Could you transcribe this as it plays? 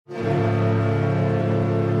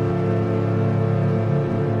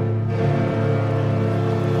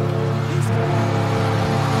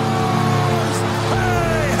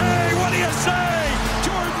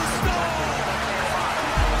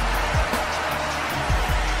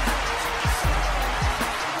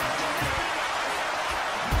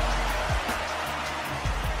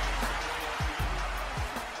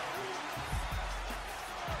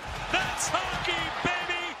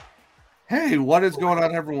Hey, what is going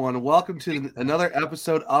on, everyone? Welcome to another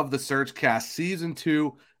episode of the Search Cast, Season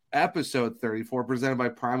 2, Episode 34, presented by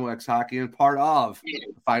Primo X Hockey and part of the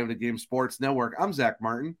 5 Minute Game Sports Network. I'm Zach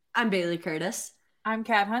Martin. I'm Bailey Curtis. I'm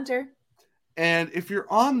Kat Hunter. And if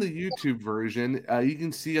you're on the YouTube version, you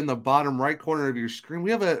can see in the bottom right corner of your screen, we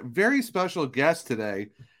have a very special guest today.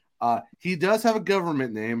 He does have a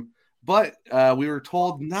government name, but we were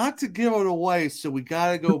told not to give it away, so we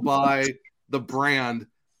got to go by the brand,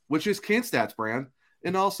 which is CaneStats brand,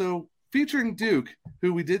 and also featuring Duke,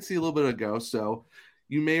 who we did see a little bit ago. So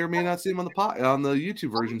you may or may not see him on the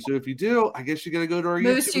YouTube version. So if you do, I guess you got to go to our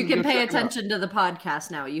Moose, YouTube. you can pay attention to the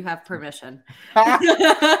podcast now. You have permission.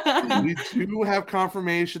 We do have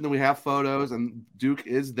confirmation that we have photos, and Duke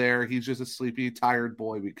is there. He's just a sleepy, tired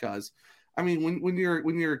boy because, I mean, when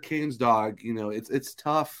you're a Canes dog, you know it's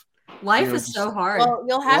tough. Life is so hard. Well,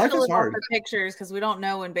 you'll have to look up the pictures because we don't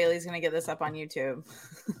know when Bailey's going to get this up on YouTube.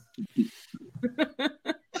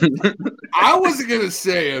 I wasn't going to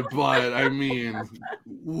say it, but I mean,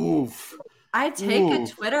 woof. I take a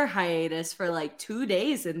Twitter hiatus for like 2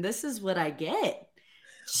 days, and this is what I get.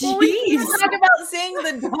 Well, we can talk about seeing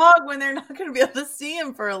the dog when they're not going to be able to see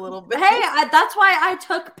him for a little bit. Hey, that's why I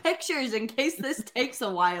took pictures in case this takes a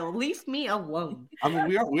while. Leave me alone. I mean,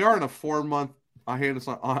 we are in a 4-month hiatus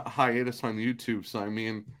on YouTube, so I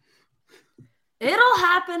mean, it'll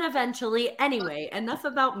happen eventually. Anyway, enough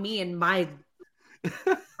about me and my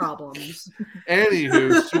problems.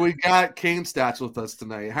 Anywho, so we got CaneStats with us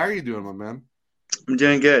tonight. How are you doing, my man? I'm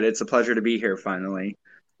doing good. It's a pleasure to be here finally.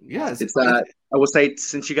 Yes, it's I will say,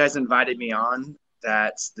 since you guys invited me on,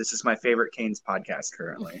 that this is my favorite Canes podcast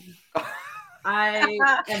currently.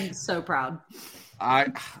 I am so proud.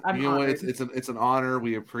 It's an honor.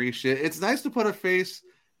 We appreciate it. It's nice to put a face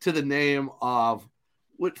to the name of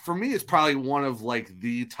what for me is probably one of like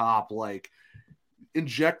the top, like,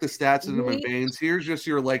 inject the stats into my veins. Here's just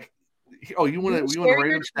your like, oh, you want to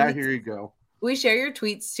random stat? Here you go. We share your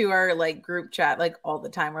tweets to our like group chat like all the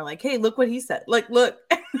time. We're like, hey, look what he said. Like, look.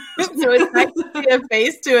 So it's nice to see a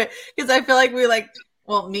face to it because I feel like we like,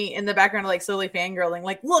 well, me in the background like slowly fangirling,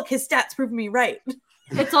 like, look, his stats prove me right.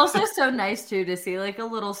 It's also so nice too to see like a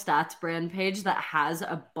little stats brand page that has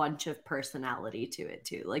a bunch of personality to it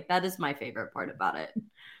too. Like that is my favorite part about it.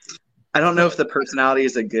 I don't know if the personality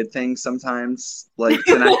is a good thing sometimes. Like,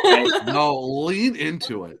 no, lean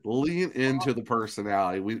into it. Lean into the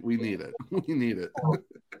personality. We need it. We need it.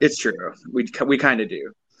 It's true. We kind of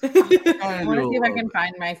do. I want to see if I can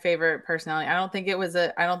find my favorite personality. I don't think it was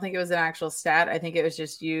an actual stat. I think it was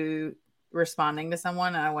just you responding to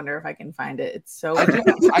someone, and I wonder if I can find it. It's so I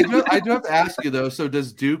do have to ask you though, so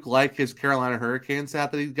does Duke like his Carolina Hurricanes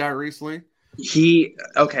hat that he got recently?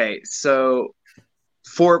 So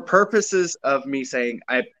for purposes of me saying,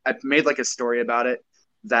 I made like a story about it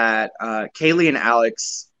that Kaylee and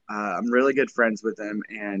Alex, I'm really good friends with them,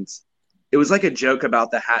 and it was like a joke about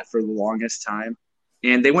the hat for the longest time,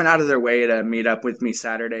 and they went out of their way to meet up with me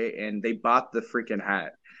Saturday, and they bought the freaking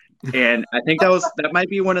hat. And I think that might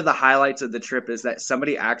be one of the highlights of the trip is that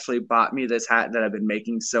somebody actually bought me this hat that I've been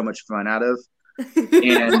making so much fun out of.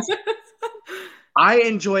 And I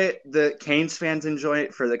enjoy it. The Canes fans enjoy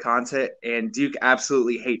it for the content, and Duke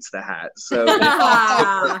absolutely hates the hat. So,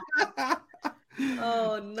 oh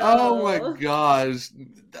no! Oh my gosh,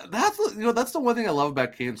 that's the one thing I love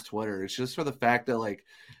about Canes Twitter. It's just for the fact that like,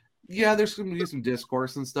 yeah, there's going to be some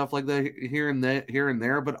discourse and stuff like that here and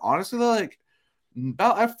there, but honestly, like.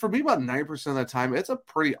 For me, about 90% of the time, it's a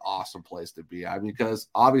pretty awesome place to be at because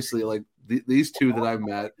obviously, like these two that I've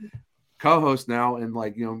met, co-host now, and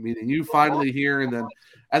like meeting you finally here, and then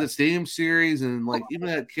at the Stadium Series, and like even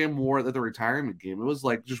at Kim Ward at the retirement game, it was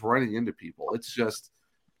like just running into people. It's just,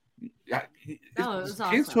 it was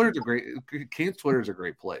awesome. Canes Twitter is a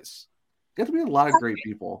great place. Get to meet a lot of great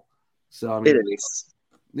people. So I mean, it is.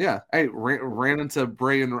 Yeah, I ran into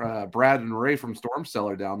Brad and Ray from Storm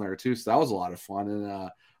Cellar down there too, so that was a lot of fun. And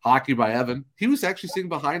Hockey by Evan, he was actually sitting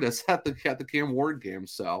behind us at the Cam Ward game,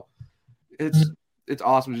 so it's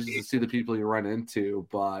awesome just to see the people you run into.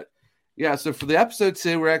 But yeah, so for the episode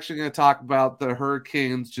today, we're actually going to talk about the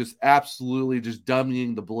Hurricanes just absolutely just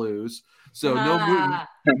dummying the Blues. So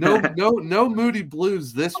no Moody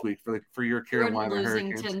Blues this week for your Carolina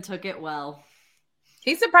Hurricanes. Losington took it well.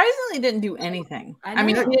 He surprisingly didn't do anything. I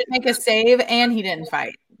mean, he didn't make a save and he didn't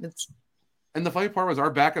fight. And the funny part was our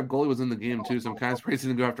backup goalie was in the game too, so I'm kind of surprised he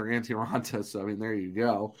didn't go after Antiranta. So I mean, there you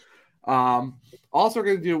go. Also, we're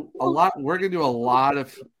gonna do a lot. We're gonna do a lot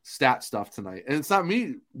of stat stuff tonight, and it's not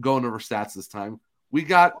me going over stats this time. We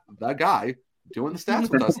got the guy doing the stats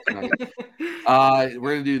with us tonight.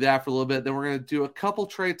 We're gonna do that for a little bit. Then we're gonna do a couple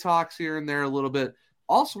trade talks here and there, a little bit.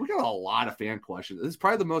 Also, we got a lot of fan questions. This is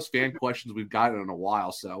probably the most fan questions we've gotten in a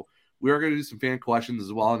while. So we are going to do some fan questions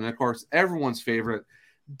as well. And of course, everyone's favorite.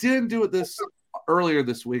 Didn't do it earlier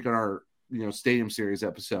this week on our Stadium Series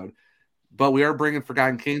episode, but we are bringing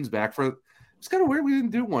Forgotten Canes back for. It's kind of weird we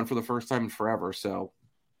didn't do one for the first time in forever. So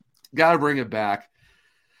got to bring it back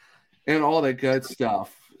and all that good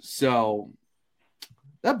stuff. So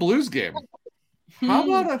that Blues game. How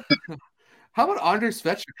about Andrei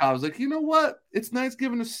Svechy? I was like, you know what? It's nice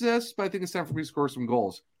giving assists, but I think it's time for me to score some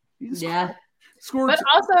goals. Scored. But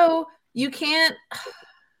also, you can't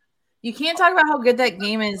talk about how good that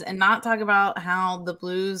game is and not talk about how the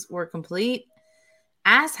Blues were complete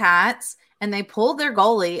asshats and they pulled their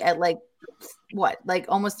goalie at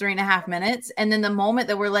almost 3.5 minutes. And then the moment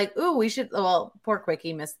that we're like, ooh, we should, well, poor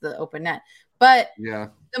Quickie missed the open net. But yeah,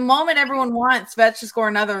 the moment everyone wants Svech to score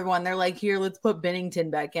another one, they're like, here, let's put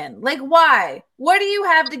Bennington back in. Like, why? What do you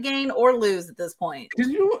have to gain or lose at this point?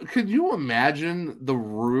 Could you imagine the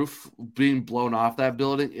roof being blown off that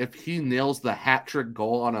building if he nails the hat trick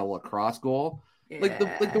goal on a lacrosse goal? Yeah. Like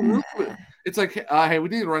the roof, it's like, hey, we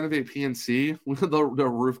need to renovate PNC. The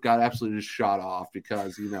roof got absolutely just shot off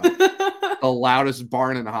because the loudest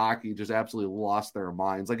barn in hockey just absolutely lost their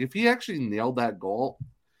minds. Like if he actually nailed that goal,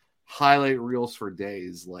 highlight reels for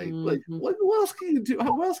days. Like what else can you do?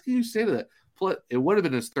 What else can you say to that? It would have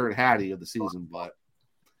been his third hattie of the season, but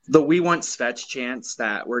the "We Want Svech" chants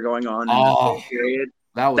that were going on in the period.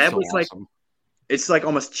 That was awesome. Like, it's like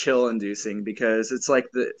almost chill inducing because it's like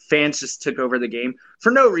the fans just took over the game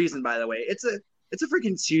for no reason. By the way, it's a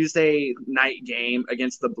freaking Tuesday night game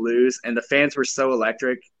against the Blues, and the fans were so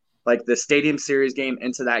electric. Like the Stadium Series game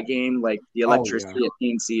into that game, like the electricity at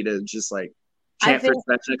PNC to just like chant for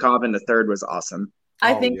Svechnikov in the third was awesome.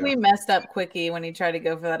 I think we messed up Quickie when he tried to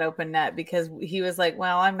go for that open net because he was like,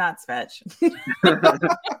 well, I'm not Svech.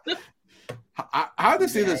 I have to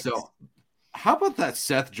say this, though. How about that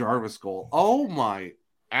Seth Jarvis goal? Oh, my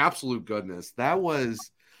absolute goodness. That's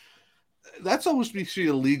almost actually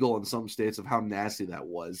illegal in some states of how nasty that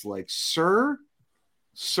was. Like, sir,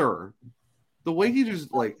 the way he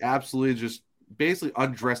just, like, absolutely just basically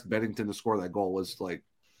undressed Bennington to score that goal was, like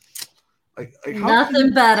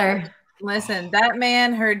nothing better. Listen, that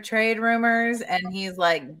man heard trade rumors and he's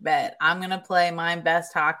like, bet I'm going to play my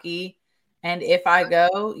best hockey. And if I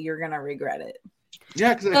go, you're going to regret it.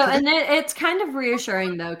 Yeah. It's kind of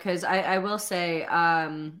reassuring, though, because I will say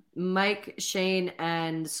Mike Shane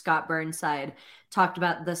and Scott Burnside talked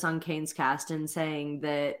about this on Kane's Cast and saying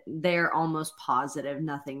that they're almost positive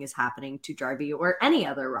nothing is happening to Jarvy or any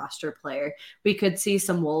other roster player. We could see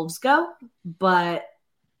some Wolves go, but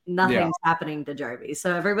nothing's happening to Jarvy,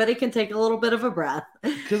 so everybody can take a little bit of a breath.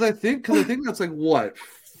 Because I think that's like what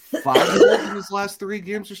 5 goals in his last 3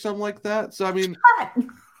 games or something like that. So I mean,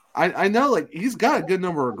 I know like he's got a good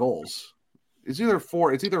number of goals. It's either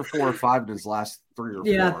 4 or 5 in his last 3 or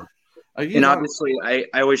 4. And obviously, I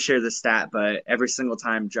always share the stat, but every single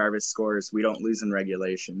time Jarvis scores, we don't lose in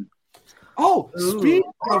regulation. Oh,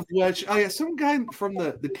 speaking of which, some guy from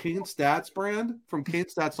the Kane Stats brand from Kane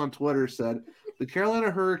Stats on Twitter said the Carolina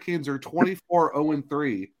Hurricanes are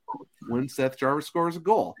 24-0-3 when Seth Jarvis scores a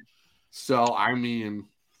goal. So, I mean,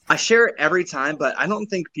 I share it every time, but I don't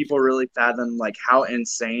think people really fathom like how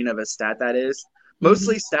insane of a stat that is.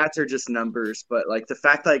 Mostly stats are just numbers, but like the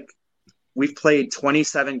fact like we've played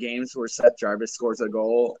 27 games where Seth Jarvis scores a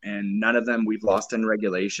goal and none of them we've lost in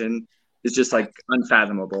regulation is just like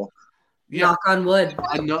unfathomable. Yeah. Knock on wood.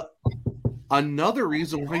 Another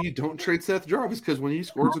reason why you don't trade Seth Jarvis because when he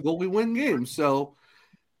scores a goal, we win games. So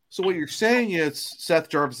what you're saying is Seth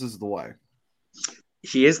Jarvis is the way.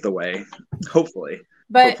 He is the way, hopefully.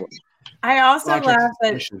 But I also laugh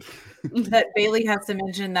that Bailey has to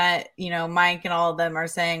mention that Mike and all of them are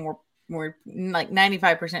saying we're like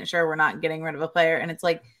 95% sure we're not getting rid of a player, and it's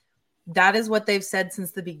like that is what they've said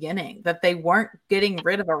since the beginning, that they weren't getting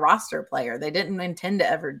rid of a roster player. They didn't intend to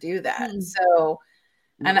ever do that. So,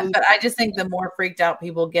 but I just think the more freaked out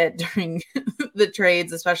people get during the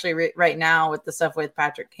trades, especially right now with the stuff with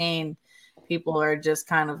Patrick Kane, people are just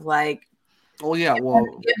kind of like, oh yeah,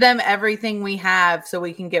 give them everything we have so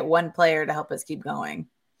we can get one player to help us keep going.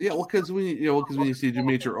 Yeah, well, because when you see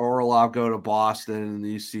Dmitry Orlov go to Boston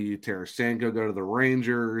and you see Tarasenko go to the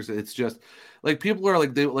Rangers, it's just like people are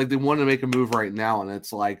like they want to make a move right now, and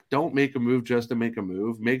it's like don't make a move just to make a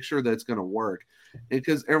move. Make sure that it's going to work.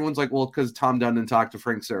 Because everyone's like, well, because Tom Dundon talked to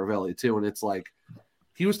Frank Saravelli too, and it's like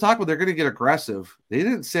he was talking about they're going to get aggressive. They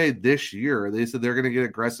didn't say this year; they said they're going to get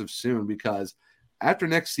aggressive soon because after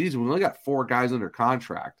next season, we only got 4 guys under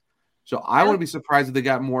contract. So I wouldn't be surprised if they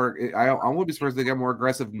got more. I wouldn't be surprised if they got more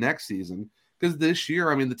aggressive next season because this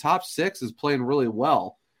year, I mean, the top 6 is playing really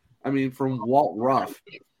well. I mean, from Walt Ruff.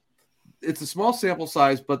 It's a small sample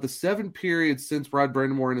size, but the 7 periods since Rod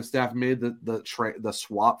Brandamore and his staff made the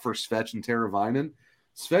swap for Svechy and Teravainen,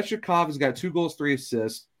 Svechnikov has got 2 goals, 3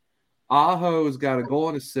 assists. Aho has got a goal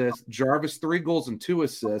and assist. Jarvis, 3 goals and 2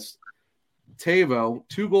 assists. Tavo,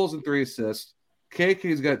 2 goals and 3 assists.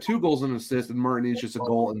 KK's got 2 goals and an assist, and Martinez just a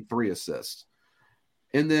goal and 3 assists.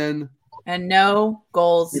 And no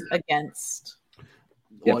goals against.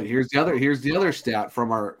 Well, here's the other stat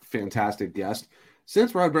from our fantastic guest.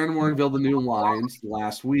 Since Rod Brandamore unveiled the new lines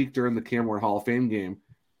last week during the Cameron Hall of Fame game,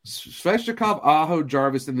 Svechnikov, Aho,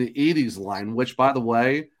 Jarvis in the 80s line, which, by the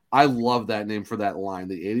way, I love that name for that line.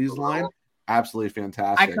 The 80s line, absolutely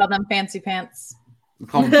fantastic. I call them fancy pants.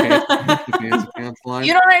 Call them fancy pants line.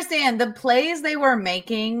 You don't understand. The plays they were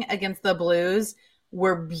making against the Blues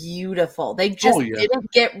were beautiful. They just didn't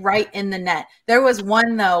get right in the net. There was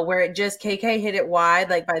one, though, where it just KK hit it wide,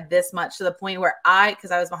 like by this much, to the point where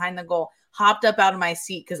because I was behind the goal, hopped up out of my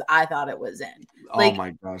seat because I thought it was in. Like, oh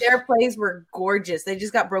my gosh. Their plays were gorgeous. They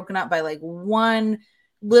just got broken up by like one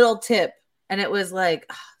little tip. And it was like,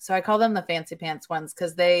 so I call them the fancy pants ones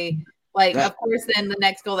because they of course, then the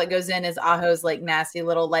next goal that goes in is Aho's like nasty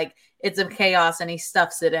little, like it's a chaos and he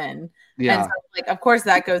stuffs it in. Yeah. And so, like, of course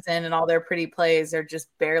that goes in and all their pretty plays are just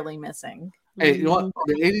barely missing. Hey, you know what?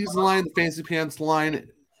 The 80s line, the fancy pants line.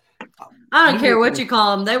 I don't care what you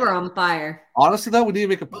call them. They were on fire. Honestly, though, we need to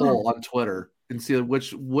make a poll on Twitter and see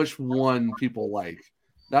which one people like.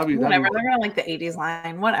 Whatever. They're going to like the 80s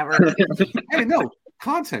line. Whatever. Hey, no.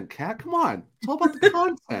 Content, Kat. Come on. It's all about the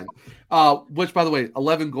content. Which, by the way,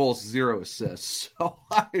 11 goals, 0 assists. So,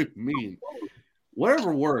 I mean,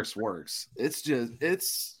 whatever works. It's just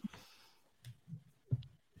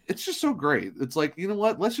so great. It's like, you know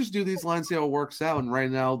what? Let's just do these lines, see how it works out. And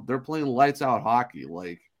right now, they're playing lights out hockey.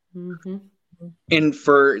 Like, And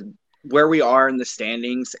for where we are in the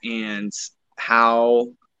standings and how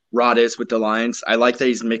Rod is with the lines, I like that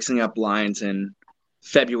he's mixing up lines in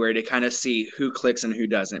February to kind of see who clicks and who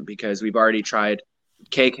doesn't, because we've already tried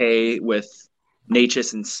KK with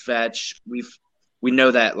Natchez and Svech. We know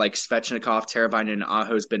that like Svechnikov, Teravainen, and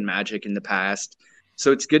Aho has been magic in the past.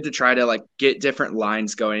 So it's good to try to like get different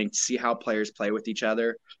lines going, see how players play with each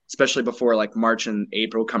other, especially before like March and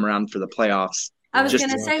April come around for the playoffs. I was going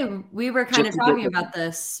to say, we were kind of talking about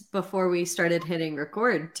this before we started hitting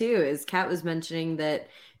record too, is Kat was mentioning that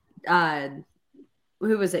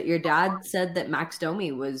who was it? Your dad said that Max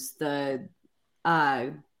Domi was the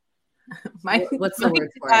what's the word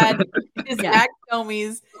for it? Is Max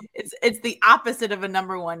Domi's. It's the opposite of a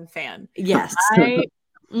number one fan. Yes, I'm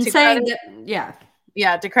saying that.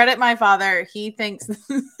 Yeah. To credit my father, he thinks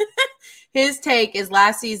his take is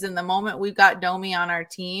last season. The moment we got Domi on our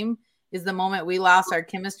team is the moment we lost our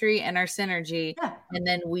chemistry and our synergy, and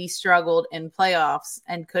then we struggled in playoffs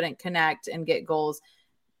and couldn't connect and get goals.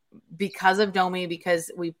 Because of Domi,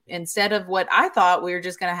 because we, instead of what I thought we were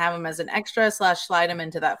just going to have him as an extra / slide him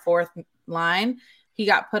into that fourth line, he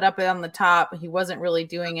got put up on the top. He wasn't really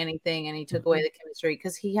doing anything, and he took away the chemistry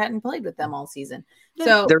because he hadn't played with them all season.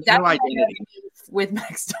 So there's that's no identity with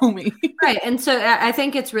Max Domi. Right. And so I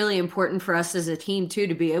think it's really important for us as a team too,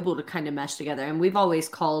 to be able to kind of mesh together. And we've always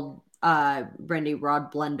called Brendy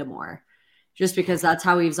Rod Blendamore, just because that's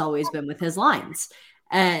how he's always been with his lines.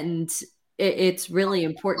 And it's really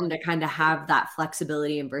important to kind of have that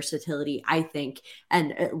flexibility and versatility, I think.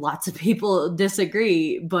 And lots of people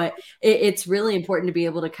disagree, but it's really important to be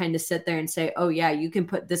able to kind of sit there and say, oh yeah, you can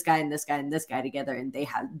put this guy and this guy and this guy together, and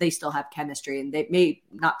they still have chemistry, and they may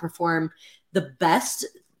not perform the best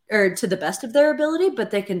or to the best of their ability, but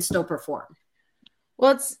they can still perform.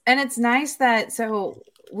 Well, it's nice that, so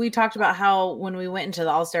we talked about how when we went into the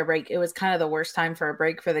All-Star break, it was kind of the worst time for a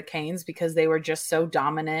break for the Canes because they were just so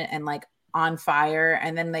dominant and like on fire,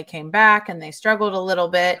 and then they came back and they struggled a little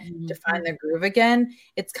bit to find their groove again.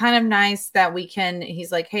 It's kind of nice that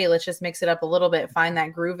he's like, hey, let's just mix it up a little bit, find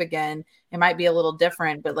that groove again. It might be a little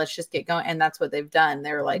different, but let's just get going. And that's what they've done.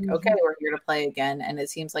 They're like, okay, we're here to play again. And it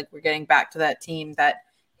seems like we're getting back to that team that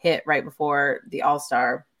hit right before the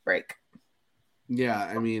All-Star break. Yeah,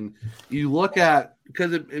 I mean, you look at,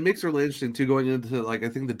 because it makes it really interesting too, going into like, I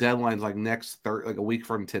think the deadline's like like a week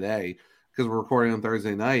from today, because we're recording on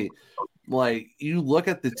Thursday night. Like, you look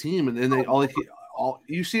at the team, and they all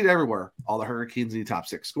you see it everywhere. All the Hurricanes need top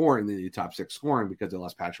 6 scoring. They need top 6 scoring because they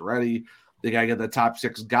lost Pacioretty. They got to get the top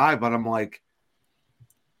 6 guy. But I'm like,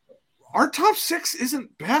 our top 6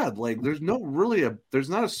 isn't bad. Like, there's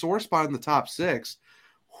not a sore spot in the top 6.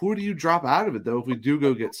 Who do you drop out of it, though, if we do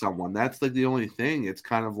go get someone? That's like the only thing. It's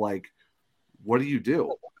kind of like, what do you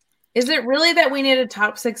do? Is it really that we need a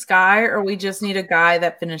top 6 guy, or we just need a guy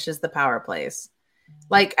that finishes the power plays?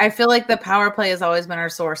 Like, I feel like the power play has always been our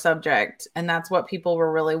sore subject, and that's what people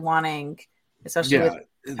were really wanting, especially with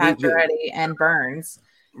Pacioretty and Burns.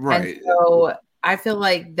 Right. And so I feel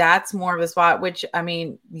like that's more of a spot, which, I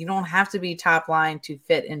mean, you don't have to be top line to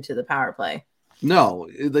fit into the power play. No,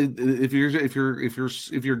 if you're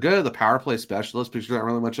good at the power play specialist, because you're not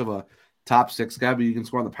really much of a top 6 guy, but you can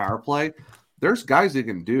score on the power play, there's guys that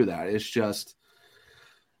can do that.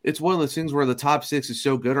 It's one of those things where the top 6 is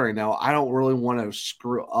so good right now. I don't really want to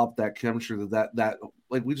screw up that chemistry that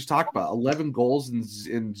like we just talked about, 11 goals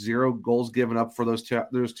and 0 goals given up for those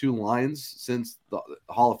two lines since the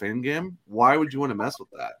Hall of Fame game. Why would you want to mess with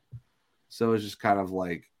that? So it's just kind of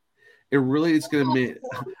like it's going to be.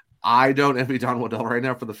 I don't envy Don Waddell right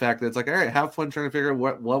now for the fact that it's like, all right, have fun trying to figure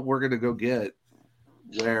out what we're going to go get.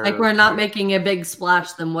 Like, we're not making a big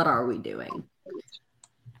splash, then what are we doing?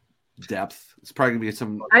 Depth. It's probably gonna be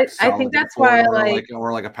some. I think that's why I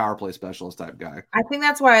or like a power play specialist type guy. I think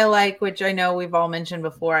that's why I like, which I know we've all mentioned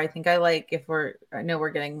before. I think I like I know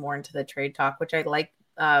we're getting more into the trade talk, which I like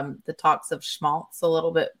the talks of Schmaltz a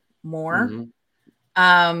little bit more.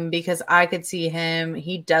 Mm-hmm. Because I could see him.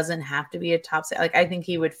 He doesn't have to be a top. Like, I think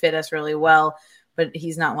he would fit us really well, but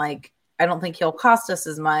he's not like. I don't think he'll cost us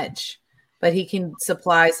as much, but he can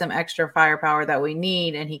supply some extra firepower that we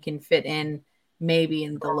need, and he can fit in. Maybe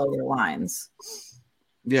in the lower lines.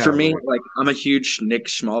 Yeah. For me, like, I'm a huge Nick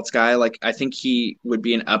Schmaltz guy. Like, I think he would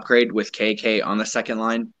be an upgrade with KK on the second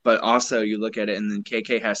line. But also, you look at it, and then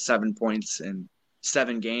KK has 7 points in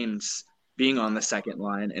 7 games being on the second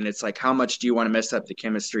line. And it's like, how much do you want to mess up the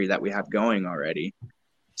chemistry that we have going already?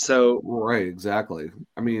 So, right, exactly.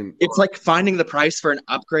 I mean, it's like finding the price for an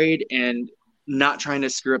upgrade and not trying to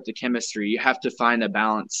screw up the chemistry. You have to find a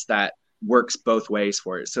balance that works both ways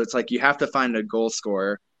for it. So it's like you have to find a goal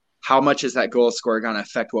scorer. How much is that goal scorer going to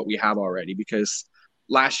affect what we have already? Because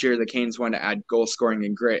last year the Canes wanted to add goal scoring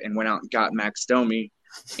and grit and went out and got Max Domi,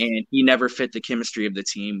 and he never fit the chemistry of the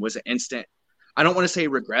team. Was an instant, I don't want to say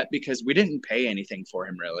regret, because we didn't pay anything for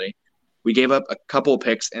him really. We gave up a couple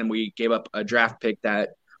picks, and we gave up a draft pick that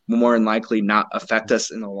will more than likely not affect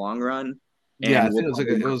us in the long run. And yeah,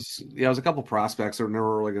 it was a couple prospects that were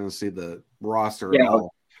never really going to see the roster at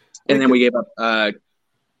all. And then we gave up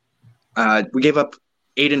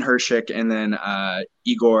Aiden Hershik, and then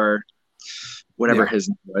Igor, whatever his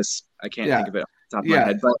name was. I can't think of it off the top of my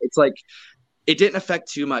head. But it's like it didn't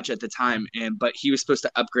affect too much at the time, but he was supposed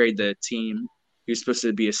to upgrade the team. He was supposed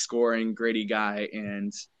to be a scoring, gritty guy,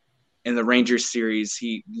 and in the Rangers series,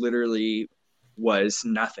 he literally was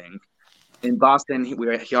nothing. In Boston,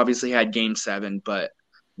 he obviously had Game 7, but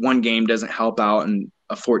one game doesn't help out in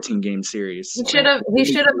a 14-game series. He should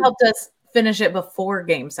have helped us finish it before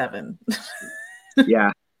Game 7.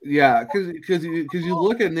 Yeah, because you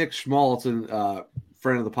look at Nick Schmaltz, and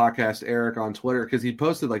friend of the podcast Eric on Twitter, because he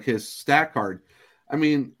posted like his stat card. I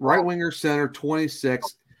mean, right winger, center,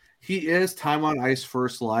 26. He is time on ice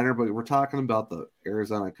first liner, but we're talking about the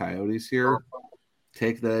Arizona Coyotes here.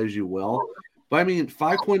 Take that as you will. But I mean,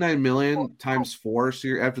 5.9 million times 4. So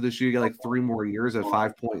after this year, you get like 3 more years at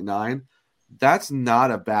 5.9. That's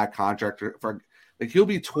not a bad contract he'll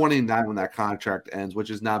be 29 when that contract ends, which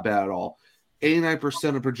is not bad at all.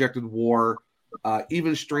 89% of projected WAR,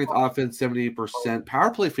 even strength offense 78%,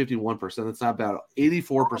 power play 51%. That's not bad.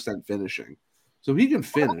 84% finishing. So he can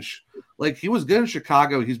finish. Like, he was good in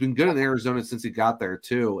Chicago. He's been good in Arizona since he got there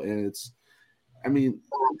too. And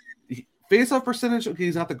face-off percentage, okay,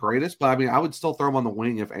 he's not the greatest, but I mean, I would still throw him on the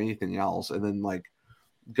wing if anything else, and then like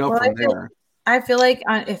go from there. I feel like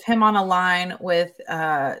if him on a line with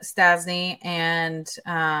Stasny and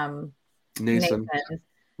Nathan.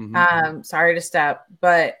 Mm-hmm. Sorry to step,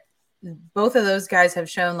 but both of those guys have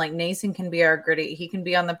shown like Nason can be our gritty. He can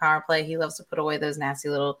be on the power play. He loves to put away those nasty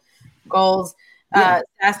little goals.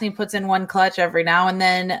 Stasny puts in one clutch every now and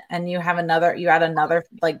then, and you add another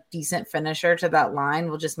like decent finisher to that line.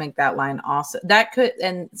 Will just make that line awesome. That could,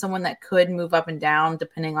 and someone that could move up and down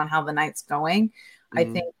depending on how the night's going. Mm-hmm. I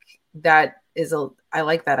think that I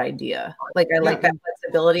like that idea. Like, I like that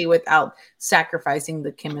flexibility without sacrificing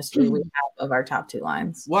the chemistry we have of our top 2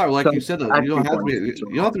 lines. Well, like you said, you don't have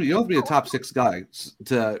to be a top 6 guy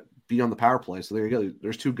to be on the power play. So there you go.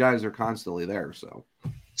 There's 2 guys that are constantly there.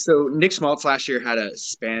 So Nick Schmaltz last year had a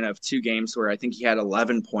span of 2 games where I think he had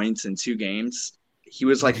 11 points in 2 games. He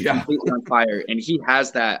was like completely on fire, and he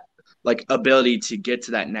has that like ability to get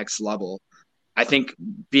to that next level. I think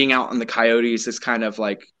being out on the Coyotes is kind of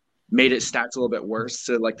like made it stats a little bit worse.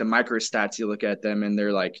 So like the micro stats, you look at them and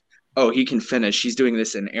they're like, oh, he can finish. He's doing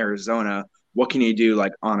this in Arizona. What can he do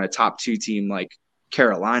like on a top 2 team like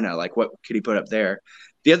Carolina. Like, what could he put up there?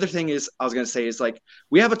 The other thing is, I was going to say is like,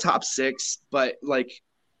 we have a top 6, but like,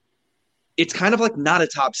 it's kind of like not a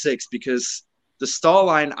top 6 because the stall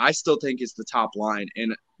line, I still think is the top line.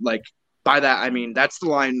 And like, by that, I mean, that's the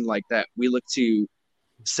line like that we look to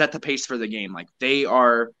set the pace for the game. Like they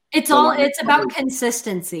are. It's about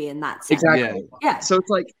consistency in that sense. Exactly. Yeah. So it's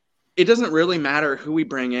like, it doesn't really matter who we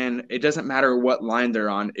bring in. It doesn't matter what line they're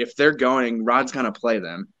on. If they're going, Rod's going to play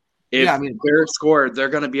them. If they're scored, they're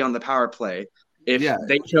going to be on the power play. If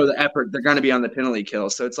they show the effort, they're going to be on the penalty kill.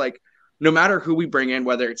 So it's like, no matter who we bring in,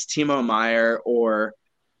 whether it's Timo Meyer or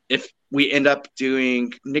if we end up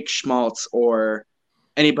doing Nick Schmaltz or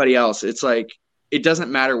anybody else, it's like, it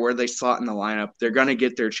doesn't matter where they slot in the lineup. They're going to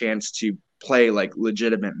get their chance to play like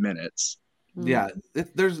legitimate minutes. Yeah,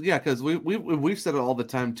 because we've said it all the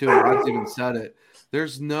time too. Rod's even said it.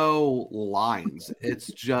 There's no lines. It's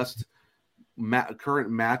just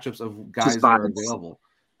current matchups of guys that are available.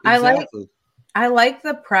 Exactly. I like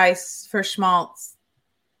the price for Schmaltz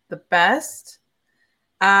the best.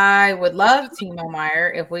 I would love Timo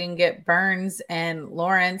Meyer if we can get Burns and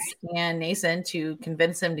Lawrence and Nason to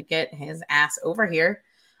convince him to get his ass over here.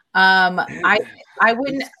 I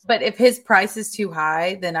wouldn't, but if his price is too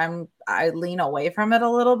high, then I lean away from it a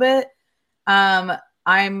little bit. I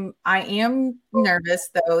am nervous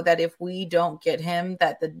though that if we don't get him,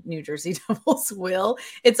 that the New Jersey Devils will.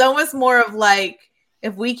 It's almost more of like,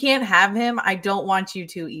 if we can't have him, I don't want you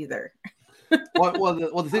to either. well,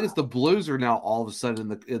 the thing is, the Blues are now all of a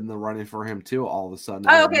sudden in the running for him too. All of a sudden.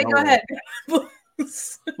 Oh, okay, go ahead.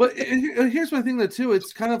 But here's my thing though too.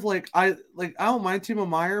 It's kind of like I don't mind Timo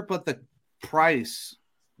Meyer, but the price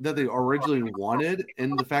that they originally wanted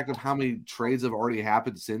and the fact of how many trades have already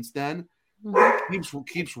happened since then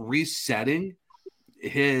keeps resetting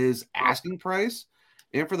his asking price,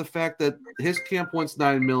 and for the fact that his camp wants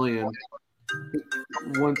 $9 million,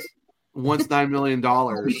 wants $9 million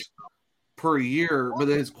per year, but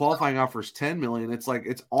then his qualifying offer is $10 million. It's like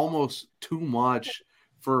it's almost too much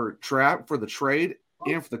for the trade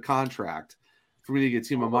and for the contract for me to get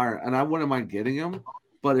Timo Meyer, and I wouldn't mind getting him.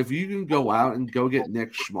 But if you can go out and go get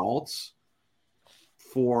Nick Schmaltz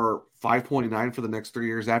for $5.29 for the next 3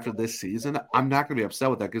 years after this season, I'm not going to be upset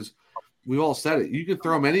with that because we all said it. You can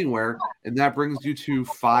throw him anywhere, and that brings you to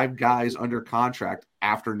 5 guys under contract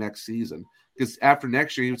after next season. Because after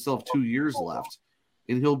next year, he would still have 2 years left,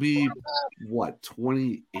 and he'll be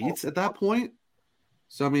 28 at that point.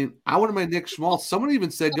 So I mean, I wouldn't mind Nick Schmaltz. Someone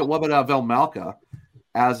even said, "What about Velmalka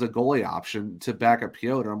as a goalie option to back up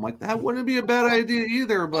Piotr?" I'm like, that wouldn't be a bad idea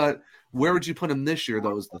either. But where would you put him this year?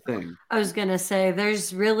 That was the thing. I was gonna say,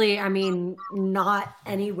 there's really, not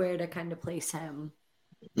anywhere to kind of place him.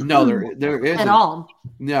 No, there isn't at all.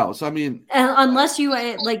 No, so I mean, unless you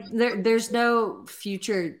there's no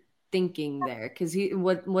future thinking there because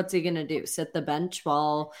what's he gonna do? Sit the bench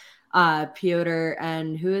while Piotr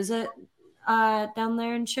and who is it down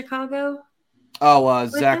there in Chicago? Oh,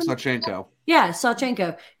 Zach Sawchenko. Yeah,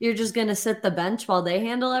 Sawchenko. You're just gonna sit the bench while they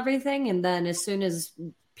handle everything, and then as soon as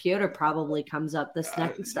Piotr probably comes up this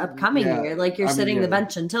next upcoming year, like you're sitting the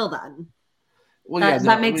bench until then. Well,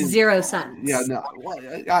 that makes zero sense. Yeah, no. Well,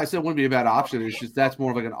 I said it wouldn't be a bad option. It's just that's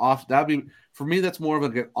more of like an off. That'd be for me. That's more of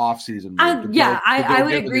like an off-season move. I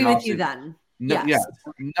would agree with you then. No, yes.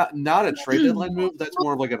 Yeah, not a trade deadline move. That's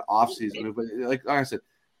more of like an off-season move. But like I said,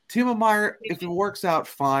 Timo Meyer, if it works out,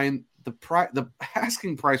 fine. The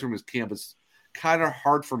asking price from his camp is kind of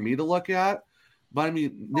hard for me to look at. But I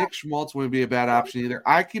mean, Nick Schmaltz wouldn't be a bad option either.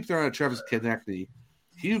 I keep throwing out Travis Konecny.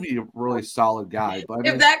 He would be a really solid guy. But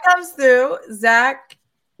if that comes through, Zach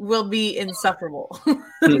will be insufferable.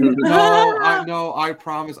 No, I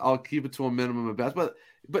promise I'll keep it to a minimum at best.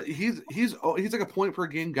 But he's like a point per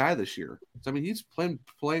game guy this year. So I mean, he's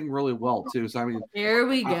playing really well too. So I mean, here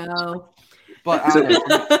we go. But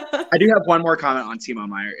I do have one more comment on Timo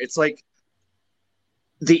Meyer. It's like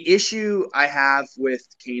the issue I have with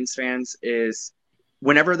Canes fans is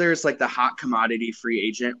whenever there's like the hot commodity free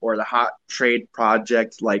agent or the hot trade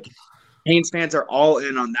project, like Canes fans are all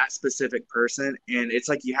in on that specific person. And it's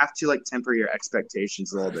like you have to like temper your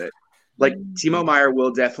expectations a little bit. Like Timo Meyer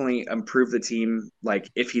will definitely improve the team, like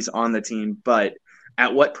if he's on the team, but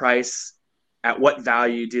at what price, at what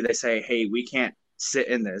value do they say, hey, we can't sit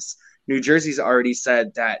in this? New Jersey's already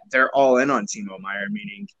said that they're all in on Timo Meyer,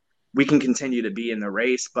 meaning we can continue to be in the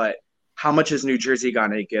race, but how much is New Jersey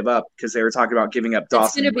going to give up? Because they were talking about giving up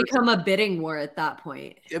Dawson. It's going to become a bidding war at that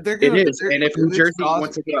point. It is. And if New Jersey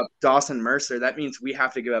wants to give up Dawson Mercer, that means we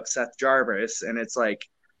have to give up Seth Jarvis. And it's like,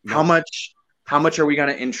 how much are we going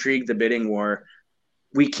to intrigue the bidding war?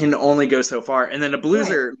 We can only go so far. And then the Blues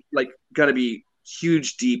are like going to be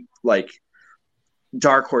huge, deep, like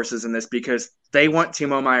dark horses in this because they want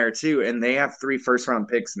Timo Meyer too, and they have 3 first-round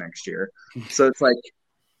picks next year. So it's like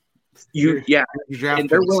and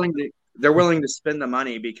they're willing to spend the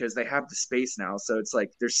money because they have the space now. So it's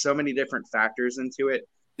like there's so many different factors into it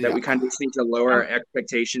that we kind of just need to lower our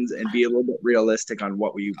expectations and be a little bit realistic on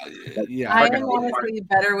what we. I am honestly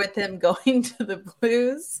better with him going to the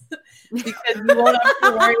Blues because you won't have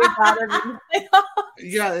to worry about him in the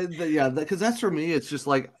playoffs. Yeah, because that's for me. It's just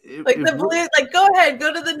like the Blues. Like, go ahead,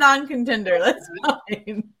 go to the non-contender. That's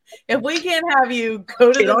fine. If we can't have you,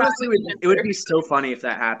 go to the non-contender. It would be so funny if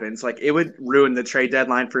that happens. Like, it would ruin the trade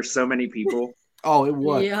deadline for so many people. Oh, it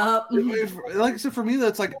would. Yep. Like I said, for me,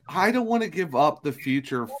 that's like I don't want to give up the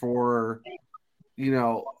future for,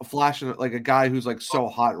 flashing like a guy who's like so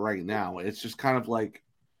hot right now. It's just kind of like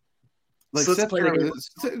so let's play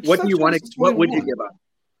what do you want to? What would you give up?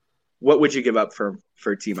 What would you give up for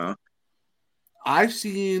Timo? I've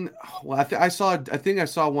seen. Well, I think I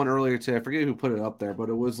saw one earlier today. I forget who put it up there, but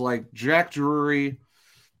it was like Jack Drury,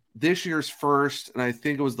 this year's first, and I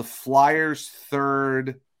think it was the Flyers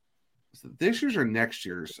third. This year's or next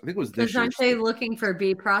year's? I think it was this year's. Aren't they looking for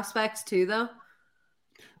B prospects too, though?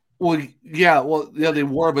 Well, they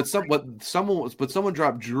were, but someone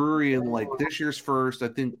dropped Drury in like this year's first. I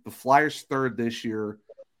think the Flyers third this year,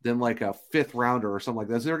 then like a 5th rounder or something like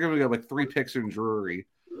that. So they're going to get like 3 picks in Drury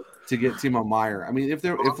to get Timo Meyer. I mean, if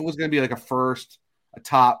it was going to be like a first, a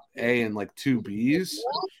top A, and like 2 Bs.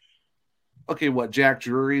 Okay, what, Jack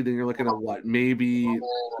Drury? Then you're looking at what, maybe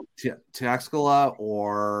Taxcola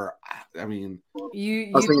or I mean, I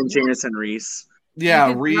was thinking Jamison Reese.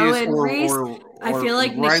 Yeah, Reese or I feel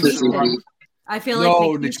like Nikishin. I feel like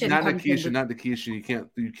not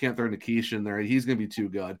Nikishin. You can't throw Nikishin in there. He's going to be too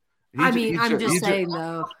good. I'm just saying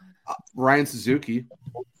though. Ryan Suzuki.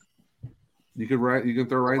 You can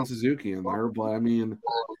throw Ryan Suzuki in there, but I mean.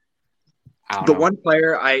 The one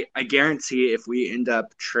player I guarantee if we end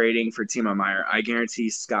up trading for Timo Meyer, I guarantee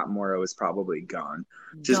Scott Morrow is probably gone.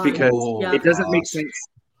 Just because it doesn't make sense.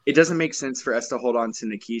 It doesn't make sense for us to hold on to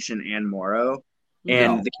Nikishin and Morrow.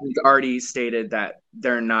 And the Kings already stated that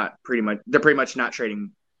they're pretty much not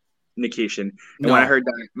trading Nikishin. And when I heard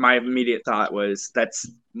that, my immediate thought was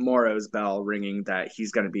that's Morrow's bell ringing that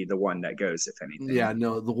he's going to be the one that goes, if anything. Yeah,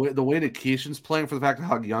 no, the way Nikishin's playing, for the fact of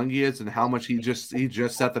how young he is and how much he just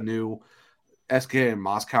set the new SK and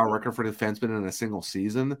Moscow record for defenseman in a single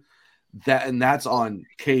season. That's on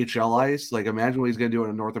KHL ice. Like, imagine what he's going to do on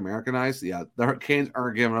a North American ice. Yeah, the Canes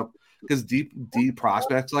aren't giving up because deep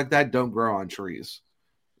prospects like that don't grow on trees.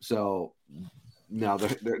 So, no,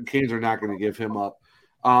 the Canes are not going to give him up.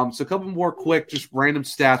 So, a couple more quick, just random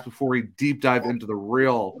stats before we deep dive into the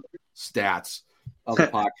real stats of the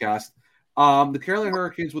podcast. The Carolina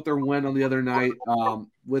Hurricanes with their win on the other night,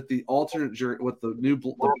 with the alternate with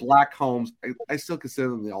the black homes. I still consider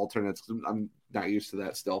them the alternates because I'm not used to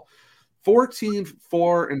that still.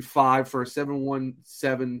 14-4-5 for a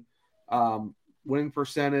 717 winning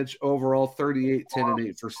percentage overall.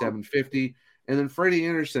 38-10-8 for 750. And then Freddie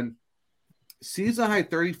Anderson, season high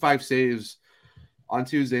 35 saves on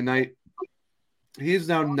Tuesday night. He is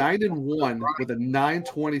now 9-1 with a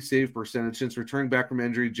 920 save percentage since returning back from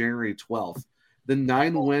injury January 12th. The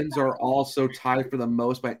 9 wins are also tied for the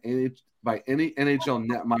most by any NHL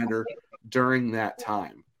netminder during that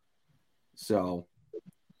time. So,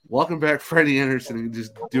 welcome back, Freddie Anderson, and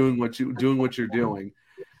just doing what you're doing.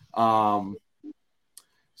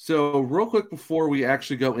 So, real quick before we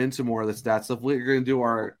actually go into more of the stats stuff, we're going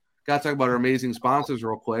to talk about our amazing sponsors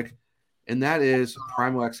real quick. And that is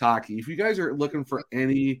Primo X Hockey. If you guys are looking for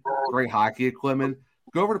any great hockey equipment,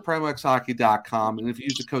 go over to PrimoXHockey.com. And if you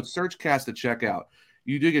use the code SearchCast at checkout,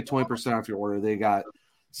 you do get 20% off your order. They got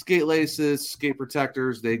skate laces, skate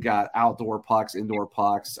protectors. They got outdoor pucks, indoor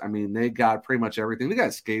pucks. I mean, they got pretty much everything. They got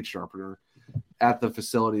a skate sharpener at the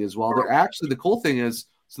facility as well. They're actually, the cool thing is,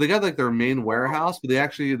 so they got like their main warehouse, but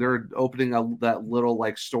they're opening that little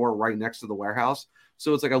like store right next to the warehouse.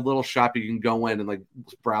 So it's like a little shop you can go in and like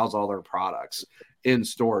browse all their products in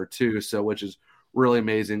store too. So, which is really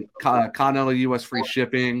amazing. Continental US free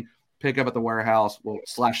shipping, pick up at the warehouse,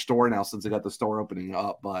 / store now since they got the store opening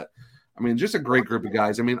up. But I mean, just a great group of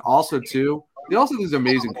guys. I mean, also too, they also do these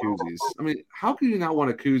amazing koozies. I mean, how can you not want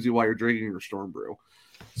a koozie while you're drinking your Storm Brew?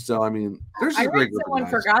 So, I mean, there's a great group of guys.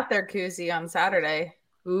 Someone forgot their koozie on Saturday.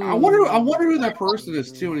 Ooh. I wonder who that person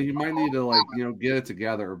is too, and you might need to get it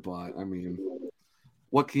together. But I mean,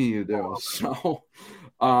 what can you do? So,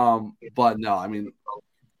 but no, I mean,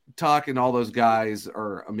 Tuck and all those guys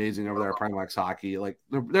are amazing over there at Primo X Hockey. Like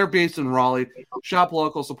they're based in Raleigh. Shop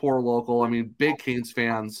local, support local. I mean, big Canes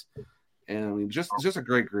fans, and I mean, just a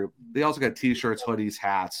great group. They also got T-shirts, hoodies,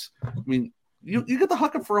 hats. I mean, you get the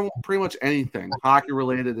hookup for pretty much anything hockey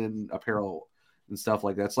related and apparel and stuff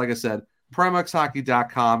like that. So like I said,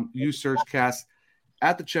 PrimeXHockey.com. Use SurgeCast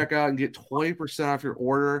at the checkout and get 20% off your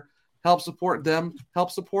order. Help support them. Help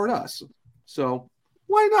support us. So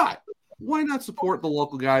why not? Why not support the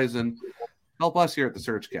local guys and help us here at the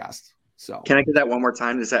SurgeCast? So can I get that one more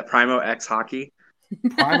time? Is that Primo X Hockey?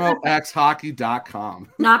 PrimoXHockey.com.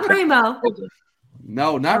 Not Primo.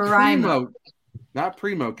 No, not Primo. Primo. Not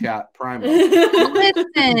Primo Cat. Primo.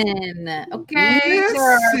 Listen, okay.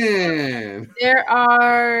 Listen. There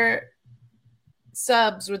are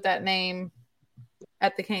subs with that name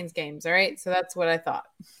at the Canes games, all right? So that's what I thought.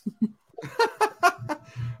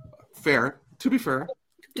 Fair. To be fair.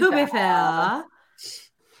 To be fair.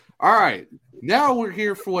 All right. Now we're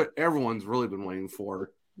here for what everyone's really been waiting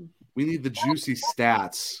for. We need the juicy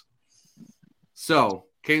stats. So,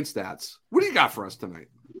 Kane stats. What do you got for us tonight?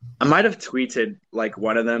 I might have tweeted like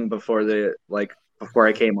one of them before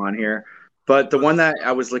I came on here. But the one that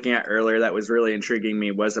I was looking at earlier that was really intriguing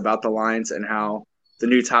me was about the lines and how the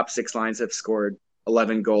new top 6 lines have scored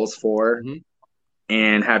 11 goals for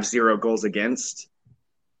and have 0 goals against.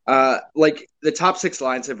 Like the top 6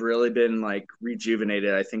 lines have really been like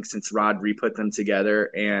rejuvenated, I think, since Rod re-put them together.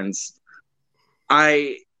 And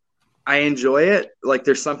I enjoy it. Like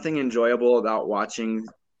there's something enjoyable about watching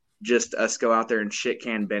just us go out there and shit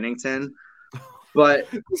can Bennington. But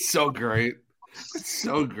it's so great. It's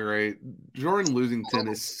so great. Jordan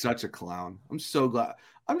Losington is such a clown. I'm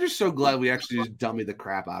just so glad we actually just dummied the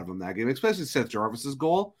crap out of him that game, especially Seth Jarvis's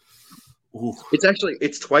goal. Ooh.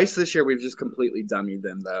 It's twice this year we've just completely dummied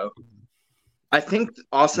them though. I think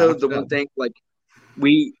also one thing, like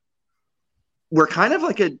we're kind of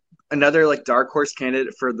like another like dark horse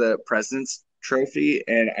candidate for the President's Trophy,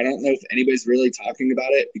 and I don't know if anybody's really talking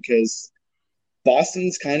about it because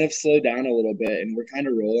Boston's kind of slowed down a little bit and we're kind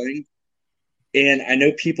of rolling. And I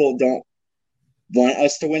know people don't want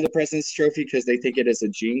us to win the President's Trophy because they think it is a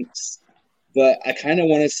jinx, but I kind of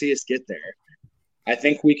want to see us get there. I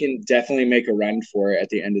think we can definitely make a run for it at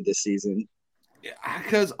the end of the season. Yeah,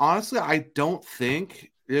 because honestly, I don't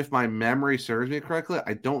think, if my memory serves me correctly,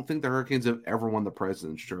 I don't think the Hurricanes have ever won the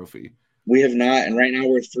President's Trophy. We have not, and right now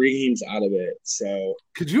we're 3 games out of it. So,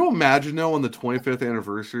 could you imagine though, on the 25th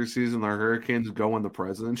anniversary season, the Hurricanes go win the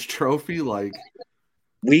President's Trophy? Like,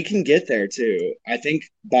 we can get there too. I think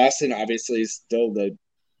Boston obviously is still they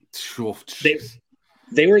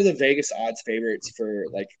were the Vegas odds favorites for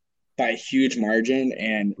like by a huge margin,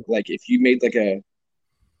 and like if you made like a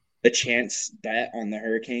chance bet on the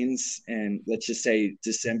Hurricanes, and let's just say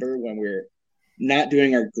December when we're not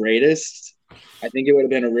doing our greatest, I think it would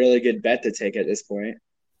have been a really good bet to take at this point.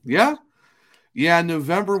 Yeah.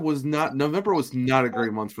 November was not a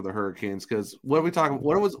great month for the Hurricanes because what are we talking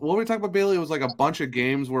about, Bailey? It was like a bunch of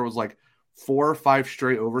games where it was like 4 or 5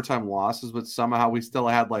 straight overtime losses, but somehow we still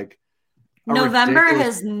had like November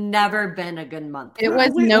has never been a good month. It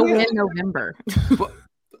was no-win November.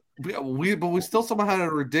 But we still somehow had a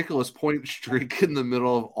ridiculous point streak in the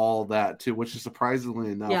middle of all that too, which is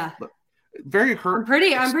surprisingly enough. Yeah. But very hurt.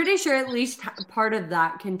 I'm pretty sure at least part of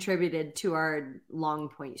that contributed to our long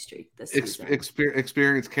point streak this season.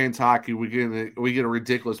 Experience Canes hockey. We get a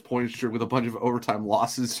ridiculous point streak with a bunch of overtime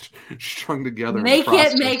losses strung together. Make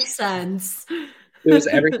it make sense. It was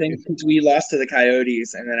everything since we lost to the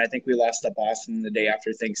Coyotes, and then I think we lost to Boston the day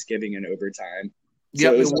after Thanksgiving in overtime.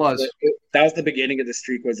 So it was. That was the beginning of the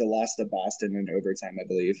streak, was a loss to Boston in overtime, I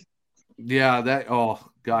believe. Yeah, oh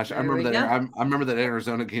gosh, I remember that. I remember that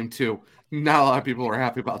Arizona game too. Not a lot of people were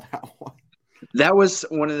happy about that one. That was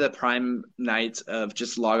one of the prime nights of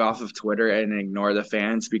just log off of Twitter and ignore the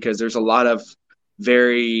fans, because there's a lot of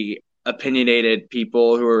very opinionated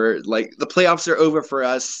people who are like, the playoffs are over for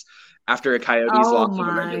us after a Coyotes loss. Oh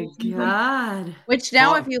my God. Which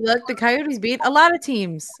now, if you look, the Coyotes beat a lot of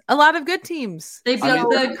teams, a lot of good teams. They beat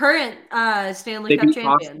the current Stanley Cup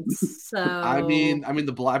champions. So I mean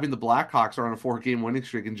the Blackhawks are on a 4-game winning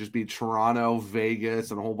streak and just beat Toronto, Vegas,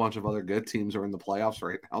 and a whole bunch of other good teams are in the playoffs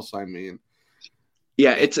right now. So I mean,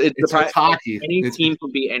 yeah, it's hockey. Any team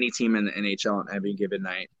can beat any team in the NHL on every given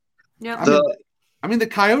night. Yeah. The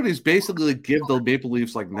Coyotes basically give the Maple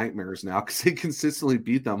Leafs like nightmares now because they consistently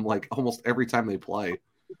beat them like almost every time they play.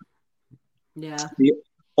 Yeah. The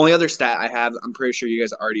only other stat I have, I'm pretty sure you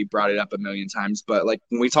guys already brought it up a million times, but like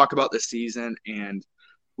when we talk about the season and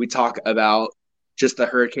we talk about just the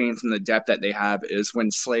Hurricanes and the depth that they have, is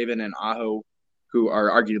when Slavin and Aho, who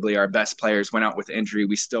are arguably our best players, went out with injury,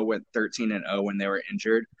 we still went 13-0 when they were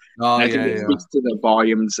injured. Oh, and I think it speaks to the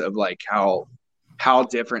volumes of like how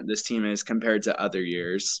different this team is compared to other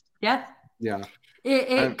years. Yeah. Yeah.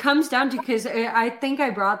 It comes down to, because I think I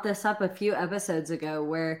brought this up a few episodes ago,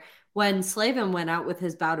 where when Slavin went out with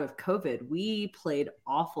his bout of COVID, we played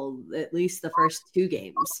awful at least the first 2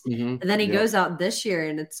 games. And then he goes out this year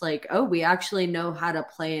and it's like, oh, we actually know how to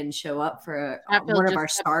play and show up for one of our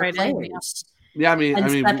star players. Yeah, I mean,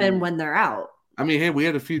 step in when they're out. I mean, hey, we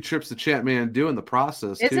had a few trips to Chatman in the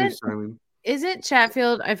process too. So, I mean, isn't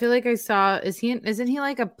Chatfield? I feel like I saw. Isn't he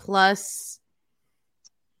like a plus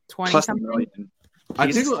 20 something? Million. I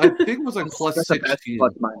think it was like plus 16.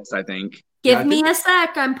 Plus minus, I think. Give me a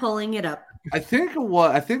sec. I'm pulling it up. I think the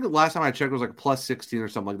last time I checked it was like plus 16 or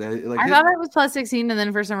something like that. Like I thought it was plus 16, and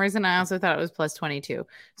then for some reason I also thought it was plus 22.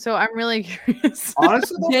 So I'm really curious.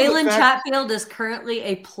 Honestly, Jalen Chatfield is currently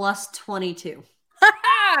a plus 22.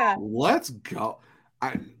 Let's go.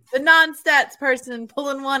 The non-stats person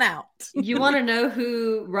pulling one out. You want to know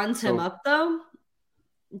who runs him up, though?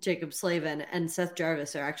 Jacob Slavin and Seth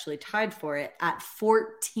Jarvis are actually tied for it at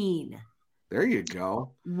 14. There you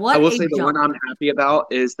go. I will say the one I'm happy about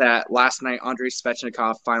is that last night Andrei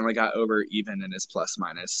Svechnikov finally got over even in his plus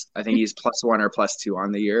minus. I think he's plus 1 or plus 2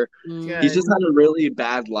 on the year. Good. He's just had a really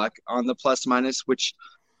bad luck on the plus minus, which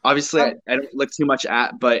obviously I don't look too much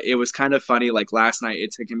at, but it was kind of funny. Like last night,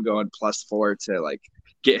 it took him going plus 4 to like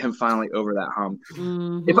get him finally over that hump.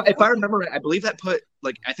 Mm-hmm. If I remember right, I believe that put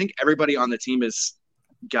like I think everybody on the team is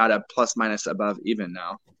got a plus minus above even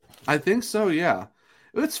now. I think so, yeah.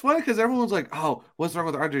 It's funny because everyone's like, oh, what's wrong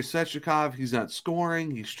with Andrei Svechnikov? He's not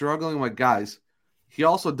scoring. He's struggling. Like, guys, he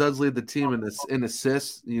also does lead the team in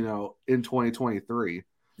assists, in 2023.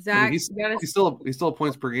 Zach, I mean, he's still a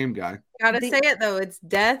points per game guy. Gotta say it, though. It's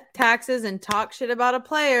death, taxes, and talk shit about a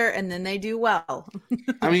player, and then they do well.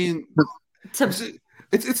 I mean, it's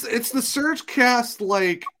the Surge Cast,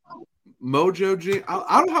 like, Mojo G.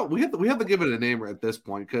 I don't know how we have to give it a name at this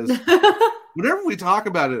point because whenever we talk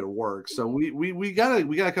about it, it works. So we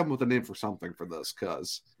gotta come up with a name for something for this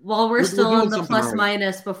because we're still on the plus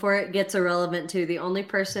minus before it gets irrelevant too. The only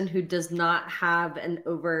person who does not have an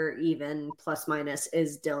over even plus minus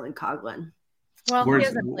is Dylan Coughlin. Well, he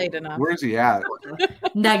hasn't played enough. Where's he at?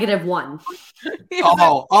 -1.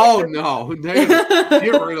 Oh no! Negative.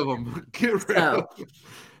 Get rid of him. Get rid of him.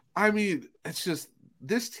 I mean, it's just.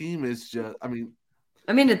 This team is just, I mean,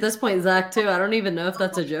 at this point, Zach, too, I don't even know if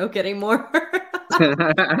that's a joke anymore.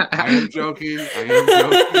 I am joking.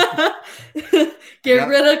 Get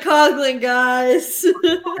rid of Coughlin, guys.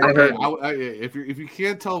 If you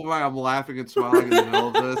can't tell why I'm laughing and smiling in the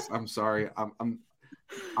middle of this, I'm sorry. I'm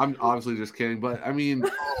obviously just kidding, but I mean,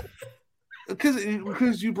 because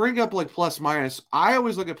you bring up like plus minus, I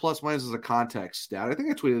always look at plus minus as a context stat. I think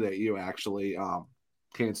I tweeted at you actually,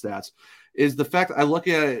 Kane Stats. Is the fact I look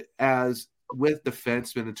at it as with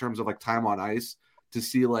defensemen in terms of like time on ice to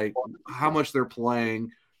see like how much they're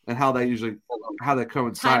playing and how that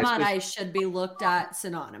coincides. Time on ice should be looked at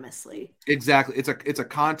synonymously. Exactly. It's a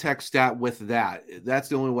context stat with that. That's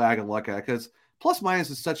the only way I can look at it because plus minus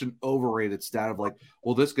is such an overrated stat of like,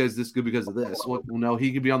 well, this guy's this good because of this. Well, no,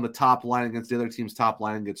 he could be on the top line against the other team's top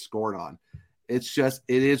line and get scored on. It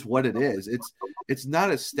is what it is. It's not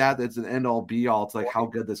a stat that's an end all be all. It's like how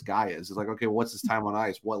good this guy is. It's like, okay, what's his time on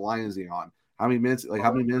ice? What line is he on? How many minutes does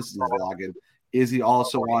he log in? Is he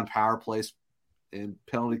also on power plays and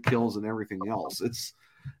penalty kills and everything else? It's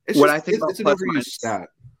an overused stat.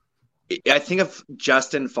 I think of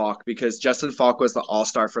Justin Falk because Justin Falk was the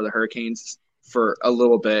all-star for the Hurricanes for a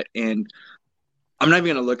little bit, and I'm not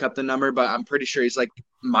even going to look up the number, but I'm pretty sure he's like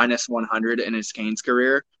minus 100 in his Canes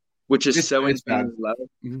career. Which is so insanely low.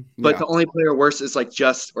 Mm-hmm. But the only player worse is like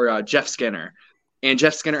Jeff Skinner. And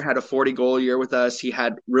Jeff Skinner had a 40-goal year with us. He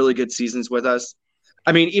had really good seasons with us.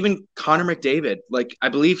 I mean, even Connor McDavid, like I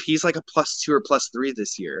believe he's like a +2 or +3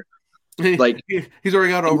 this year. Like he's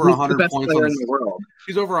already got over 100 points in the world.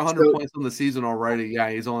 He's over 100 points in the season already. Yeah,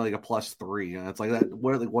 he's only like a +3. And it's like that.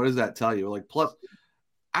 What does that tell you? Like plus,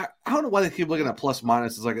 I don't know why they keep looking at plus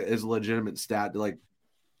minus as a legitimate stat to like.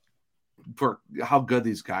 For how good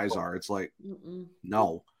these guys are, it's like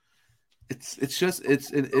no, it's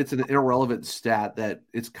an irrelevant stat that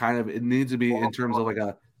it needs to be in terms of like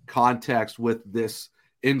a context with this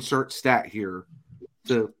insert stat here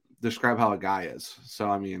to describe how a guy is. So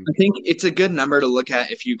I mean, I think it's a good number to look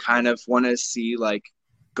at if you kind of want to see like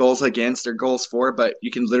goals against or goals for, but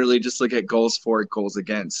you can literally just look at goals for, goals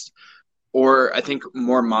against, or I think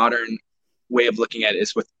more modern way of looking at it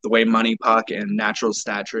is with the way Money Puck and Natural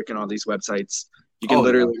Stat Trick and all these websites, you can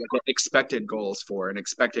literally look at expected goals for and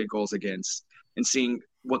expected goals against and seeing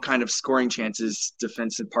what kind of scoring chances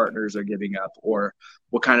defensive partners are giving up or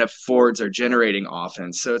what kind of forwards are generating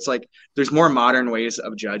offense. So it's like there's more modern ways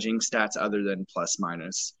of judging stats other than plus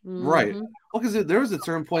minus. Right. Well, because there was at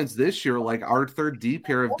certain points this year, like our third D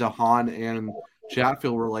pair of DeHaan and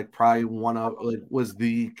Chatfield were like probably one of like was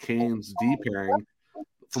the Canes D pairing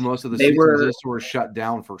for most of the season. Just were shut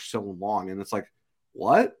down for so long, and it's like,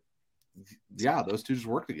 what? Yeah, those two just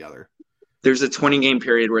work together. There's a 20-game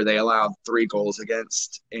period where they allowed 3 goals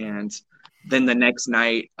against, and then the next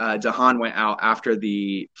night, DeHaan went out after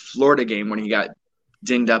the Florida game when he got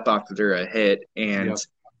dinged up after a hit, and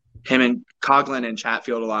him and Coughlin and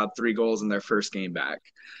Chatfield allowed 3 goals in their first game back.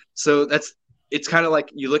 So it's kind of like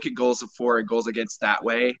you look at goals for and goals against that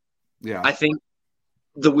way. Yeah, I think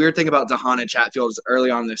the weird thing about DeHaan and Chatfield is early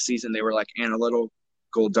on this season they were like analytical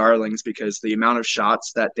darlings because the amount of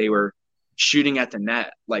shots that they were shooting at the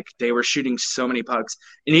net, like they were shooting so many pucks.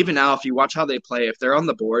 And even now, if you watch how they play, if they're on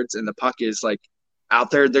the boards and the puck is like out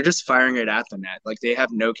there, they're just firing it at the net. Like they have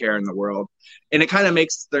no care in the world. And it kind of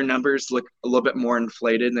makes their numbers look a little bit more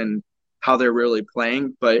inflated than how they're really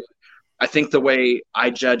playing. But I think the way I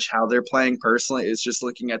judge how they're playing personally is just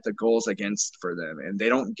looking at the goals against for them. And they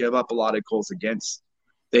don't give up a lot of goals against.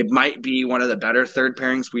 They might be one of the better third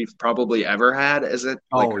pairings we've probably ever had as a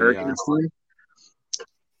Hurricanes team.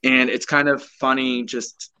 And it's kind of funny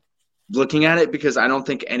just looking at it because I don't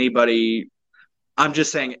think anybody – I'm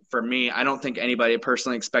just saying for me, I don't think anybody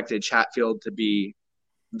personally expected Chatfield to be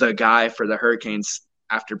the guy for the Hurricanes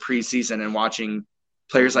after preseason and watching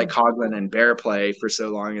players like Coughlin and Bear play for so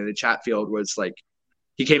long. And the Chatfield was like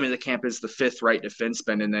 – he came into camp as the 5th right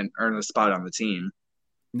defenseman and then earned a spot on the team.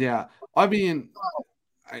 Yeah. I mean,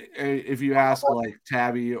 if you ask like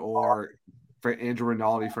Tabby or – for Andrew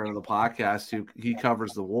Rinaldi, friend of the podcast, who he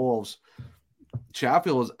covers the Wolves,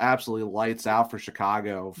 Chatfield was absolutely lights out for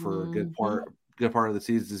Chicago for a good part of the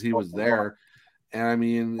season as he was there. And I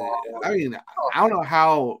mean, I don't know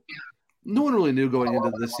how no one really knew going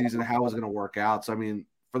into this season how it was going to work out. So I mean,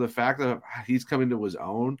 for the fact that he's come into his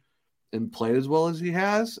own and played as well as he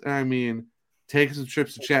has, and I mean, taking some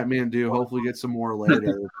trips to Kathmandu, hopefully get some more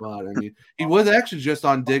later. But I mean, he was actually just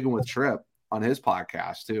on Digging with Tripp on his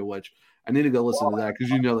podcast too, which I need to go listen to that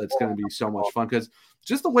because you know that's going to be so much fun because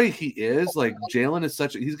just the way he is, like Jalen is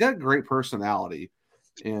he's got a great personality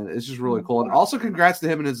and it's just really cool. And also congrats to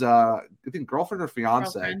him and his, I think girlfriend or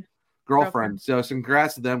fiance, girlfriend. So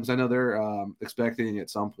congrats to them because I know they're expecting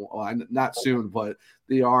at some point, well, not soon, but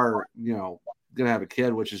they are, going to have a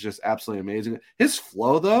kid, which is just absolutely amazing. His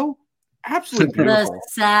flow though, absolutely beautiful. The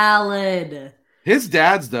salad. His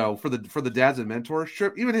dad's though, for the dads and mentors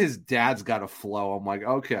trip, even his dad's got a flow. I'm like,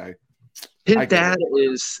 okay. His dad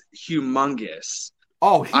is humongous.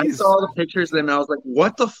 Oh, I saw the pictures of him and I was like,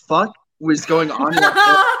 what the fuck was going on?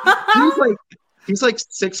 He's like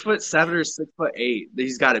 6'7" or 6'8".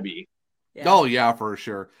 He's got to be. Yeah. Oh yeah, for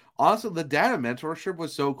sure. Also, the dad and mentorship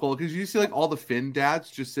was so cool because you see like all the Finn dads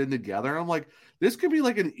just sitting together. And I'm like, this could be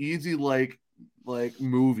like an easy like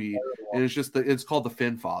movie, and it's called the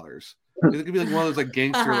Finn Fathers. It could be like one of those like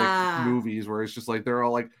gangster like movies where it's just like they're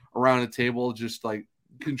all like around a table just like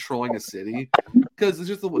controlling a city because it's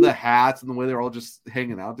just the hats and the way they're all just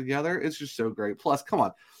hanging out together. It's just so great. Plus, come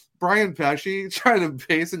on, Brian Pesci trying to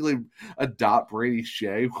basically adopt Brady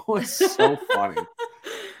Shea was so funny.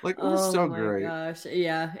 Like it was so great. Gosh,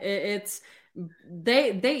 yeah, it's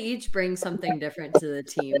they each bring something different to the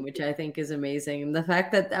team, which I think is amazing. And the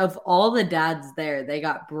fact that of all the dads there, they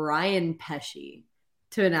got Brian Pesci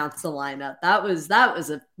to announce the lineup. That was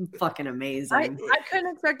a fucking amazing. I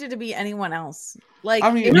couldn't expect it to be anyone else. Like,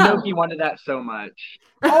 I mean, he wanted that so much.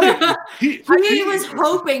 Oh, he was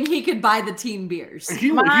hoping he could buy the team beers.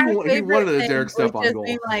 He wanted a Derek Step on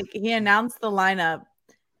goal. Like he announced the lineup,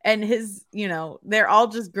 and his, they're all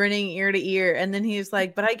just grinning ear to ear, and then he was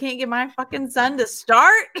like, "But I can't get my fucking son to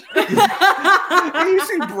start." You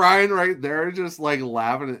see Brian right there, just like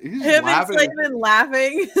laughing. He's him laughing. And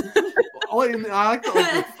laughing. I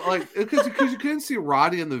like because you couldn't see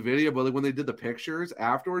Roddy in the video, but like when they did the pictures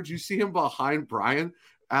afterwards, you see him behind Brian,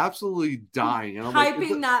 absolutely dying. And I'm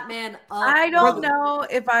hyping that man up. I don't know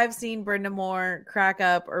if I've seen Brenda Moore crack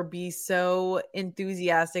up or be so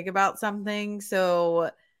enthusiastic about something. So,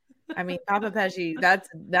 I mean, Papa Pesci,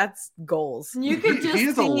 that's goals. You could just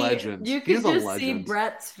he's a legend. You could just see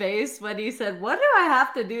Brett's face when he said, "What do I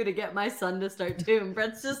have to do to get my son to start too?" And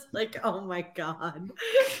Brett's just like, "Oh my god." And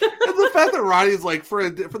the fact that Roddy's like, for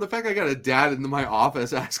the fact I got a dad in my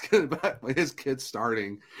office asking about his kid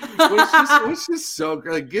starting, was just so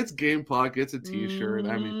great. Like, gets game puck, gets a T-shirt.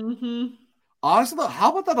 I mean, honestly,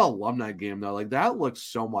 how about that alumni game though? Like that looks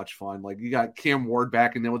so much fun. Like you got Cam Ward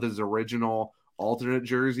back in there with his original alternate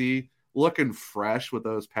jersey, looking fresh with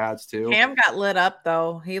those pads too. Cam got lit up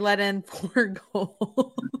though. He let in 4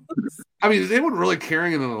 goals. I mean, is anyone really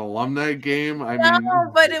carrying in an alumni game? I No,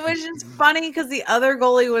 mean, but it was just funny because the other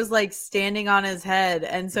goalie was like standing on his head,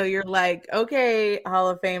 and so you're like, okay, Hall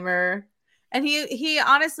of Famer. And he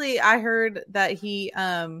honestly, I heard that he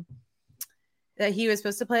was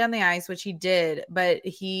supposed to play on the ice, which he did, but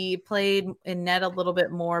he played in net a little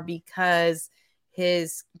bit more because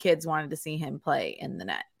his kids wanted to see him play in the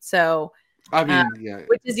net. So, I mean, yeah,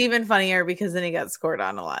 which is even funnier because then he got scored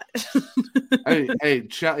on a lot. hey,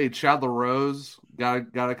 Chad LaRose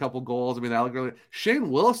got a couple goals. I mean, that looked really.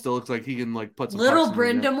 Shane Willis still looks like he can like put some. Little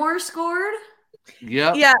Brindamore scored.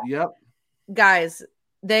 Yep. Yeah. Yep. Guys,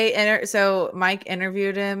 so Mike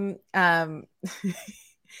interviewed him.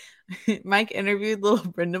 Mike interviewed little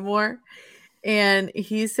Brindamore, and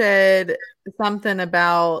he said something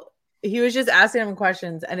about he was just asking him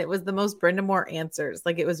questions, and it was the most Brindamore answers.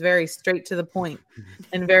 Like it was very straight to the point,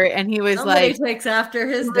 and he was Somebody like, takes after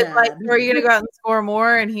his he was dad. like, "Are you gonna go out and score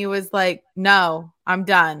more?" And he was like, "No, I'm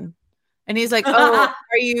done." And he's like, "Oh,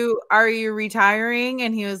 are you retiring?"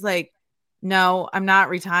 And he was like, "No, I'm not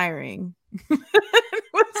retiring."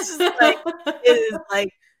 It's just like it is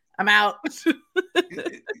like I'm out.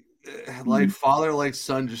 Like father, like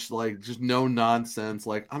son, just no nonsense.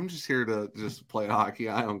 Like I'm just here to just play hockey.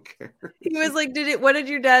 I don't care. He was like, what did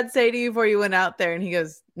your dad say to you before you went out there? And he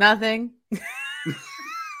goes, nothing.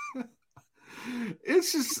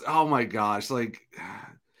 It's just, oh my gosh. Like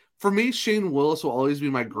for me, Shane Willis will always be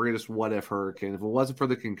my greatest what if Hurricane. If it wasn't for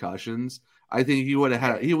the concussions, I think he would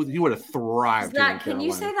have he would have thrived. Zach, can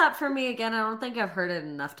you say that for me again? I don't think I've heard it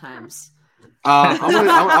enough times. I'm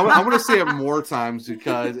gonna say it more times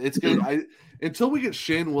because it's gonna. Until we get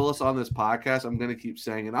Shane Willis on this podcast, I'm gonna keep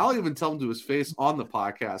saying it. I'll even tell him to his face on the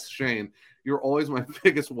podcast, Shane, you're always my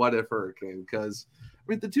biggest what if Hurricane. Because I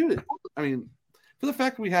mean, the dude. I mean, for the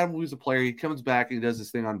fact that we had him lose a player, he comes back and he does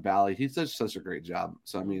this thing on Valley. He does such a great job.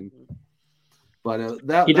 So I mean, but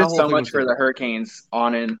he did so much for the Hurricanes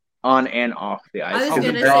on and off the ice. I was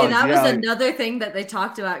going to say that was another thing that they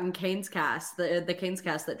talked about in Canes Cast, the Canes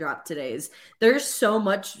Cast that dropped today's. There's so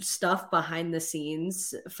much stuff behind the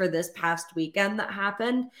scenes for this past weekend that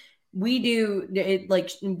happened. We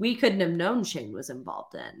couldn't have known Shane was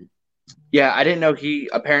involved in. Yeah, I didn't know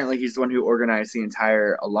apparently he's the one who organized the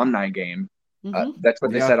entire alumni game. That's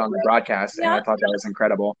what they said on the broadcast, and I thought that was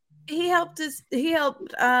incredible. He helped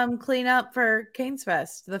clean up for Canes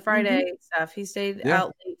Fest, the Friday stuff. He stayed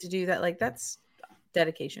out late to do that. Like that's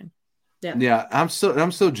dedication. Yeah. I'm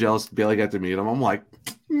so jealous Bailey got to meet him. I'm like,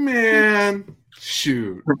 man,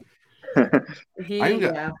 shoot. I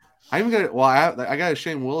got a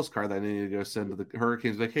Shane Willis card that I need to go send to the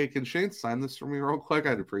Hurricanes. Like, hey, can Shane sign this for me real quick?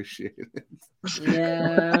 I'd appreciate it.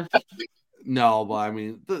 Yeah. No, but I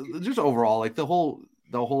mean, just overall, like the whole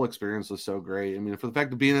experience was so great. I mean, for the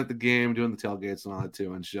fact of being at the game, doing the tailgates and all that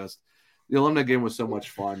too, and it's just the alumni game was so much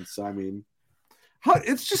fun. So I mean,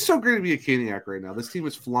 it's just so great to be a Caniac right now. This team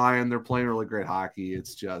is flying. They're playing really great hockey.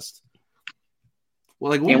 It's just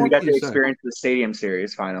and we got to experience the Stadium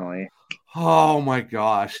Series finally. Oh my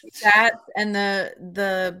gosh! That and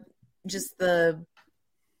the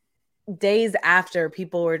days after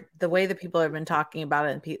the way that people have been talking about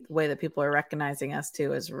it and the way that people are recognizing us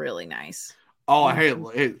too is really nice. Oh, hey,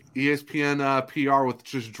 ESPN PR with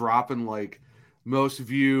just dropping like most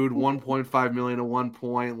viewed 1.5 million at one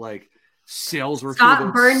point, like sales were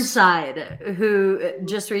Scott Burnside, who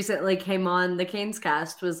just recently came on the Canes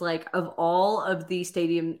Cast, was like, of all of the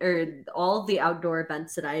stadium or all of the outdoor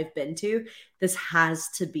events that I've been to, this has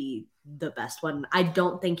to be the best one. I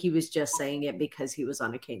don't think he was just saying it because he was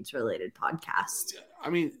on a Canes related podcast. I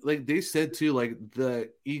mean, like they said too, like the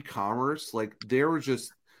e-commerce, like they were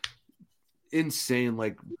just insane,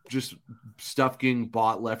 like just stuff getting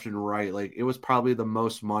bought left and right. Like it was probably the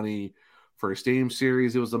most money for a stadium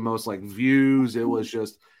series. It was the most like views. It was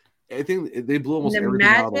just, I think they blew almost everything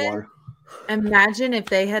out of the water. Imagine if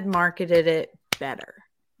they had marketed it better.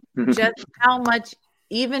 Just how much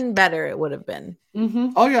even better it would have been. Mm-hmm.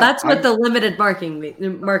 Oh yeah, that's what the limited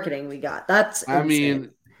marketing we got. That's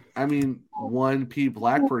insane. I mean, one P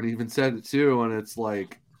Blackburn even said it too, and it's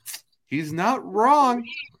like he's not wrong.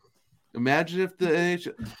 Imagine if the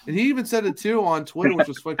NHL, and he even said it too on Twitter, which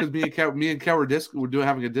was fun because me and Kel were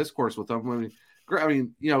having a discourse with him. I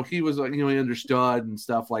mean, you know, he was like, you know, he understood and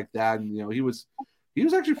stuff like that, and you know, he was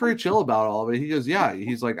actually pretty chill about all of it. He goes, yeah,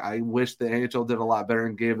 he's like, I wish the NHL did a lot better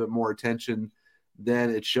and gave it more attention than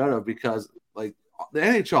it should have, because like the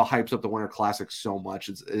NHL hypes up the Winter Classic so much,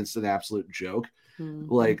 it's an absolute joke.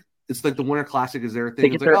 Mm-hmm. Like it's like the Winter Classic is their thing. They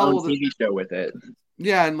get it's their like, own TV show with it.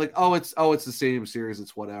 Yeah, and like, it's the same series,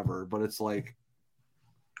 it's whatever. But it's like,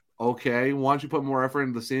 okay, why don't you put more effort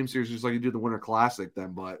into the same series just like you do the Winter Classic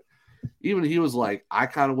then? But even he was like, I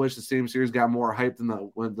kind of wish the same series got more hype than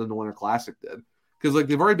the Winter Classic did. Because like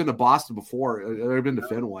they've already been to Boston before, they've already been to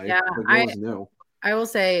Fenway. Yeah, like, it was new. I will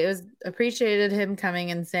say it was appreciated him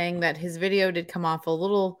coming and saying that his video did come off a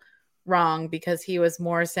little wrong because he was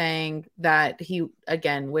more saying that he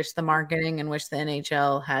again wished the marketing and wished the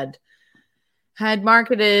NHL had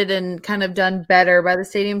marketed and kind of done better by the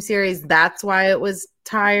Stadium Series. That's why it was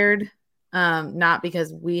tired, not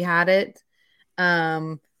because we had it.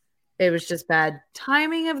 It was just bad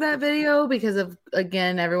timing of that video because of,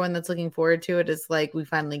 again, everyone that's looking forward to it is like, we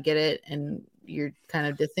finally get it, and you're kind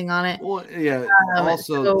of dissing on it. Well, yeah.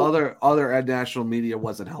 Also, other national media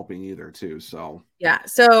wasn't helping either, too. So yeah,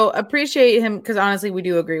 so appreciate him because honestly, we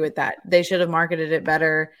do agree with that. They should have marketed it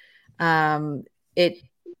better. It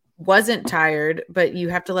wasn't tired, but you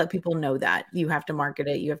have to let people know that you have to market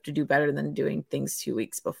it. You have to do better than doing things 2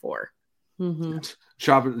 weeks before. Mm-hmm.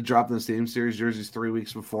 Dropping the Stadium Series jerseys 3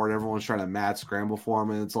 weeks before, and everyone's trying to mad scramble for them,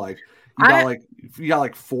 and it's like you got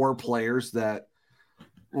like 4 players that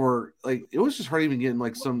were like, it was just hard even getting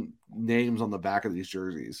like some names on the back of these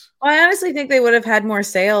jerseys. Well, I honestly think they would have had more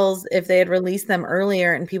sales if they had released them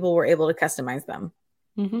earlier and people were able to customize them.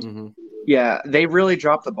 Mm-hmm. Mm-hmm. Yeah, they really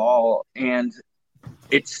dropped the ball, and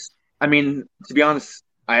I mean, to be honest,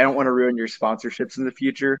 I don't want to ruin your sponsorships in the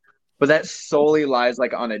future, but that solely lies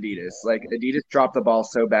like on Adidas. Like Adidas dropped the ball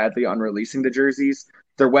so badly on releasing the jerseys.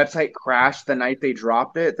 Their website crashed the night they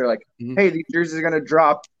dropped it. They're like, hey, these jerseys are going to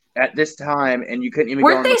drop at this time, and you couldn't even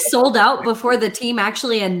Weren't they sold out before the team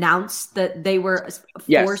actually announced that they were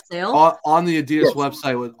for sale? On the Adidas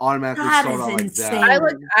website was automatically sold out like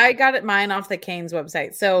that. I got mine off the Canes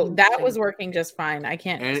website, so that was working just fine. I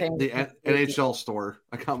can't say the NHL store.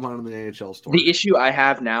 I got mine on the NHL store. The issue I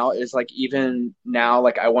have now is like, even now,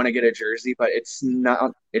 like I want to get a jersey, but it's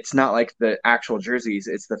not like the actual jerseys.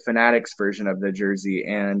 It's the Fanatics version of the jersey,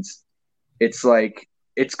 and it's like,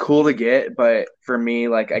 it's cool to get, but for me,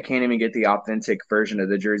 like, I can't even get the authentic version of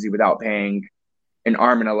the jersey without paying an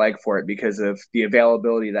arm and a leg for it because of the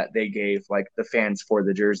availability that they gave, like, the fans for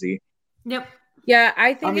the jersey. Yep. Yeah,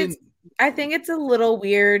 I think it's a little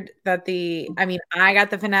weird that I got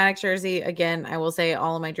the Fanatic jersey. Again, I will say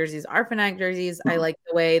all of my jerseys are Fanatic jerseys. I like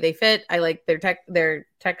the way they fit. I like their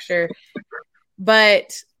texture.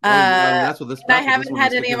 But I haven't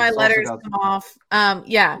had any of my letters come off.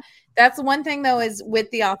 Yeah. That's the one thing, though, is with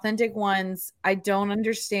the authentic ones, I don't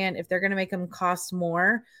understand if they're going to make them cost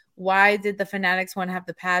more. Why did the Fanatics one have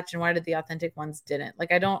the patch and why did the authentic ones didn't?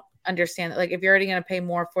 Like, I don't understand. Like, if you're already going to pay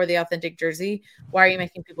more for the authentic jersey, why are you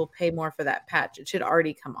making people pay more for that patch? It should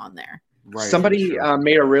already come on there. Right, somebody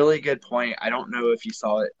made a really good point. I don't know if you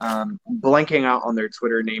saw it. Blanking out on their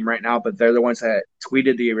Twitter name right now, but they're the ones that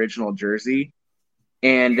tweeted the original jersey.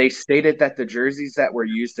 And they stated that the jerseys that were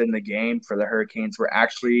used in the game for the Hurricanes were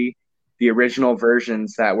actually the original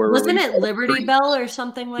versions that were Wasn't it Liberty Bell or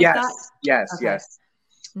something like that? Yes.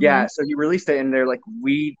 Mm-hmm. Yeah, so he released it, and they're like, the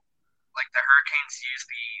Hurricanes used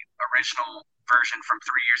the original version from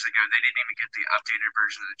 3 years ago. They didn't even get the updated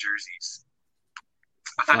version of the jerseys.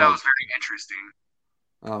 I thought that was very interesting.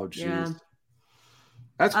 Oh, jeez. Yeah.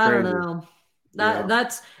 That's crazy. I don't know.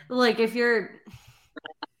 That's like, if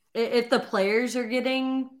the players are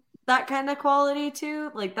getting that kind of quality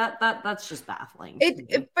too, like that's just baffling.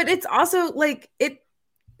 But it's also like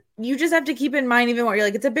you just have to keep in mind, even more, you're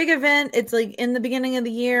like, it's a big event, it's like in the beginning of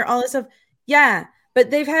the year, all this stuff. Yeah,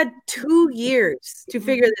 but they've had 2 years to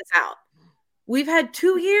figure this out. We've had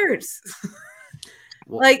 2 years.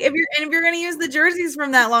 Like, if you're going to use the jerseys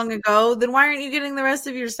from that long ago, then why aren't you getting the rest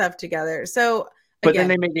of your stuff together? So but then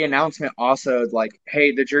they made the announcement also, like,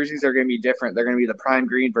 hey, the jerseys are going to be different. They're going to be the prime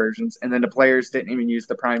green versions. And then the players didn't even use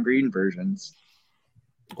the prime green versions.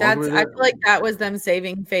 I feel like that was them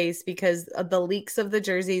saving face because of the leaks of the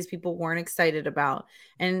jerseys people weren't excited about.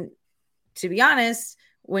 And to be honest,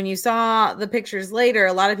 when you saw the pictures later,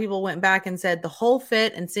 a lot of people went back and said the whole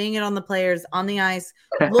fit and seeing it on the players on the ice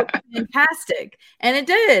looked fantastic. And it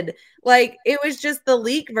did. Like, it was just the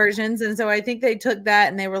leak versions. And so I think they took that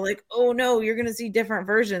and they were like, oh no, you're going to see different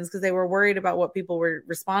versions because they were worried about what people were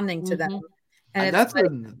responding to them. And that's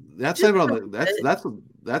on the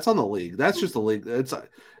league. That's just the league. And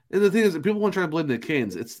the thing is that people want to try to blame the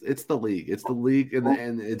Canes. It's the league. It's the league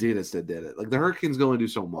and Adidas that did it. Like, the Hurricanes can only do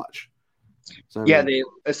so much. So, yeah, they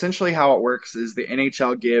essentially, how it works is the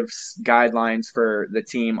NHL gives guidelines for the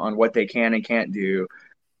team on what they can and can't do,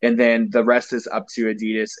 and then the rest is up to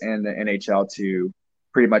Adidas and the NHL to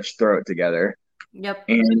pretty much throw it together. Yep.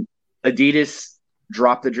 And Adidas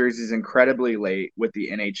dropped the jerseys incredibly late with the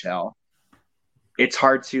NHL. It's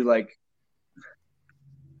hard to like.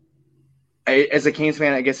 As a Canes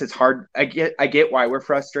fan, I guess it's hard. I get why we're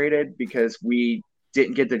frustrated because we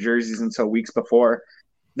didn't get the jerseys until weeks before.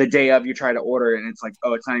 The day of, you try to order it, and it's like,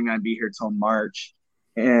 oh, it's not even going to be here till March.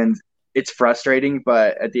 And it's frustrating,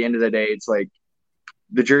 but at the end of the day, it's like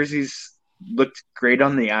the jerseys looked great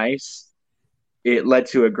on the ice. It led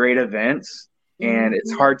to a great event, and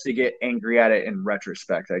it's hard to get angry at it in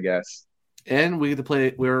retrospect, I guess. And we get to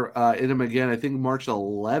play. We're in them again. I think March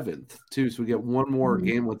 11th too. So we get one more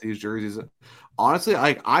game with these jerseys. Honestly,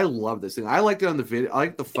 I love this thing. I liked it on the video. I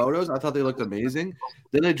like the photos. I thought they looked amazing.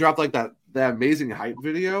 Then they dropped like that amazing hype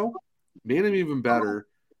video, made them even better.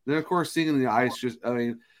 Then of course seeing the ice. Just I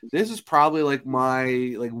mean, this is probably like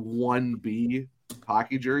my like 1B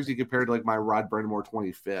hockey jersey compared to like my Rod Brindamore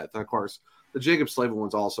 25th. And of course, the Jacob Slavin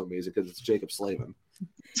one's also amazing because it's Jacob Slavin.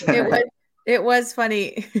 It was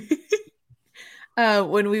funny.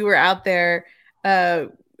 When we were out there,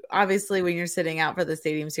 obviously when you're sitting out for the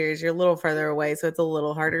stadium series, you're a little further away, so it's a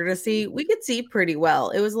little harder to see. We could see pretty well.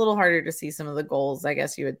 It was a little harder to see some of the goals. I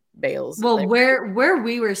guess you would Bales. Well, where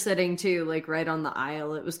we were sitting too, like right on the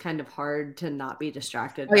aisle, it was kind of hard to not be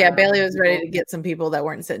distracted. Oh yeah, Bailey was ready to get some people that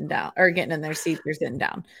weren't sitting down or getting in their seats or sitting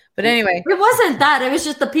down. But anyway, it wasn't that. It was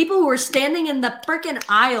just the people who were standing in the freaking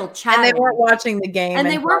aisle chatting. And they weren't watching the game. And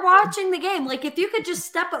they weren't watching the game. Like if you could just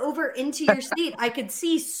step over into your seat, I could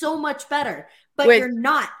see so much better. But you're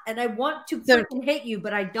not, and I want to freaking hate you,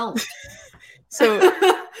 but I don't. So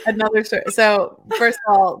another story. So first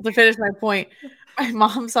of all, to finish my point, my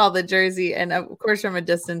mom saw the jersey, and of course from a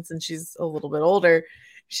distance, and she's a little bit older.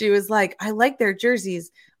 She was like, "I like their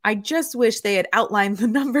jerseys. I just wish they had outlined the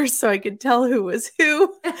numbers so I could tell who was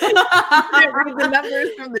who." Read the numbers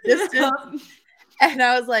from the distance, and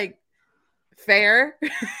I was like, "Fair."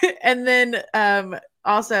 And then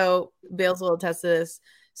also, Bales will attest to this.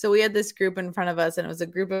 So we had this group in front of us, and it was a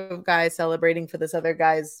group of guys celebrating for this other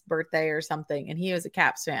guy's birthday or something. And he was a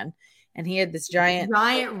Caps fan, and he had this giant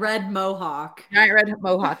red mohawk. Giant red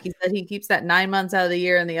mohawk. He said he keeps that 9 months out of the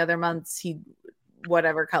year, and the other months he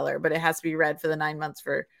whatever color, but it has to be red for the 9 months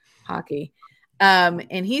for hockey.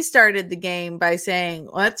 And he started the game by saying,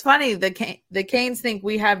 "Well, it's funny. The Canes think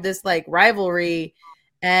we have this like rivalry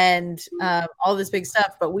and all this big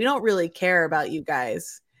stuff, but we don't really care about you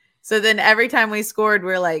guys." So then every time we scored,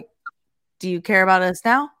 we're like, "Do you care about us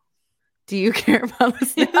now? Do you care about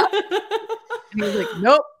us now?" And he was like,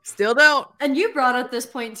 "Nope, still don't." And you brought up this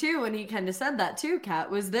point too, and he kind of said that too,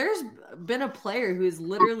 Kat, was there's been a player who's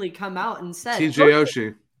literally come out and said, TJ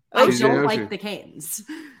Oshie. I don't like the Canes.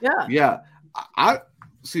 Yeah. Yeah. I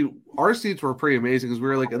see our seats were pretty amazing because we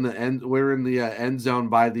were like in the end, we were in the end zone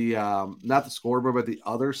by the not the scoreboard, but the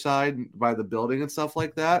other side by the building and stuff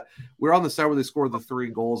like that. We were on the side where they scored the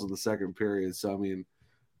 3 goals in the second period. So I mean,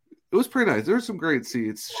 it was pretty nice. There were some great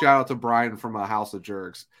seats. Shout out to Brian from House of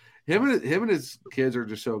Jerks. Him and his kids are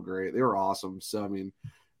just so great. They were awesome. So I mean,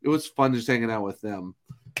 it was fun just hanging out with them.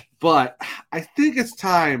 But I think it's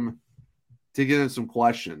time to get into some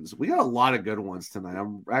questions. We got a lot of good ones tonight.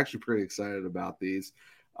 I'm actually pretty excited about these.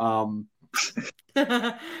 Jules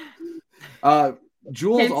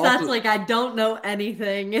also, that's like I don't know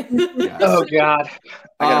anything. Yes. Oh God.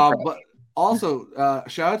 But also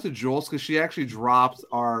shout out to Jules because she actually dropped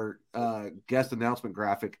our guest announcement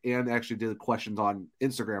graphic and actually did questions on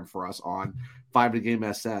Instagram for us on 5 to Game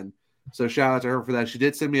SN. So shout out to her for that. She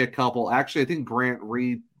did send me a couple. Actually, I think Grant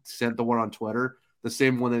Reed sent the one on Twitter, the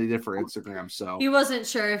same one that he did for Instagram. So he wasn't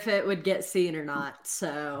sure if it would get seen or not.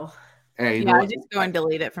 So hey, I just go and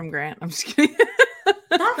delete it from Grant. I'm just kidding.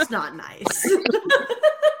 That's not nice.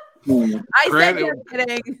 I said you're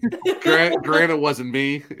kidding. Grant, it wasn't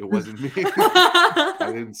me. It wasn't me. I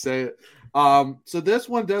didn't say it. So this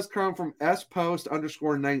one does come from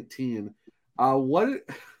spost_19.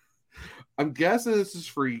 I'm guessing this is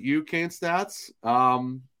for you, Kane Stats. I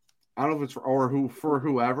don't know if it's for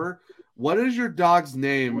whoever. What is your dog's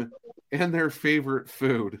name and their favorite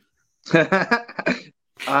food?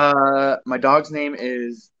 My dog's name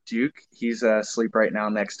is Duke. He's asleep right now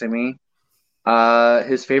next to me.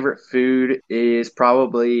 His favorite food is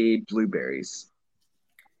probably blueberries.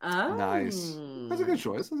 Oh, nice. That's a good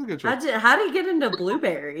choice. How do you get into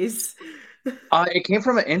blueberries? It came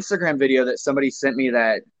from an Instagram video that somebody sent me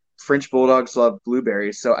that French bulldogs love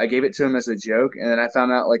blueberries. So I gave it to him as a joke, and then I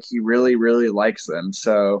found out like he really, really likes them.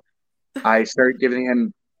 So I started giving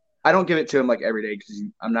him. I don't give it to him like every day because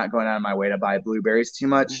I'm not going out of my way to buy blueberries too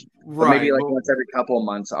much. Right. But maybe like once every couple of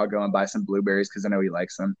months, I'll go and buy some blueberries because I know he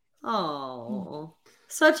likes them. Oh,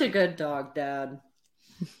 such a good dog, Dad.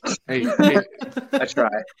 Hey, I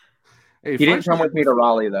try. Hey, He didn't come Frenchie's- with me to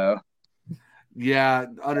Raleigh though. Yeah,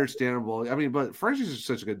 understandable. I mean, but French is just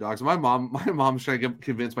such a good dog. So my mom's trying to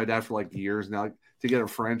convince my dad for like years now to get a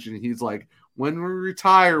French, and he's like, when we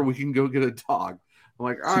retire, we can go get a dog. I'm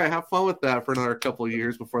like, all right, have fun with that for another couple of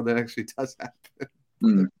years before that actually does happen.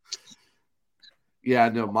 Mm. Yeah,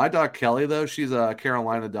 no, my dog Kelly though, she's a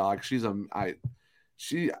Carolina dog. She's a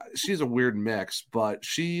weird mix, but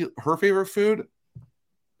her favorite food,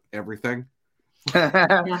 everything.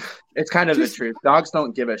 It's kind of the truth. Dogs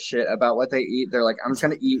don't give a shit about what they eat. They're like, I'm just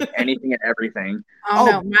gonna eat anything and everything.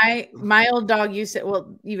 Oh no, my old dog used to.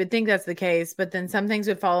 Well, you would think that's the case, but then some things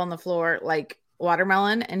would fall on the floor, like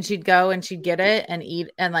watermelon, and she'd go and she'd get it and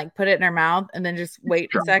eat and like put it in her mouth, and then just wait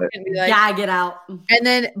a second, and be like, gag it out, and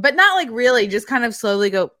then, but not like really, just kind of slowly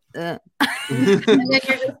go, and then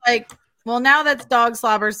you're just like, well, now that's dog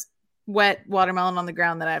slobber's wet watermelon on the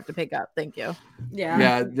ground that I have to pick up. Thank you.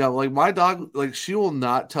 Yeah. No, like my dog, like she will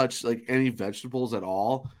not touch like any vegetables at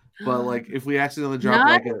all. But like if we accidentally drop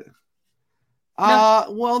like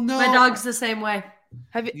well, no, my dog's the same way.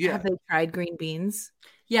 Have they tried green beans?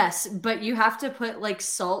 Yes, but you have to put like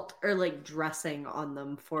salt or like dressing on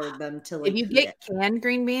them for them to like. If you get canned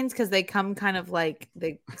green beans, because they come kind of like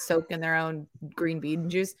they soak in their own green bean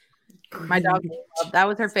juice. My dog, that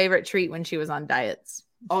was her favorite treat when she was on diets.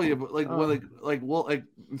 Oh yeah, but like I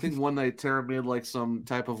think one night Tara made like some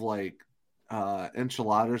type of like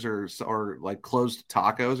enchiladas or like closed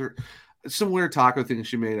tacos or some weird taco thing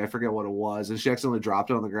she made. I forget what it was, and she accidentally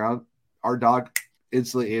dropped it on the ground. Our dog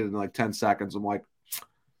instantly ate it in like 10 seconds. I'm like,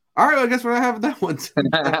 all right, well, I guess we're not having that one.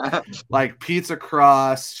 Like pizza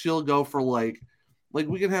crust, she'll go for like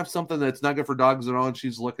we can have something that's not good for dogs at all, and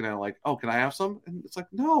she's looking at it like, oh, can I have some? And it's like,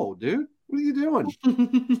 no, dude, what are you doing?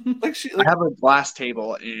 I have a glass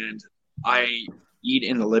table, and I eat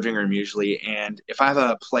in the living room usually. And if I have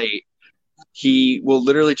a plate, he will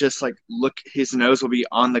literally just like look. His nose will be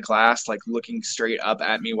on the glass, like looking straight up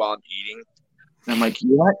at me while I'm eating. And I'm like,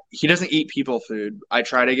 you know what? He doesn't eat people food. I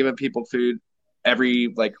try to give him people food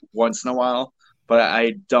every like once in a while, but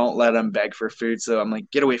I don't let him beg for food. So I'm like,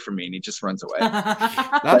 get away from me, and he just runs away.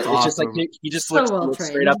 That's It's awesome. just like he just So looks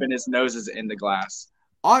straight up, and his nose is in the glass.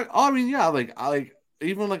 I mean, yeah, like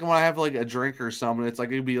even like when I have like a drink or something, it's like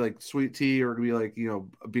it'd be like sweet tea or it'd be like, you know,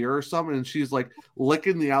 a beer or something, and she's like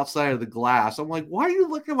licking the outside of the glass. I'm like, why are you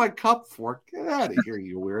licking my cup for? Get out of here,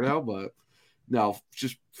 you weirdo. But no,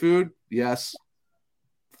 just food, yes.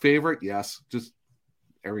 Favorite, yes. Just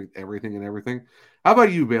everything and everything. How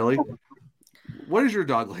about you, Bailey? What is your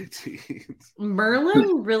dog like to eat?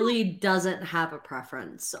 Merlin really doesn't have a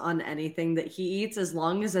preference on anything that he eats as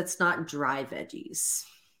long as it's not dry veggies.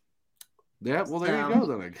 Yeah, well, there you go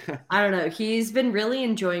then. I don't know. He's been really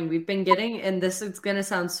enjoying. We've been getting, and this is going to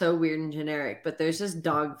sound so weird and generic, but there's this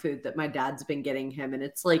dog food that my dad's been getting him, and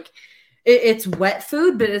it's like, it's wet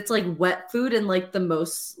food, but it's like wet food in like the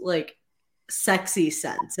most like sexy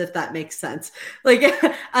sense, if that makes sense. Like,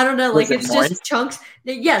 I don't know, like it's just chunks.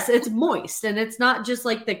 Yes, it's moist, and it's not just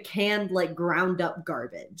like the canned like ground up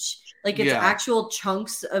garbage. Like it's actual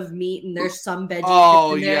chunks of meat, and there's some veggies.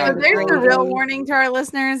 Oh yeah, so there's a real warning to our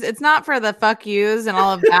listeners. It's not for the fuck yous and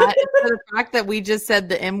all of that. It's for the fact that we just said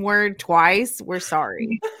the M word twice. We're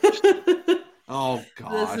sorry. Oh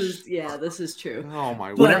gosh, this is true. Oh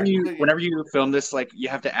my! Whenever you film this, like you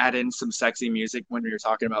have to add in some sexy music when you're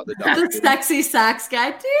talking about the dog. The sexy sax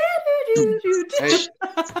guy.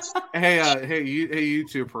 Hey, you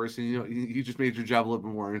YouTube person, you just made your job a little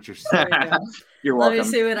bit more interesting. You're welcome. Let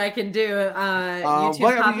me see what I can do.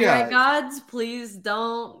 YouTube copyright gods, please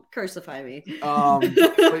don't crucify me.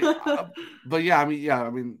 But yeah, I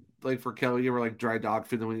mean, like for Kelly, you were like dry dog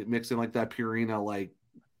food, then we mix in like that Purina, like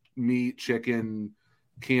meat, chicken,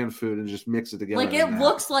 canned food, and just mix it together. Like it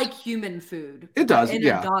looks like human food. It does, in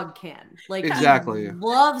a dog can. Like exactly.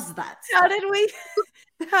 Loves that stuff.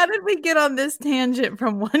 How did we get on this tangent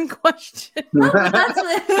from one question? That's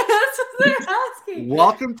what they're asking.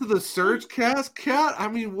 Welcome to the Surge Cast, Cat. I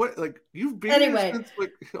mean, what, like you've been here since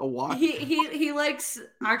like a while. He likes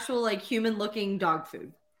actual like human looking dog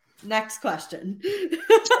food. Next question.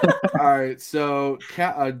 All right, so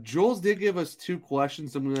Jules did give us 2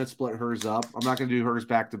 questions. I'm going to split hers up. I'm not going to do hers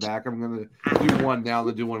back to back. I'm going to do one now and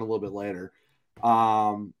then do one a little bit later.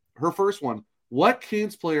 Her first one: what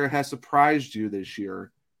Canes player has surprised you this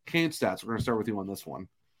year? Canes stats. We're going to start with you on this one.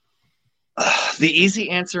 The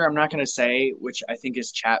easy answer I'm not going to say, which I think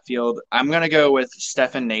is Chatfield. I'm going to go with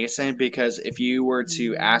Stefan Nason, because if you were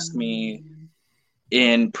to ask me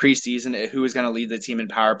in preseason who was going to lead the team in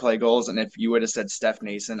power play goals, and if you would have said Steph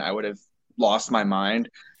Nason, I would have lost my mind,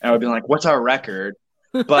 and I would be like, what's our record?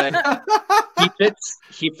 But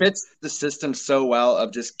he fits the system so well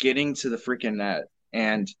of just getting to the freaking net.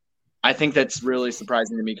 And I think that's really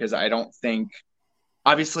surprising to me because I don't think,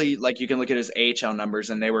 obviously, like you can look at his AHL numbers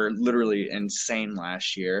and they were literally insane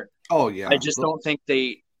last year. Oh yeah. I just don't think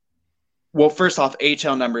well, first off,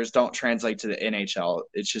 AHL numbers don't translate to the NHL.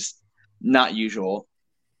 It's just not usual.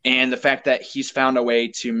 And the fact that he's found a way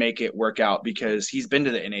to make it work out because he's been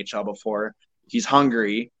to the NHL before. He's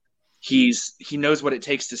hungry. He knows what it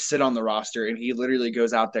takes to sit on the roster, and he literally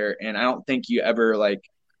goes out there, and I don't think you ever like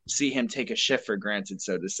see him take a shift for granted,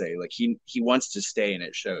 so to say. Like he wants to stay, and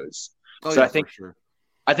it shows. Oh, so yeah, I think for sure.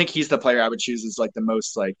 I think he's the player I would choose as like the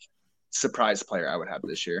most like surprise player I would have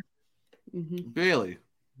this year. Mm-hmm. Bailey,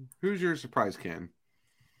 who's your surprise can?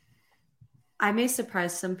 I may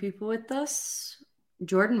surprise some people with this.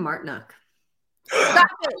 Jordan Martinook. Stop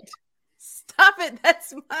it. Stop it.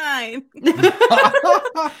 That's mine.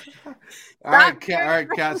 All right,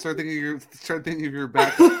 Kat, start thinking of your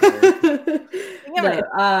backup player.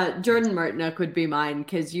 No, Jordan Martinook would be mine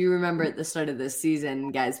because you remember at the start of this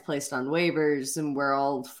season, guys placed on waivers and we're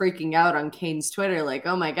all freaking out on Kane's Twitter like,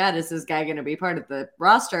 oh my God, is this guy going to be part of the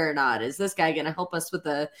roster or not? Is this guy going to help us with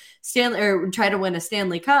the Stanley or try to win a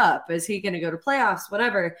Stanley Cup? Is he going to go to playoffs?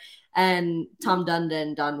 Whatever. And Tom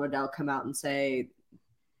Dundon, Don Waddell come out and say,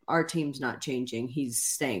 our team's not changing. He's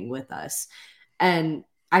staying with us. And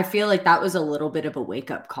I feel like that was a little bit of a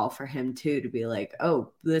wake-up call for him too, to be like,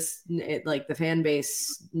 oh, like the fan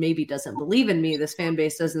base maybe doesn't believe in me. This fan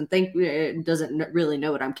base doesn't really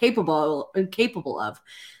know what I'm capable of.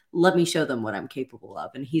 Let me show them what I'm capable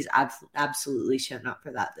of. And he's absolutely shown up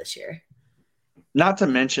for that this year. Not to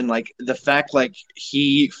mention like the fact like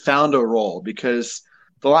he found a role because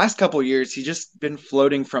the last couple of years, he's just been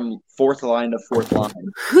floating from fourth line to fourth line.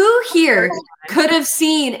 Who here could have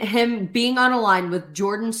seen him being on a line with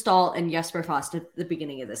Jordan Staal and Jesper Fast at the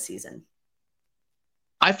beginning of this season?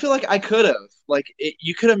 I feel like I could have. Like,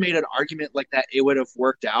 you could have made an argument like that. It would have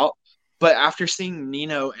worked out. But after seeing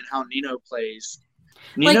Nino and how Nino plays,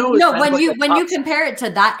 when you compare it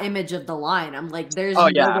to that image of the line, I'm like, there's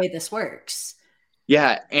no way this works.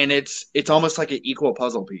 Yeah, and it's almost like an equal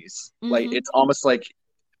puzzle piece. Mm-hmm. Like, it's almost like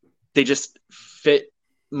they just fit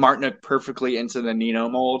Martinook perfectly into the Nino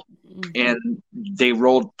mold, and they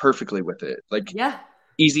rolled perfectly with it. Like,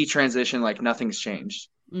 easy transition, like nothing's changed.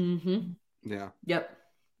 Mm-hmm. Yeah. Yep.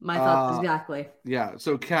 My thoughts exactly. Yeah.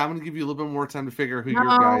 So, Kat, I'm gonna give you a little bit more time to figure out who your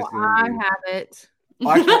guy's gonna be. I have it.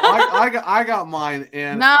 I got mine,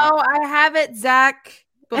 and I have it, Zach.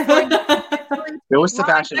 Before it was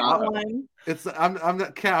Sebastian. I'm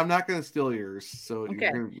not Kat. I'm not gonna steal yours. So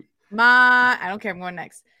okay. I don't care. I'm going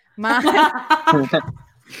next. Mine,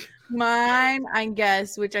 I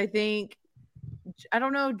guess, which I think, I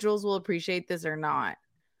don't know if Jules will appreciate this or not.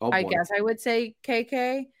 I guess I would say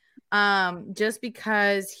KK, just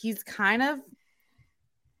because he's kind of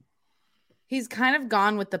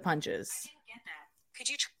gone with the punches. Could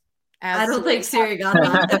you? I don't think Siri got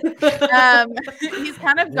that. He's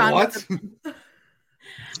kind of gone.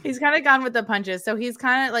 He's kind of gone with the punches. So he's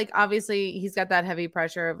kind of like, obviously he's got that heavy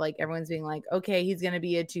pressure of like, everyone's being like, okay, he's going to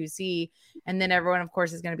be a 2C. And then everyone, of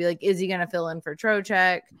course, is going to be like, is he going to fill in for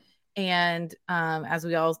Trocheck? And as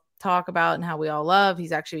we all talk about and how we all love,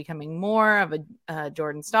 he's actually becoming more of a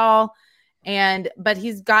Jordan Staal. But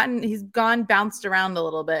he's bounced around a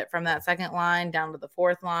little bit from that second line down to the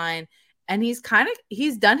fourth line. And he's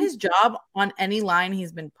done his job on any line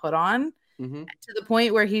he's been put on, to the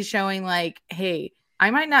point where he's showing like, hey, I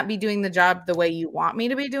might not be doing the job the way you want me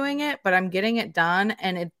to be doing it, but I'm getting it done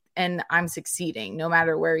and I'm succeeding no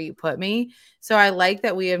matter where you put me. So I like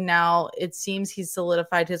that we have now, it seems he's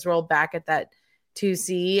solidified his role back at that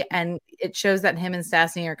 2C, and it shows that him and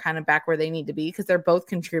Stastny are kind of back where they need to be because they're both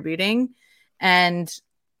contributing. And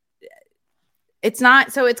it's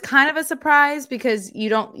kind of a surprise because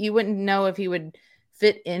you wouldn't know if he would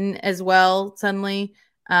fit in as well suddenly.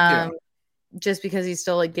 Just because he's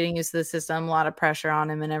still like getting used to the system, a lot of pressure on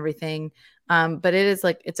him and everything. But it is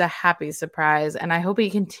like, it's a happy surprise. And I hope he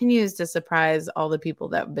continues to surprise all the people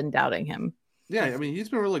that have been doubting him. Yeah. I mean, he's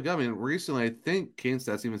been really good. I mean, recently, I think Kane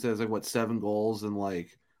Stats even says like 7 goals and or it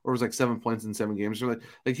was like 7 points in 7 games. Or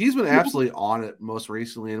like he's been absolutely on it most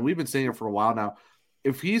recently. And we've been saying it for a while now.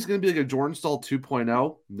 If he's going to be like a Jordan Staal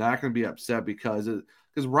 2.0, not going to be upset because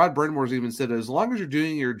Rod Brind'Amour's even said that as long as you're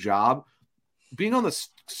doing your job, being on the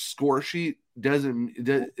score sheet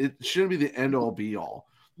it shouldn't be the end all be all.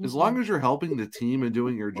 As long as you're helping the team and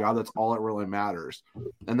doing your job, that's all that really matters.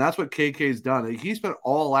 And that's what KK's done. Like, he spent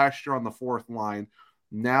all last year on the fourth line.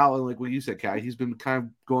 Now, and like what you said, Kat, he's been kind of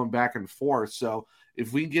going back and forth. So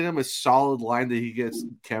if we can get him a solid line that he gets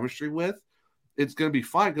chemistry with, it's going to be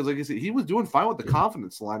fine because, like I said, he was doing fine with the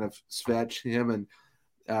confidence line of Svechy, him,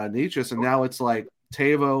 and Nietzsche, and now it's like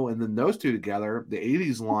Tavo and then those two together, the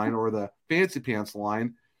 80s line or the Fancy Pants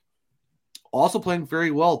line, also playing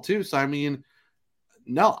very well too. So I mean,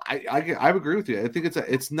 no, I agree with you. I think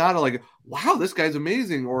it's not like, wow, this guy's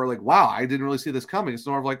amazing, or like, wow, I didn't really see this coming. It's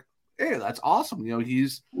more of like, hey, that's awesome.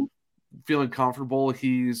 He's feeling comfortable.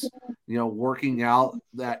 He's working out.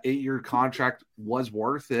 That 8-year contract was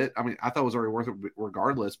worth it. I mean, I thought it was already worth it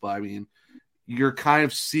regardless, but I mean, you're kind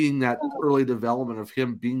of seeing that early development of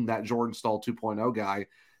him being that Jordan Staal 2.0 guy,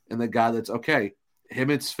 and the guy that's okay. Him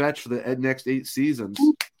and Svechy for the next 8 seasons.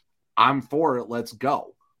 I'm for it. Let's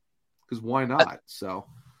go. Because why not? So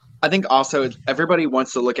I think also everybody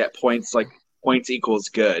wants to look at points like points equals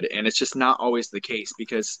good, and it's just not always the case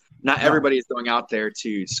because not everybody is going out there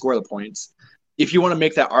to score the points. If you want to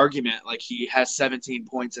make that argument, like he has 17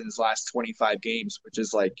 points in his last 25 games, which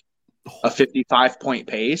is like a 55-point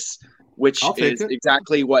pace, which is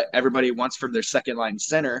exactly what everybody wants from their second line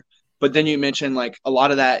center. But then you mentioned like a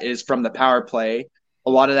lot of that is from the power play. A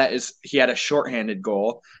lot of that is he had a shorthanded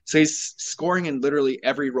goal. So he's scoring in literally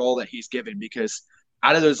every role that he's given because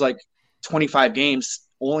out of those like 25 games,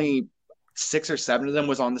 only 6 or 7 of them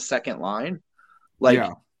was on the second line.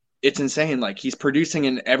 It's insane. Like he's producing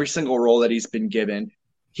in every single role that he's been given.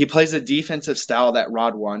 He plays a defensive style that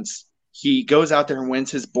Rod wants. He goes out there and wins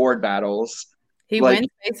his board battles. He wins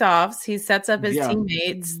face-offs. He sets up his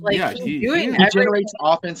teammates. He generates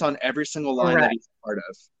offense on every single line that he's part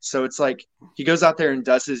of. So it's like he goes out there and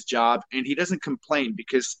does his job, and he doesn't complain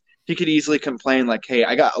because he could easily complain like, hey,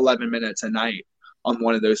 I got 11 minutes a night on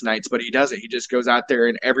one of those nights, but he doesn't. He just goes out there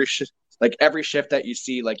and every shift that you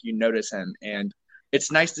see, like you notice him. And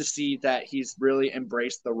it's nice to see that he's really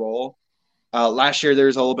embraced the role. Last year, there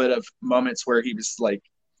was a little bit of moments where he was like,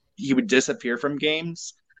 he would disappear from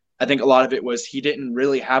games. I think a lot of it was he didn't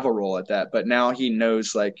really have a role at that, but now he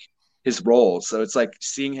knows like his role. So it's like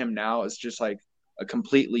seeing him now is just like a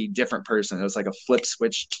completely different person. It was like a flip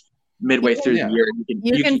switch midway through the year.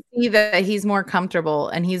 You can see that he's more comfortable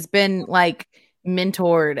and he's been like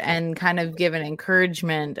mentored and kind of given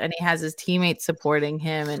encouragement, and he has his teammates supporting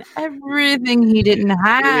him and everything he didn't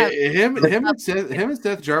have. Him and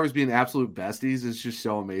Seth Jarvis being absolute besties is just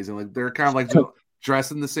so amazing. Like they're kind of like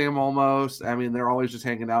dressing the same almost. I mean, they're always just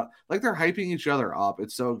hanging out. Like they're hyping each other up.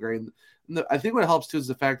 It's so great. I think what helps too is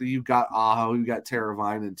the fact that you've got Aho, you've got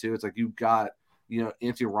Teravainen too. It's like you've got,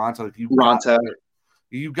 Antti Raanta. Like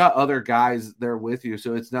you've got other guys there with you.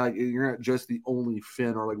 So it's not like you're not just the only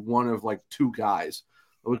Finn or like one of like 2 guys.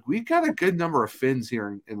 Like we got a good number of Finns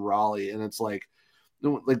here in Raleigh. And it's like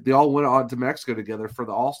they all went on to Mexico together for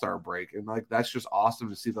the All-Star break. And like, that's just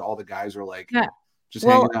awesome to see that all the guys are like, just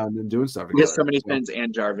hanging out and doing stuff together. Yes, so many Finns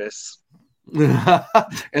and Jarvis.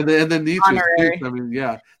 and then Nietzsche. I mean,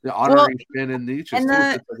 the honorary Finn and Nietzsche.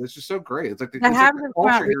 It's just so great. It's like the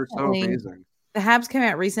culture here is so amazing. The Habs came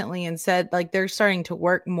out recently and said like they're starting to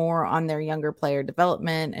work more on their younger player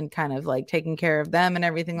development and kind of like taking care of them and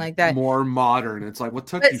everything like that. More modern. It's like what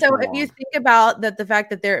took you so so if long? You think about that, the fact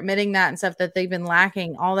that they're admitting that and stuff that they've been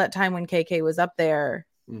lacking all that time when KK was up there.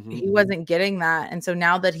 He wasn't getting that. And so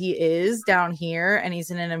now that he is down here and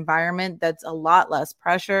he's in an environment that's a lot less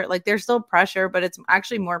pressure, like there's still pressure, but it's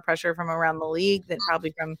actually more pressure from around the league than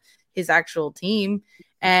probably from his actual team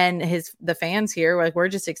and the fans here. Like we're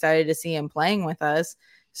just excited to see him playing with us.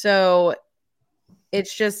 So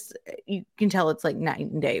it's just, you can tell it's like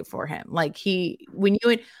night and day for him. Like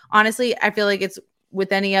honestly, I feel like it's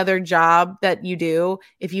with any other job that you do,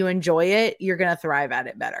 if you enjoy it, you're going to thrive at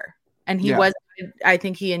it better. And I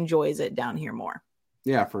think he enjoys it down here more.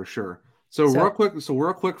 Yeah, for sure. So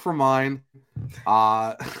real quick for mine.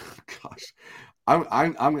 Gosh, I'm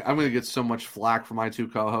gonna get so much flack from my 2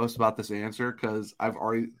 co-hosts about this answer because I've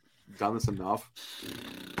already done this enough.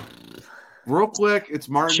 Real quick, it's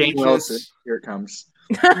Martin Shane Wilson. Here it comes.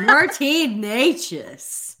 Martin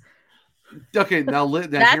Necas. Okay, now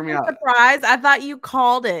hear me out. Surprise! I thought you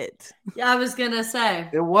called it. Yeah, I was gonna say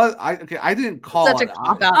it was. I didn't call such it. A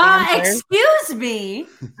cop-out answer. Excuse me.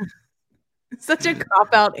 Such a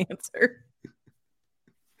cop-out answer.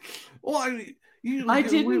 Well, I mean, I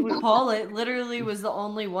didn't call it. Literally, was the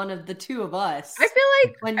only one of the 2 of us. I feel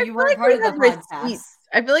like when you were part of the podcast.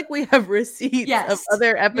 I feel like we have receipts of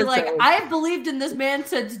other episodes. You're like, I have believed in this man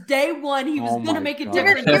since day one. He was going to make a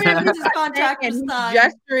difference. Even if his contract was signed.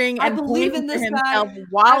 Gesturing I believe in this guy.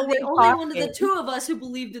 While I'm the only one of the 2 of us who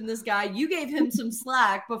believed in this guy. You gave him some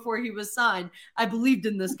slack before he was signed. I believed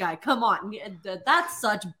in this guy. Come on. That's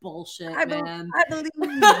such bullshit, man. I believe.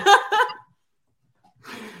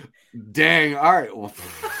 Dang. All right. Well,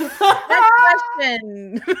 Next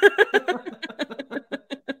question.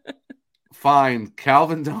 fine.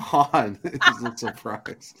 Calvin DeHaan is a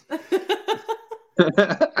surprise.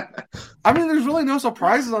 I mean, there's really no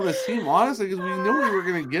surprises on this team, honestly, because we knew we were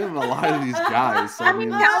going to get in a lot of these guys. So, I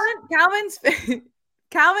mean,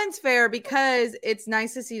 Calvin's fair because it's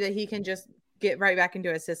nice to see that he can just get right back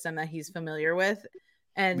into a system that he's familiar with,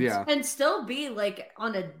 and still be like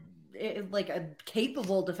on a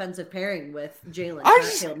capable defensive pairing with Jalen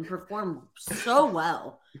Chatfield and perform so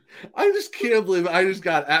well. I just can't believe I just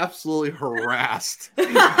got absolutely harassed by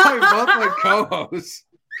both my co-hosts.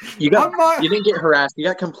 You didn't get harassed. You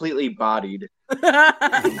got completely bodied.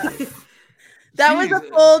 That was a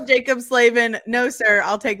full Jacob Slavin. No, sir.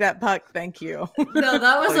 I'll take that puck. Thank you. No,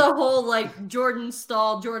 that was a whole Jordan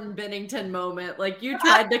Stahl, Jordan Bennington moment. Like you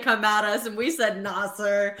tried to come at us and we said, nah,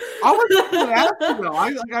 sir. I was asking though.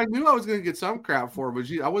 I knew I was going to get some crap for it, but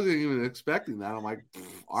I wasn't even expecting that. I'm like,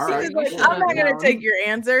 all right. I'm not going to take your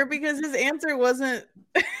answer because his answer wasn't.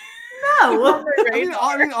 No.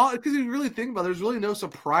 I mean, because you really think about it, there's really no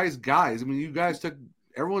surprise guys. I mean, you guys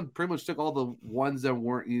everyone pretty much took all the ones that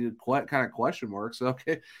weren't kind of question marks. So,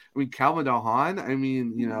 okay. I mean, Calvin DeHaan, I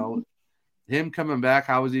mean, him coming back,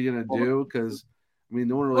 how was he going to do? Because, I mean,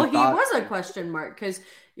 no one really thought. He was a question mark because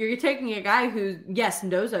you're taking a guy who, yes,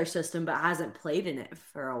 knows our system, but hasn't played in it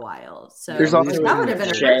for a while. So that would have been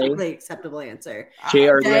a perfectly acceptable answer. Jay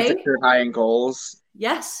already has a career high in goals.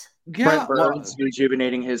 Yes. Brent Burns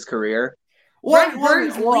rejuvenating his career. Brent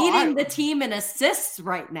Burns leading the team in assists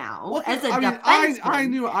right now as a defenseman. I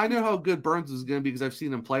knew how good Burns was going to be because I've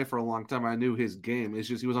seen him play for a long time. I knew his game. It's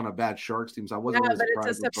just he was on a bad Sharks team, so I wasn't really surprised. But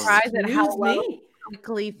it's a surprise at how well he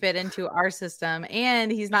quickly fit into our system,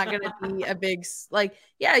 and he's not going to be a big he's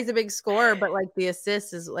a big scorer, but the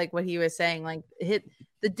assist is what he was saying, hit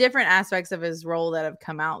the different aspects of his role that have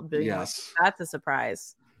come out. Yes, that's a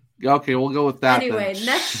surprise. Okay, we'll go with that. Anyway, then.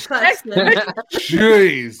 next question.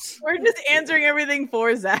 Jeez. We're just answering everything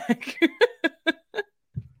for Zach.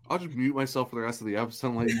 I'll just mute myself for the rest of the episode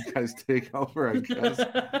and let you guys take over, I guess.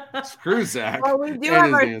 Screw Zach. Well, we do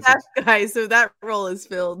have our test guy, so that role is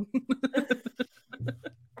filled.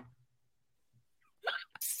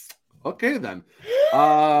 Okay, then.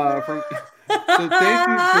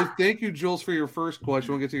 Thank you, Jules, for your first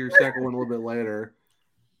question. We'll get to your second one a little bit later.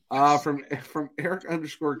 From Eric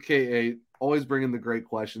 _K8, always bringing the great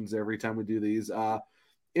questions every time we do these.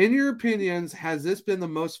 In your opinions, has this been the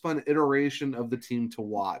most fun iteration of the team to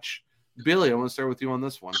watch? Billy, I want to start with you on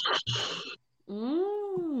this one.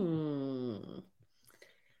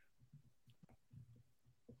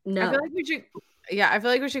 No. I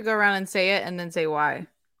feel like we should go around and say it and then say why.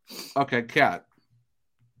 Okay, Kat.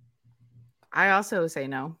 I also say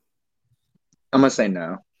no. I'm going to say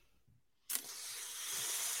no.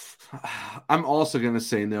 I'm also going to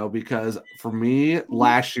say no because for me,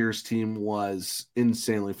 last year's team was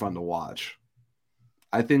insanely fun to watch.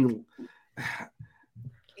 I think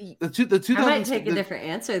the I might take a different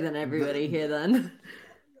answer than everybody here then.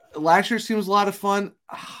 Last year's team was a lot of fun.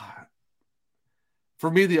 For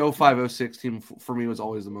me, the 05-06 team for me was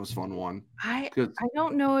always the most fun one. I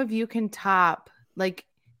don't know if you can top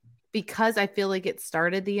because I feel like it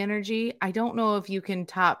started the energy. I don't know if you can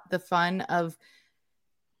top the fun of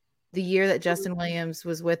the year that Justin Williams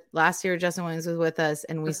was with last year. Justin Williams was with us,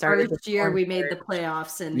 and we started the first year we made the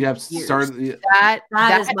playoffs. And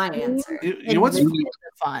that is my answer. You know what's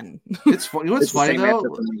fun? It's fun. You know what's funny though?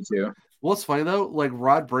 For me too. What's funny though?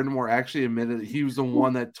 Rod Brindamore actually admitted that he was the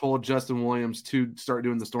one that told Justin Williams to start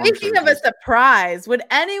doing the storm. Speaking of a surprise, would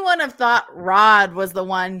anyone have thought Rod was the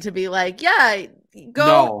one to be like, "Yeah,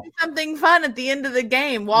 go do something fun at the end of the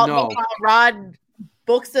game"? While Rod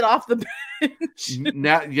books it off the bench.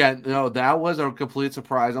 That was a complete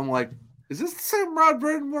surprise. I'm like, is this the same Rod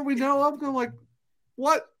Brindamore we know of? I'm like,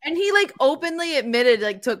 what? And he openly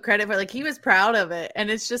admitted, took credit for he was proud of it. And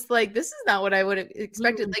it's just this is not what I would have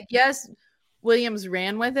expected. Yes, Williams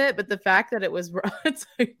ran with it, but the fact that it was Rod's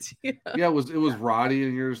idea. Yeah, it was Roddy,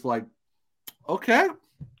 and you're just like, okay,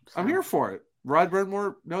 I'm here for it. Rod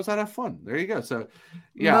Brindamore knows how to have fun. There you go. So,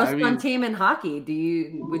 yeah, most fun team in hockey.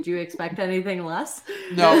 Would you expect anything less?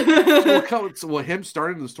 No. Him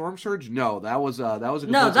starting the storm surge? No, that was a that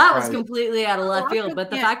was completely out of left field.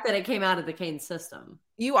 But the fact that it came out of the Kane system,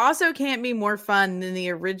 you also can't be more fun than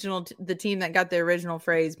the original, the team that got the original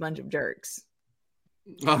phrase "bunch of jerks."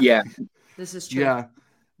 Yeah, this is true. Yeah,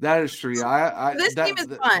 that is true. This team is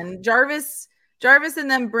fun. Jarvis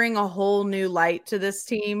and them bring a whole new light to this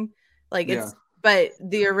team. But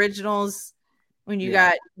the originals, when you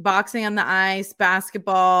got boxing on the ice,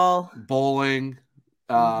 basketball, bowling,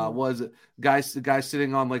 Was it the guy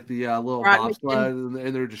sitting on like the little Rodney bobsled,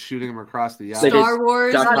 and they're just shooting him across the ice. They did Star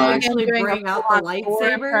Wars, Duck they Hunt. actually Doing bring a out the full-on Thor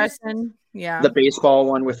lightsabers. impression. Yeah. The baseball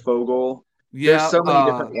one with Fogel. Yeah, There's so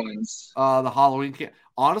many different ones. The Halloween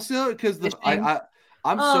honestly, because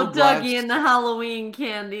I'm so glad. Dougie and the Halloween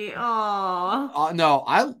candy. Oh, no,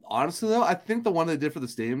 I honestly though, I think the one they did for the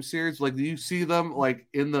Stadium series, like you see them like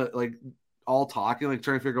in the like all talking, like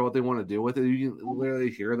trying to figure out what they want to do with it. You can literally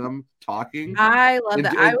hear them talking. I love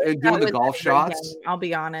that. I wish and that doing the was golf every shots. game, I'll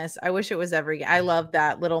be honest. I wish it was every game. I love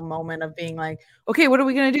that little moment of being like, okay, what are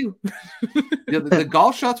we gonna do? Yeah, the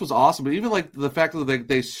golf shots was awesome, but even like the fact that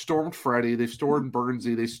they stormed Freddie, they stormed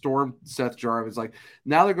Burnsy, they stormed Seth Jarvy. It's like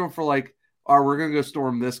now they're going for like, oh, we're gonna go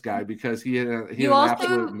storm this guy because he had an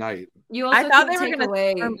absolute night. You also I thought can't they were take gonna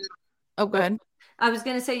away. Oh, go ahead. I was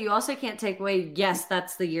going to say, you also can't take away, yes,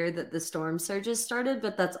 that's the year that the storm surges started,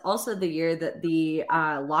 but that's also the year that the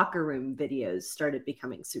locker room videos started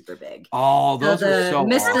becoming super big. Oh, those were so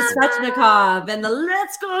Mr. awesome. Svechnikov and the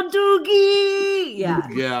Let's Go Doogie. Yeah.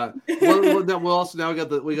 Yeah. We'll also now we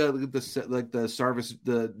got the service,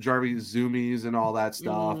 the Jarvy Zoomies and all that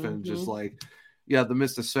stuff, and just like the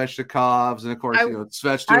Mr. Svechnikovs, and of course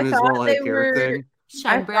Svech doing his little hair thing.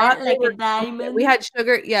 Shine bright like a diamond. We had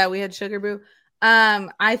sugar. Yeah, we had Sugar Boo.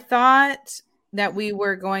 I thought that we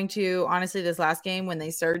were going to, honestly, this last game when they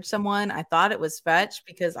surged someone, I thought it was Svech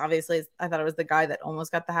because obviously I thought it was the guy that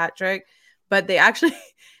almost got the hat trick, but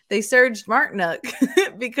they surged Martinuk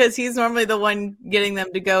because he's normally the one getting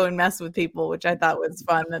them to go and mess with people, which I thought was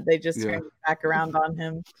fun that they just turned back around on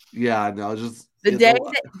him. Yeah, no, just the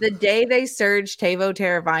day they surge Teuvo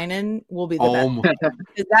Teravainen will be the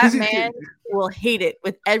best. That man will hate it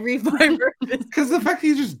with every fiber. Because the fact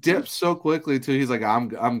he just dips so quickly too, he's like,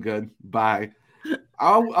 I'm good. Bye.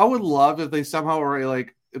 I would love if they somehow were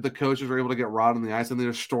like if the coaches were able to get Rod on the ice and they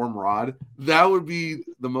just storm Rod. That would be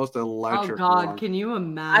the most electric. Oh God, can you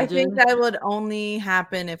imagine? I think that would only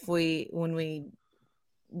happen when we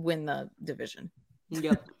win the division.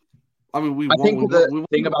 Yep. I mean, I think the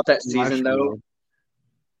thing about that season though.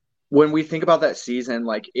 When we think about that season,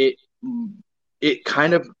 like it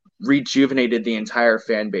kind of rejuvenated the entire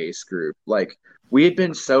fan base group. Like we had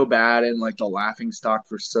been so bad in like the laughing stock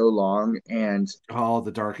for so long, and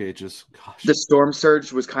the dark ages. Gosh. The storm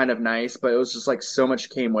surge was kind of nice, but it was just like so much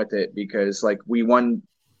came with it because like we won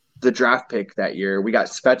the draft pick that year. We got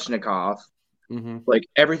Svechnikov. Mm-hmm. Like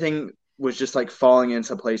everything was just like falling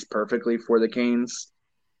into place perfectly for the Canes,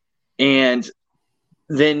 and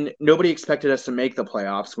then nobody expected us to make the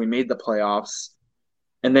playoffs. We made the playoffs,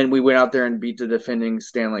 and then we went out there and beat the defending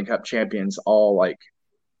Stanley Cup champions all like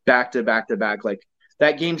back to back to back. Like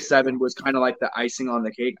that game 7 was kind of like the icing on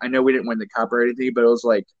the cake. I know we didn't win the cup or anything, but it was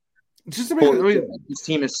like just amazing. This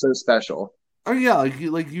team is so special. Oh yeah,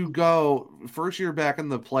 like you go first year back in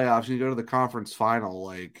the playoffs, and you go to the conference final,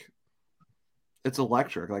 like it's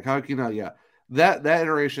electric. Like how can you not? Yeah. That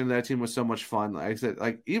iteration of that team was so much fun. Like I said,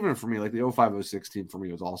 like even for me, like the 05-06 team for me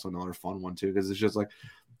was also another fun one too, because it's just like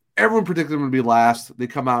everyone predicted them to be last. They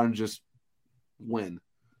come out and just win.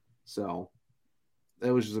 So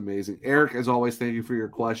that was just amazing. Eric, as always, thank you for your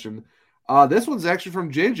question. This one's actually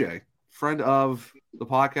from JJ, friend of the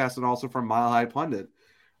podcast and also from Mile High Pundit.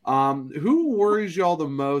 Who worries y'all the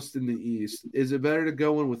most in the East? Is it better to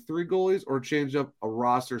go in with 3 goalies or change up a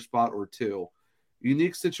roster spot or 2?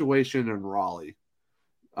 Unique situation in Raleigh.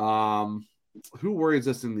 Who worries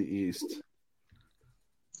us in the East?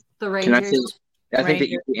 The Rangers. I think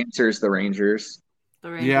the answer is the Rangers.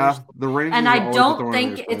 The Rangers. Yeah, the Rangers. And I don't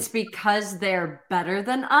think it's because they're better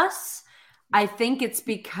than us. I think it's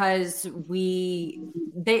because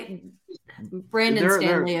Brandon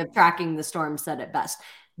Stanley of Tracking the Storm said it best.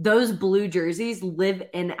 Those blue jerseys live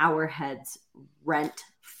in our heads rent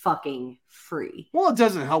fucking free. Well, it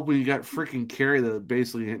doesn't help when you got freaking Carey that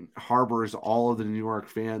basically harbors all of the New York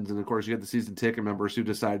fans, and of course you got the season ticket members who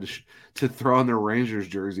decide to throw on their Rangers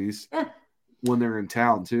jerseys when they're in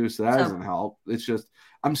town too. So that doesn't help. It's just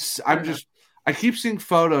I keep seeing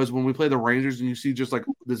photos when we play the Rangers, and you see just like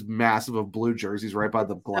this massive of blue jerseys right by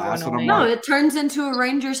the glass. And it turns into a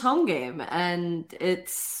Rangers home game, and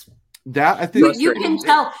it's. That I think you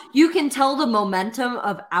can tell the momentum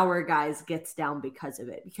of our guys gets down because of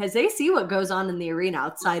it, because they see what goes on in the arena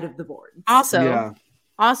outside of the board.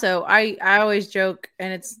 Also, I always joke,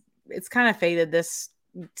 and it's kind of faded this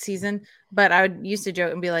season, but I would used to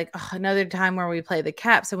joke and be like, another time where we play the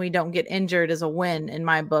Caps and we don't get injured is a win in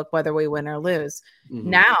my book, whether we win or lose. Mm-hmm.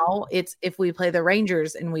 Now it's if we play the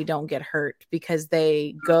Rangers and we don't get hurt because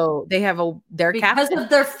their captain because of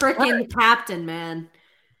their freaking captain, man.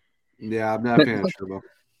 Yeah, I'm not a fan of Sherbo.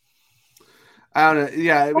 I don't know.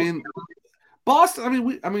 Yeah, I mean, Boston.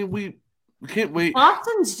 We can't wait.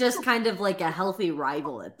 Boston's just kind of like a healthy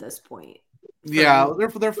rival at this point. Yeah, they're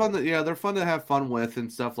fun. They're fun to have fun with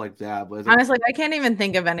and stuff like that. But honestly, I can't even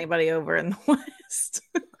think of anybody over in the West.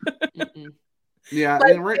 Yeah,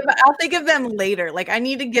 I'll think of them later. Like I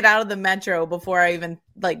need to get out of the metro before I even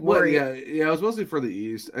worry. Yeah. It was mostly for the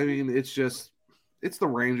East. I mean, it's the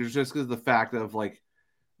Rangers just because of the fact of I'm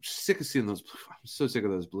sick of seeing those. I'm so sick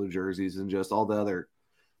of those blue jerseys and just all the other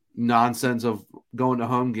nonsense of going to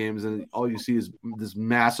home games and all you see is this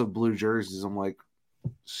massive blue jerseys. I'm like,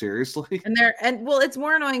 seriously? And it's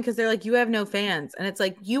more annoying because they're like, you have no fans, and it's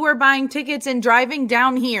like you are buying tickets and driving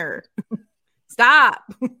down here.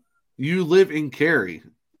 Stop. You live in Cary.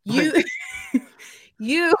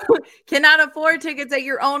 You cannot afford tickets at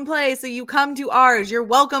your own place, so you come to ours. You're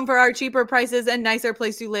welcome for our cheaper prices and nicer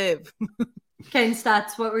place to live. Kane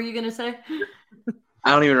Stats, what were you gonna say?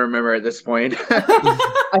 I don't even remember at this point.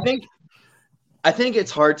 I think it's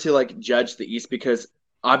hard to judge the East because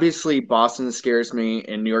obviously Boston scares me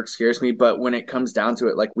and New York scares me, but when it comes down to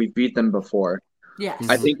it, we beat them before. Yes.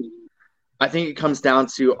 I think it comes down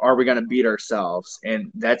to, are we going to beat ourselves?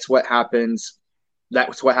 And that's what happens.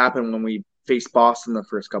 That's what happened when we faced Boston the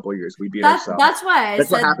first couple of years. We beat ourselves. That's why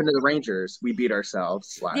what happened to the Rangers. We beat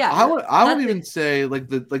ourselves. Yeah, I would even say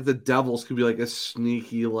the Devils could be a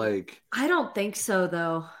sneaky I don't think so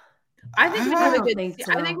though. I think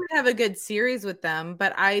we'd have a good series with them,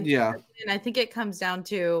 but I think it comes down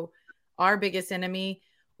to our biggest enemy,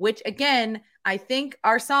 which again, I think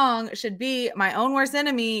our song should be My Own Worst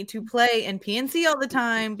Enemy to play in PNC all the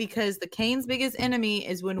time because the Canes' biggest enemy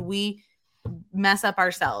is when we mess up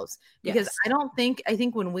ourselves. Because yes. I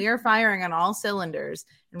think when we are firing on all cylinders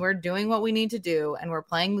and we're doing what we need to do and we're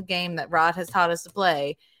playing the game that Rod has taught us to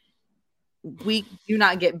play, we do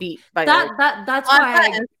not get beat by that's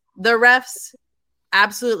why the refs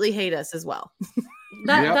absolutely hate us as well.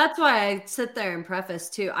 That's why I sit there and preface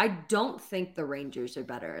too. I don't think the Rangers are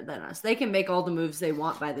better than us. They can make all the moves they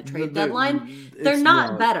want by the trade deadline. They're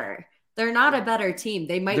not better. They're not a better team.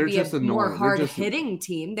 They might be a more hard-hitting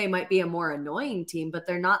team. They might be a more annoying team, but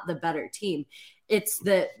they're not the better team. It's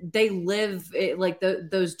that they live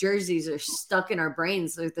those jerseys are stuck in our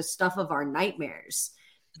brains. They're the stuff of our nightmares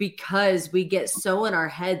because we get so in our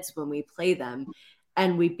heads when we play them.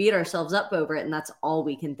 And we beat ourselves up over it, and that's all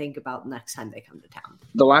we can think about next time they come to town.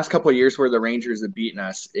 The last couple of years where the Rangers have beaten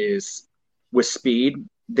us is with speed.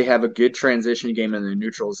 They have a good transition game in the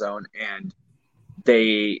neutral zone, and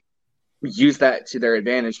they use that to their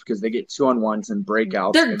advantage because they get 2-on-1s and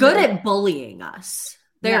breakouts. They're good at bullying us.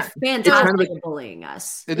 They're fantastic at bullying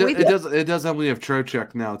us. It does have we have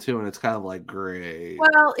Trocheck now too, and it's kind of great.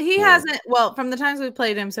 Well, he hasn't. Well, from the times we've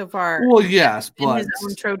played him so far. Well, yes, but his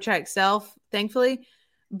own Trocheck self, thankfully,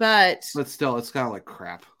 but still, it's kind of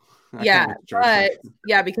crap.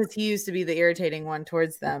 Because he used to be the irritating one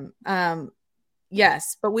towards them.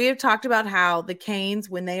 Yes, but we have talked about how the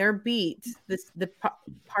Canes, when they are beat, the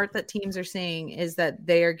part that teams are seeing is that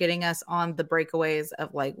they are getting us on the breakaways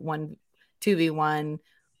of 2v1.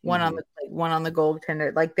 One on the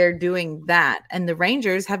goaltender, they're doing that, and the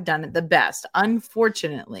Rangers have done it the best.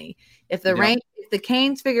 Unfortunately, if the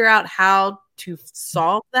Canes figure out how to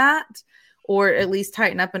solve that, or at least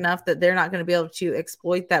tighten up enough that they're not going to be able to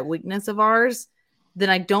exploit that weakness of ours, then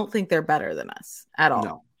I don't think they're better than us at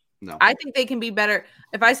all. No, I think they can be better.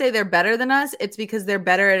 If I say they're better than us, it's because they're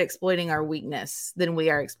better at exploiting our weakness than we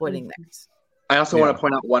are exploiting theirs. I also want to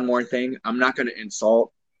point out one more thing. I'm not going to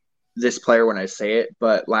insult this player when I say it,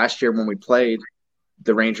 but last year when we played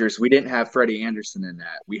the Rangers, we didn't have Freddie Anderson in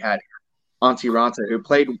that. We had Antti Raanta, who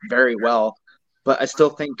played very well, but I still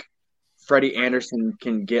think Freddie Anderson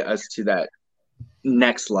can get us to that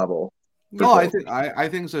next level. No, I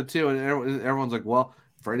think so too. And everyone's like, well,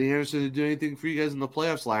 Freddie Anderson didn't do anything for you guys in the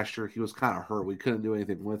playoffs last year. He was kind of hurt. We couldn't do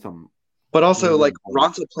anything with him. But also,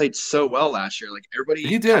 Raanta played so well last year. Everybody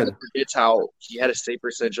forgets how he had a save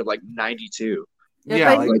percentage of 92.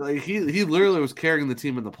 Yeah, he literally was carrying the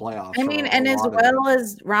team in the playoffs. I mean, and as well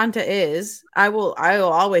as Raanta is, I will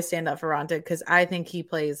always stand up for Raanta because I think he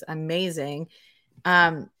plays amazing.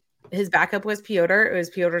 His backup was Piotr. It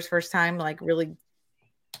was Piotr's first time really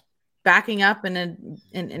backing up in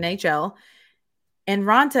NHL. And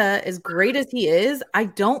Raanta, as great as he is, I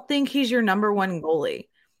don't think he's your number one goalie.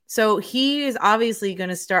 So he is obviously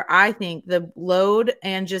going to start, I think, the load,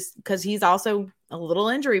 and just because he's also a little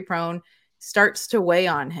injury prone, starts to weigh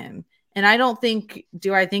on him. And I think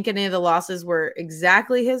any of the losses were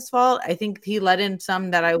exactly his fault? I think he let in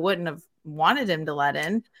some that I wouldn't have wanted him to let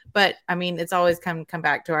in. But I mean, it's always come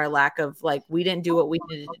back to our lack of we didn't do what we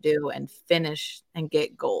needed to do and finish and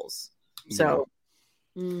get goals. So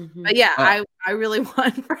Mhm. But yeah, I really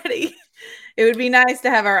want Freddie. It would be nice to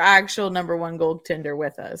have our actual number one goaltender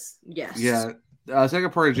with us. Yes. Yeah.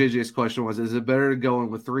 Second part of JJ's question was, is it better to go in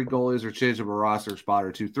with 3 goalies or change up a roster spot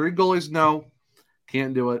or 2? 3 goalies, no.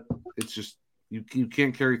 Can't do it. It's just you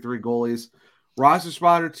can't carry 3 goalies. Roster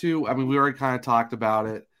spot or 2, I mean, we already kind of talked about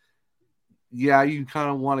it. Yeah, you kind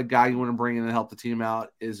of want a guy you want to bring in and help the team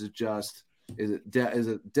out. Is it depth?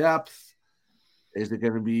 Is it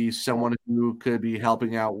going to be someone who could be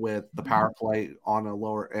helping out with the power play on a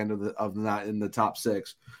lower end of not in the top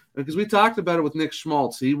 6? Because we talked about it with Nick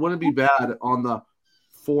Schmaltz. He wouldn't be bad on the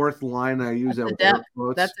 4th line. I use that with air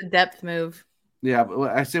quotes. That's a depth move. Yeah, but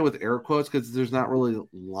I say with air quotes because there's not really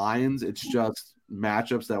lines. It's just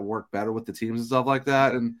matchups that work better with the teams and stuff like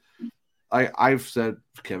that. And I've said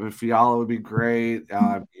Kevin Fiala would be great.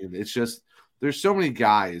 It's just there's so many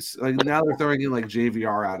guys. Like now they're throwing in like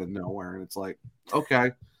JVR out of nowhere, and it's like,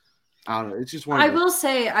 okay, I don't know. It's just one. I will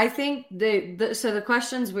say, I think so the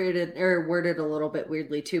question's worded a little bit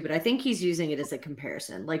weirdly too, but I think he's using it as a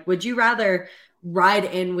comparison. Like, would you rather ride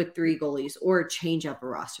in with 3 goalies or change up a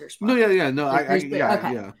roster spot? No, no. Like,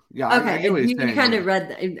 Okay. Okay, you kind of read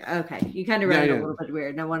that. Okay, you kind of read it a little bit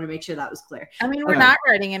weird, and I want to make sure that was clear. I mean, we're not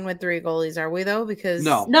riding in with 3 goalies, are we? Though, because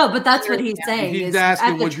no, but that's what he's saying. He's is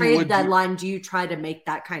asking, at the trade deadline, do you try to make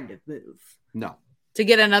that kind of move? No, to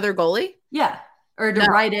get another goalie. Yeah. Or to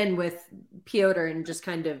ride in with Piotr and just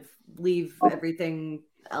kind of leave everything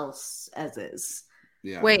else as is.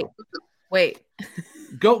 Yeah. Wait.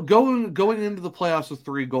 Going into the playoffs with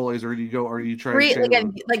 3 goalies, or are you trying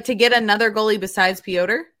to like to get another goalie besides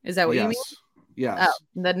Piotr? Is that what you mean? Yes. Oh,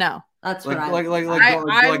 then no. That's like what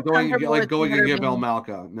going and give El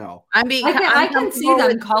Malka. No. I can see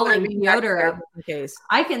them calling Piotr up. Case.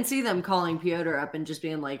 I can see them calling Piotr up and just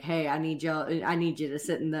being like, "Hey, I need you to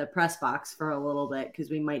sit in the press box for a little bit because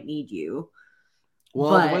we might need you."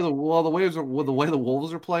 Well, the way the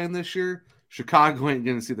Wolves are playing this year, Chicago ain't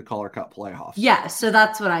going to see the Calder Cup playoffs. Yeah, so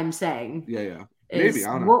that's what I'm saying. Yeah. Maybe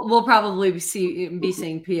I don't know. We'll probably be seeing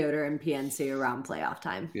Piotr and PNC around playoff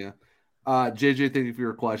time. Yeah. JJ, thank you for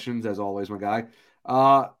your questions as always, my guy.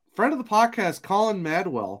 Friend of the podcast, Colin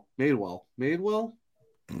Madewell.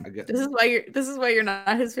 I guess this is why you're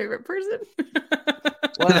not his favorite person.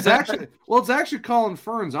 It's actually Colin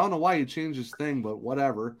Ferns. I don't know why he changed his thing, but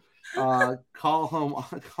whatever. Colin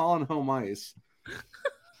Home Ice.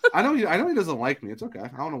 I know he doesn't like me. It's okay. I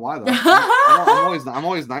don't know why though. I'm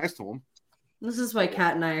always nice to him. This is why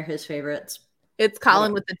Kat and I are his favorites. It's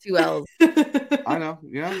Colin with the 2 L's. I know.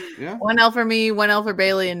 Yeah. 1 L for me, 1 L for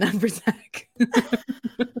Bailey, and none for Zach.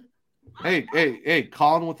 Hey,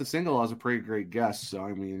 Colin with the single L is a pretty great guess. So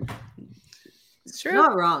I mean, it's true.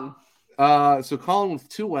 Not wrong. So Colin with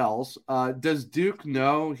 2 L's. Does Duke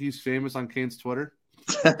know he's famous on Kane's Twitter?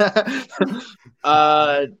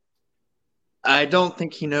 I don't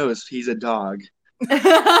think he knows. He's a dog.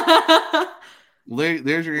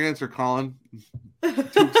 There's your answer, Colin.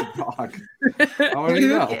 Duke's a dog.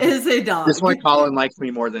 Duke is a dog. This one, Colin likes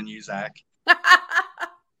me more than you, Zach.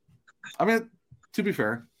 I mean, to be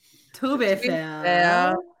fair.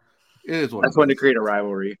 Yeah. It is what that's going to create a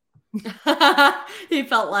rivalry. He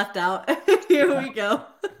felt left out. Here we go.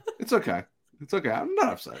 It's okay. I'm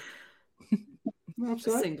not upset. A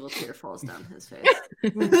single tear falls down his face.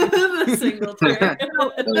 The single tear.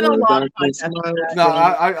 No,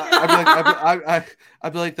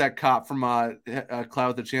 I'd be like that cop from Cloud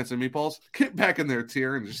with the Chance of Meatballs. Get back in there,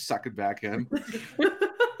 tear, and just suck it back in.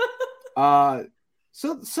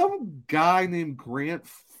 So some guy named Grant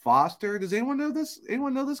Foster. Does anyone know this?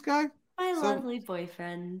 Anyone know this guy? My lovely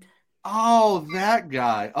boyfriend. Oh, that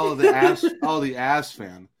guy. Oh, the ass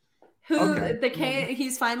fan.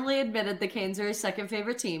 He's finally admitted the Canes are his second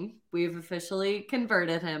favorite team. We've officially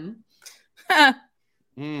converted him.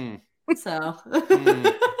 So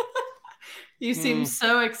you seem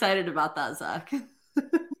so excited about that, Zach.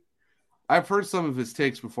 I've heard some of his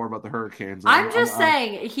takes before about the Hurricanes. I'm just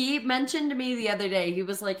saying, he mentioned to me the other day, he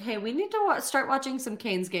was like, hey, we need to start watching some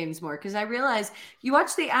Canes games more, because I realize you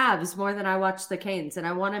watch the Avs more than I watch the Canes, and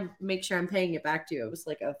I want to make sure I'm paying it back to you. It was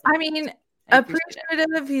like, oh, I mean,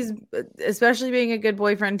 appreciative. He's especially being a good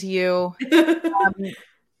boyfriend to you.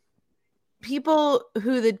 People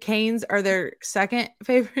who the Canes are their second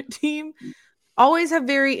favorite team always have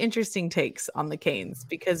very interesting takes on the Canes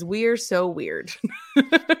because we are so weird.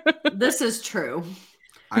 This is true.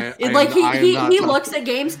 He looks at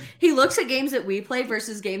games. He looks at games that we play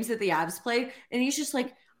versus games that the Avs play, and he's just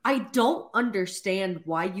like, I don't understand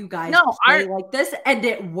why you guys play like this, and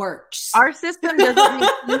it works. Our system doesn't make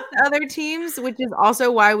sense to other teams, which is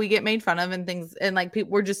also why we get made fun of and things. And like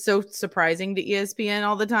people, we're just so surprising to ESPN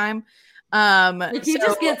all the time. Like he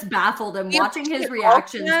just gets baffled, and watching his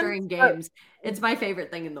reactions during games, it's my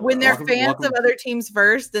favorite thing in the world. When they're fans of other teams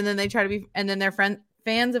first, and then they try to be, and then they're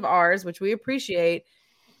fans of ours, which we appreciate,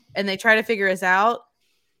 and they try to figure us out.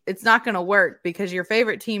 It's not going to work because your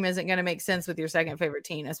favorite team isn't going to make sense with your second favorite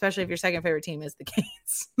team, especially if your second favorite team is the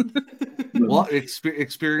Canes. Well,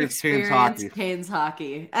 experience Canes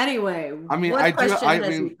hockey. Anyway, I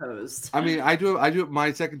do.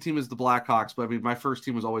 My second team is the Blackhawks, but I mean, my first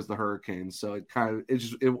team was always the Hurricanes. So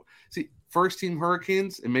see, first team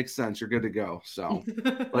Hurricanes, it makes sense. You're good to go. So,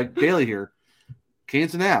 like Bailey here,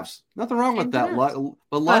 Canes and Avs. Nothing wrong with that.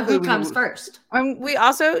 But luckily, who comes first? We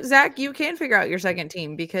also, Zach, you can figure out your second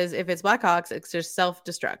team because if it's Blackhawks, it's just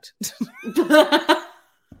self-destruct.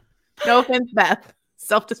 No offense, Beth.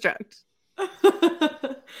 Self-destruct.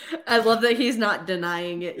 I love that he's not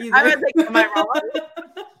denying it either. I was like, am I wrong?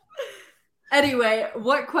 Anyway,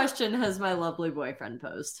 what question has my lovely boyfriend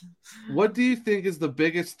posed? What do you think is the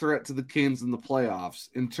biggest threat to the Canes in the playoffs?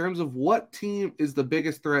 In terms of what team is the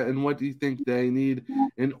biggest threat and what do you think they need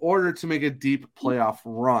in order to make a deep playoff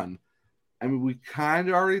run? I mean, we kind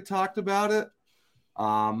of already talked about it.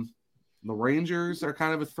 The Rangers are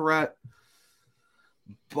kind of a threat.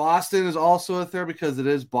 Boston is also a threat because it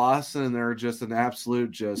is Boston and they're just an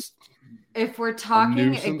absolute If we're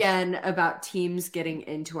talking again about teams getting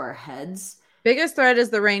into our heads, biggest threat is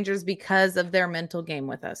the Rangers because of their mental game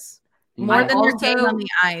with us. More than their game on the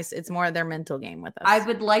ice, it's more their mental game with us. I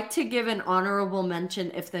would like to give an honorable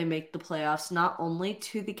mention if they make the playoffs, not only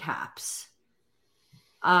to the Caps,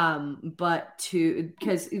 but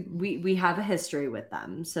because we have a history with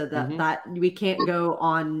them, so that we can't go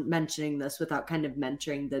on mentioning this without kind of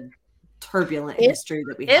mentioning the turbulent history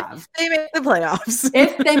that we have. If they make the playoffs.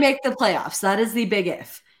 If they make the playoffs, that is the big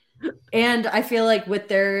if. And I feel like with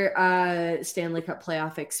their Stanley Cup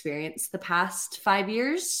playoff experience the past 5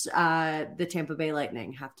 years, the Tampa Bay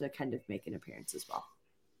Lightning have to kind of make an appearance as well.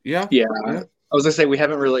 Yeah. I was gonna say we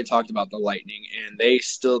haven't really talked about the Lightning, and they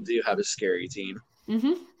still do have a scary team.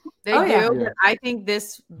 Mm-hmm. They do. Yeah. But I think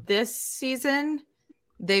this season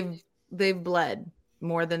they've bled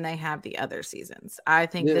more than they have the other seasons. I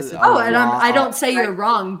think this is. I don't say you're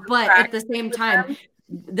wrong, but at the same time,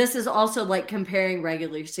 this is also like comparing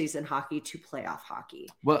regular season hockey to playoff hockey.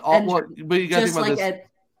 But you got to think about this.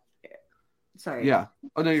 Sorry. Yeah.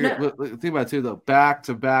 Oh no, think about it too though. Back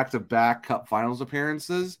to back Cup Finals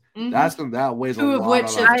appearances. Mm-hmm. That weighs a lot. Two of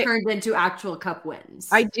which have turned into actual Cup wins.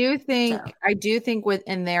 I do think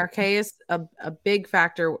in their case, a big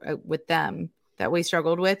factor with them that we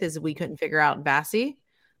struggled with is we couldn't figure out Bassey.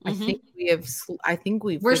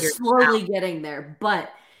 Mm-hmm. We're slowly getting there,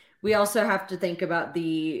 but we also have to think about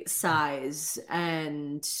the size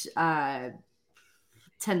and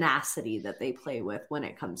tenacity that they play with when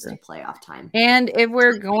it comes to playoff time. And if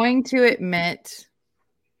we're going to admit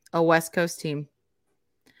a West Coast team,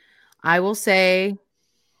 I will say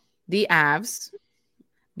the Avs,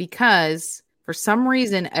 because for some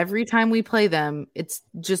reason, every time we play them, it's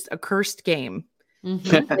just a cursed game.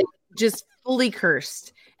 Mm-hmm. Like, just fully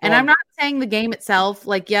cursed. And I'm not saying the game itself,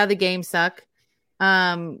 the game suck.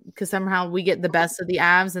 Because somehow we get the best of the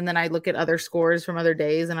Avs, and then I look at other scores from other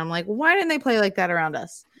days, and I'm like, well, why didn't they play like that around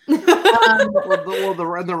us? The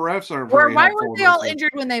refs aren't very why weren't they all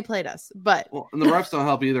injured when they played us? But and the refs don't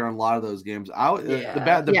help either in a lot of those games. Some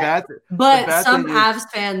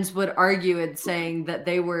Avs fans would argue in saying that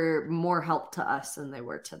they were more help to us than they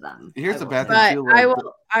were to them. Here's the bad thing.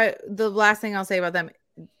 The last thing I'll say about them,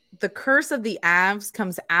 the curse of the Avs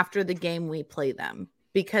comes after the game we play them,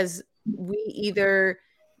 because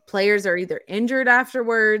players are either injured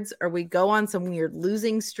afterwards or we go on some weird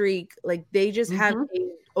losing streak. Like they just have a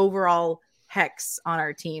overall hex on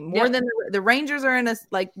our team more than the Rangers are in us.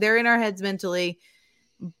 Like they're in our heads mentally.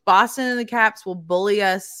 Boston and the Caps will bully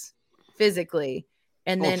us physically.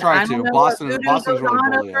 And then I don't know Boston's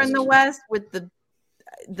really over in the West with the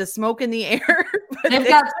smoke in the air. They've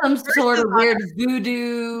got some sort of weird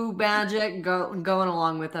voodoo magic going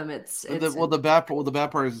along with them. The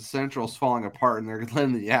bad part is the Central's falling apart, and they're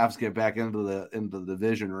letting the Avs get back into the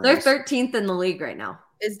division They're race. 13th in the league right now.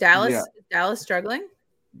 Is Dallas struggling?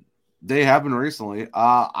 They have been recently.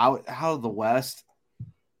 Out of the West,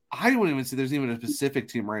 I wouldn't even say there's even a specific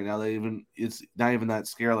team right now that it's not even that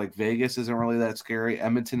scary. Like Vegas isn't really that scary.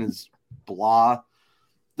 Edmonton is blah.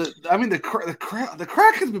 The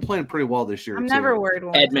Kraken has been playing pretty well this year. I'm never worried.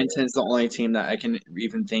 Edmonton's the only team that I can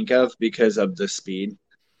even think of because of the speed.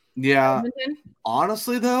 Yeah. Edmonton?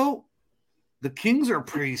 Honestly, though, the Kings are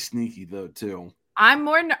pretty sneaky though too. I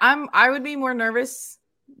would be more nervous.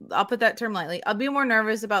 I'll put that term lightly. I'll be more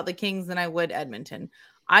nervous about the Kings than I would Edmonton.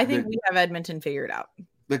 I think we have Edmonton figured out.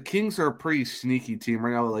 the Kings are a pretty sneaky team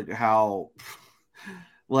right now. Like how,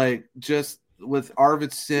 like just with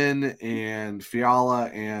Arvidsson and Fiala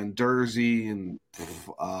and Dursey and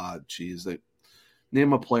like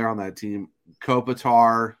name a player on that team.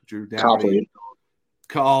 Kopitar, Drew Doughty.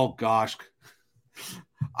 Oh gosh.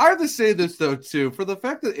 I have to say this though too, for the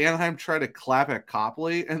fact that Anaheim tried to clap at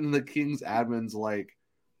Copley and the Kings admin's like,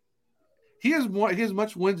 he has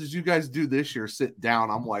much wins as you guys do this year. Sit down.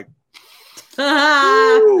 I'm like,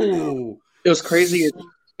 it was crazy.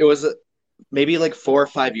 It was maybe like 4 or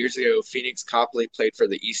 5 years ago. Phoenix Copley played for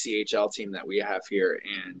the ECHL team that we have here,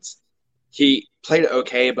 and he played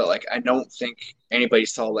okay, but like I don't think anybody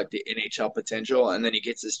saw like the NHL potential. And then he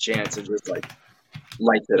gets his chance and just like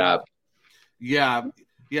lights it up. Yeah,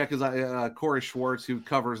 because Corey Schwartz, who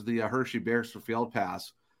covers the Hershey Bears for Field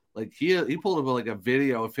Pass, like he pulled up like a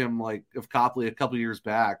video of him of Copley a couple years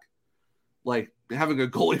back, like having a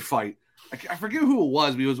goalie fight. I forget who it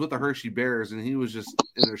was, but he was with the Hershey Bears, and he was just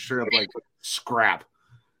in a straight up like scrap.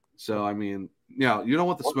 So I mean, you don't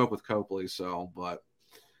want the smoke with Copley. So, but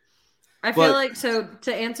I feel like to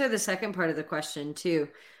answer the second part of the question too,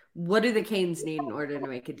 what do the Canes need in order to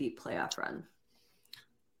make a deep playoff run?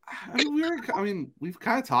 We've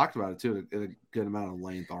kind of talked about it too at a good amount of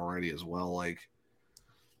length already as well. Like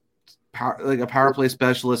a power play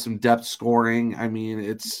specialist, some depth scoring. I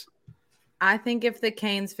mean, I think if the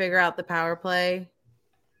Canes figure out the power play,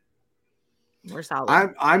 we're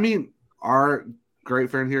solid. I mean, our great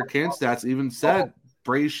friend here, Can Stats, even said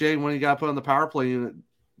Brady Shea when he got put on the power play unit,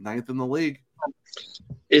 9th in the league.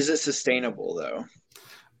 Is it sustainable though?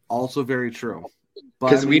 Also very true.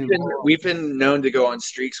 Because we've been known to go on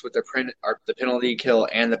streaks with the penalty kill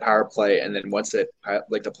and the power play, and then once the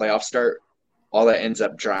playoffs start, all that ends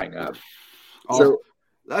up drying up. So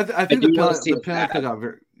I think the penalty kill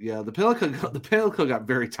got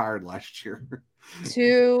very tired last year.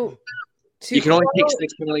 You can only take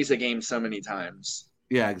 6 penalties a game so many times.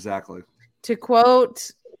 Yeah, exactly. To quote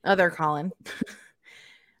other Colin,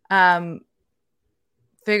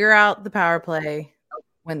 figure out the power play,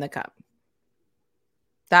 win the cup.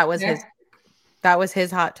 That was his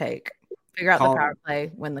hot take. Figure out the power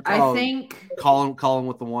play, win the cup. I think Colin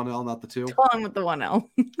with the 1L, not the 2. Colin with the 1L.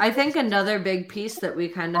 I think another big piece that we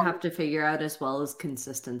kind of have to figure out as well is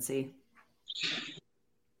consistency.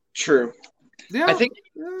 True. Yeah. I think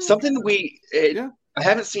something I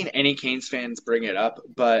haven't seen any Canes fans bring it up,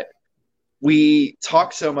 but we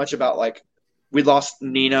talk so much about like we lost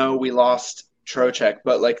Nino, we lost Trocheck,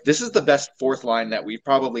 but like this is the best fourth line that we've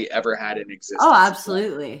probably ever had in existence. Oh,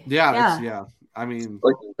 absolutely. Yeah. I mean,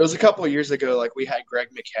 like it was a couple of years ago. Like we had Greg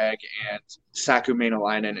McKegg and Saku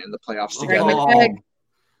Maenalainen in the playoffs together,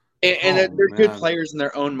 and they're good players in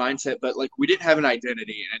their own mindset. But like we didn't have an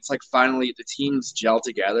identity, and it's like finally the teams gel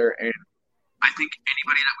together. And I think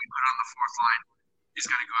anybody that we put on the fourth line is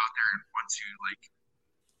going to go out there and want to like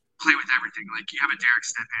play with everything. Like you have a Derek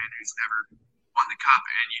Stepan who's never won the cup,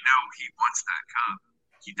 and he wants that cup.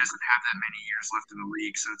 He doesn't have that many years left in the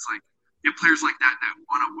league, so it's like you have players like that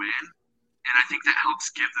want to win, and I think that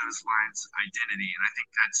helps give those lines identity. And I think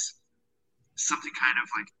that's something kind of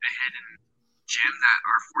like a hidden gem that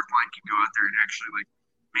our fourth line can go out there and actually like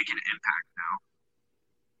make an impact now.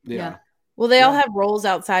 Yeah. Well, they all have roles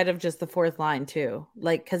outside of just the fourth line too,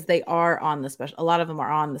 like because they are on the special. A lot of them are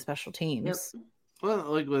on the special teams. Yep.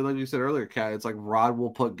 Well, like you said earlier, Kat, it's like Rod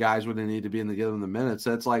will put guys where they need to be and they give them the minutes.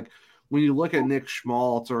 That's like when you look at Nick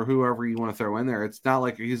Schmaltz or whoever you want to throw in there, it's not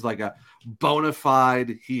like he's like a bona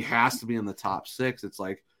fide, he has to be in the top 6. It's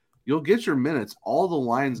like you'll get your minutes. All the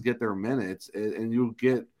lines get their minutes, and you'll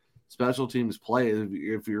get special teams play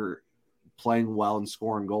if you're playing well and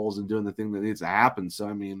scoring goals and doing the thing that needs to happen. So,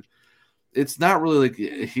 I mean, it's not really like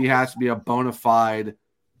he has to be a bona fide,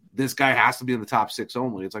 this guy has to be in the top 6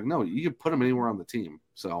 only. It's like, no, you can put him anywhere on the team.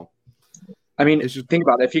 So, I mean, think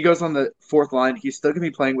about it. If he goes on the fourth line, he's still going to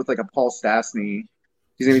be playing with like a Paul Stastny.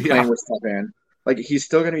 He's going to be playing with Stepan. Like, he's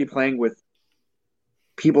still going to be playing with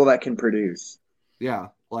people that can produce. Yeah,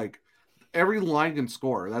 like every line can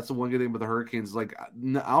score. That's the one good thing about the Hurricanes. Like, I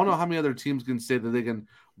don't know how many other teams can say that they can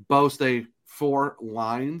boast 4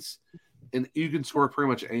 lines and you can score pretty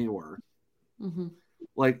much anywhere. Mm-hmm.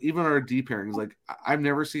 Like, even our D pairings, like, I've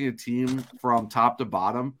never seen a team from top to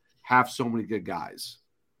bottom have so many good guys.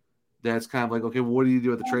 That's kind of like, okay, what do you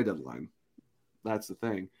do at the trade deadline? That's the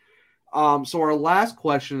thing. So our last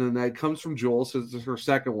question, and that comes from Joel, so this is her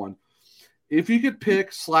second one. If you could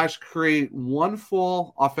pick / create one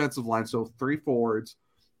full offensive line, so 3 forwards,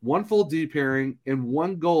 1 full D pairing, and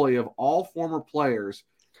 1 goalie of all former players,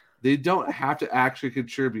 they don't have to actually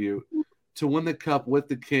contribute to win the cup with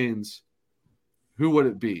the Kings, who would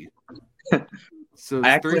it be? So I it's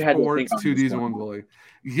actually 3 had to forwards, think on 2 this Ds, and one. 1 goalie.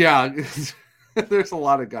 Yeah, there's a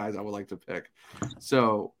lot of guys I would like to pick.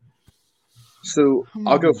 So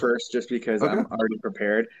I'll go first just because Okay. I'm already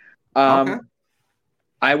prepared. Okay.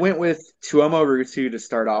 I went with Tuomo Ruutu to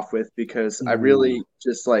start off with because I really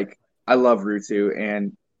just I love Ruutu,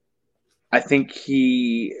 and I think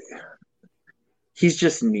he's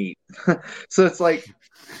just neat. So it's like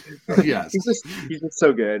Yes. he's just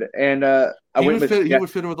so good. And I went with he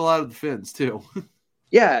would fit in with a lot of the Finns too.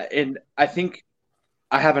 yeah, and I think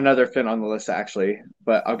I have another Finn on the list actually,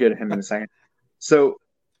 but I'll get to him in a second. So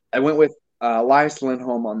I went with Elias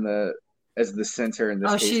Lindholm as the center in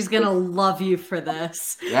this case. She's gonna love you for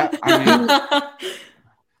this. That I mean, I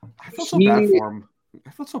feel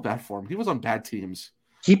so bad for him. He was on bad teams.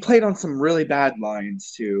 He played on some really bad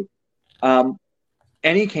lines too.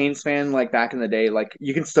 Any Canes fan like back in the day, like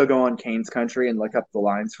you can still go on Canes Country and look up the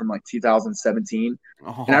lines from like 2017,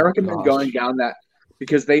 and I recommend going down that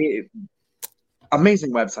because they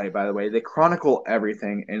amazing website, by the way. They chronicle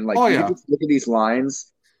everything, and like you just look at these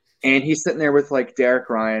lines, and he's sitting there with like Derek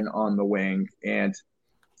Ryan on the wing and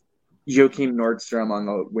Joachim Nordstrom on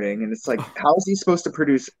the wing, and it's like, how is he supposed to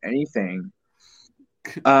produce anything?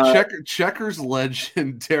 Checkers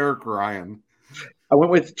legend Derek Ryan. I went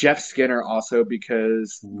with Jeff Skinner also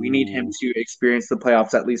because we need him to experience the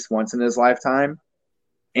playoffs at least once in his lifetime,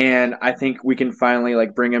 and I think we can finally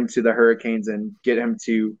like bring him to the Hurricanes and get him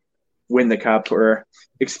to win the cup or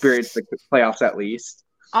experience the playoffs at least.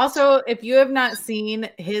 Also, if you have not seen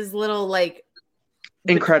his little like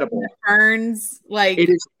incredible turns, like it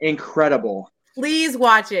is incredible. Please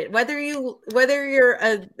watch it. Whether you're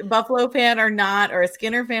a Buffalo fan or not, or a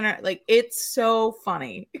Skinner fan, or like it's so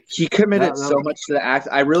funny. He committed so much to the act.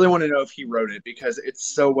 I really want to know if he wrote it because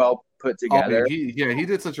it's so well put together. He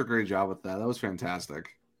did such a great job with that. That was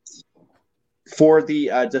fantastic. For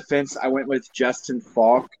the defense, I went with Justin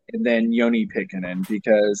Falk and then Joni Pikkanen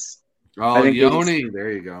because I think Joni. There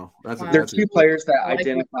you go. They're two players that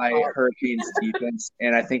identify Hurricanes defense,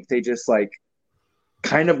 and I think they just like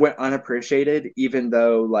kind of went unappreciated, even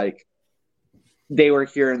though like they were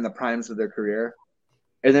here in the primes of their career.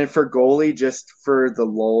 And then for goalie, just for the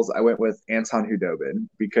lulz, I went with Anton Hudobin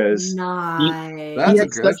because he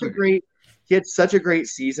had such a great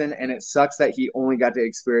season, and it sucks that he only got to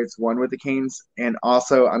experience one with the Canes. And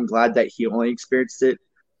also, I'm glad that he only experienced it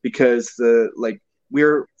because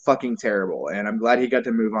we're fucking terrible, and I'm glad he got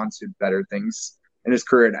to move on to better things in his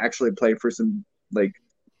career and actually play for some like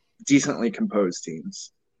decently composed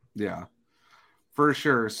teams. Yeah, for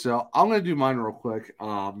sure. So I'm gonna do mine real quick.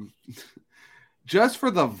 Just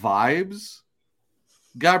for the vibes,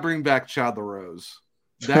 gotta bring back Chad LaRose.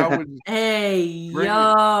 That would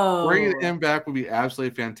bringing him back would be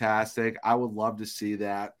absolutely fantastic. I would love to see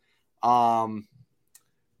that.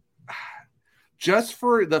 Just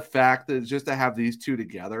for the fact that just to have these two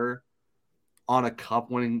together on a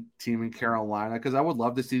cup-winning team in Carolina, because I would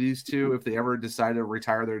love to see these two if they ever decide to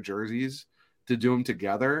retire their jerseys to do them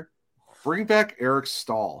together. Bring back Eric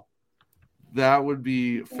Stahl. That would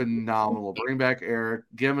be phenomenal. Bring back Eric,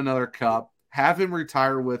 give him another cup, have him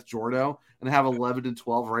retire with Jordo, and have 11 and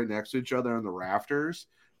 12 right next to each other on the rafters,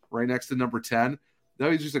 right next to number 10. That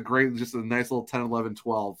would be just a nice little 10, 11,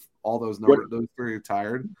 12. All those numbers, those three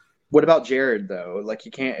retired. What about Jared, though? Like,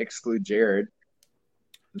 you can't exclude Jared.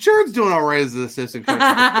 Jared's doing all right as an assistant coach.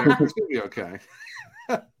 It's going to be okay.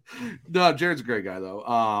 No, Jared's a great guy,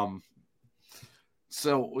 though.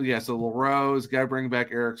 So LaRose, got to bring back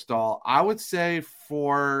Eric Stahl. I would say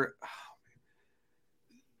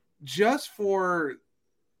just for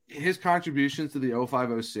his contributions to the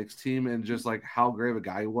 05-06 team and just like how great of a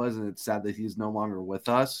guy he was, and it's sad that he's no longer with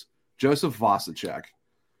us, Joseph Vasicek.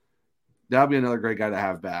 That would be another great guy to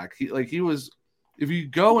have back. He was, if you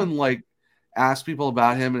go and like ask people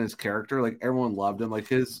about him and his character, like everyone loved him. Like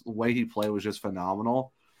his way he played was just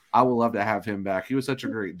phenomenal. I would love to have him back. He was such a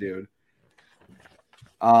great dude.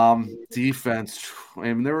 Defense.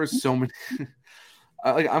 I mean, there were so many.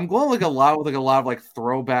 I'm going a lot of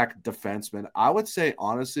throwback defensemen. I would say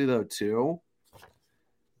honestly though too,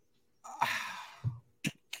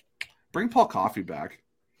 bring Paul Coffey back.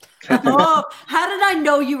 Oh, how did I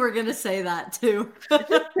know you were gonna say that too?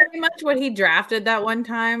 Pretty much what he drafted that one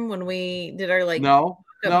time when we did our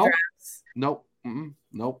drafts. Nope.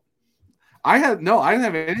 I didn't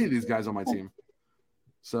have any of these guys on my team.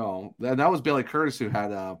 So that was Bailey Curtis who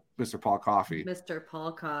had Mr. Paul Coffey. Mr.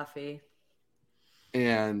 Paul Coffey.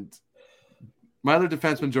 And my other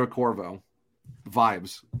defenseman, Joe Corvo.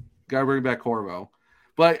 Vibes. Gotta bring back Corvo.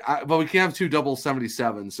 But we can't have two double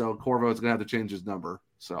 77, so Corvo is gonna have to change his number.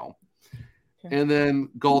 So and then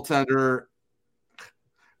goaltender.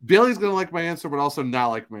 Bailey's gonna like my answer, but also not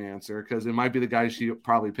like my answer because it might be the guy she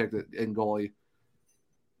probably picked in goalie.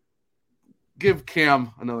 Give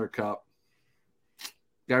Cam another cup.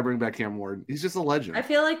 Gotta bring back Cam Ward. He's just a legend. I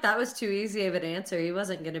feel like that was too easy of an answer. He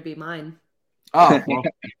wasn't going to be mine. Oh, well.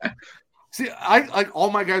 See, I like all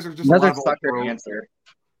my guys are just another sucker answer.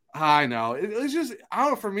 I know. It's just I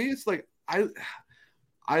don't know. For me, it's like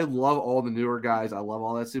I love all the newer guys. I love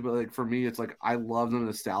all that stuff. But like for me, it's like I love the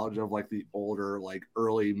nostalgia of like the older, like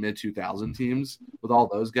early mid 2000 teams with all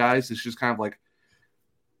those guys. It's just kind of like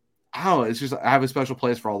I don't know. It's just I have a special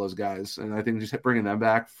place for all those guys, and I think just bringing them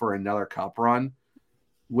back for another cup run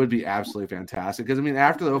would be absolutely fantastic. Because I mean,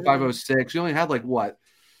 after the 05-06, you only had like what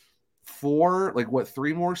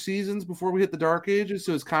 3 more seasons before we hit the dark ages.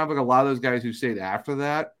 So it's kind of like a lot of those guys who stayed after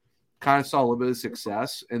that kind of saw a little bit of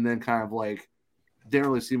success, and then kind of like didn't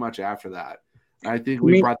really see much after that. And I think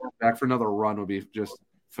we brought that back for another run would be just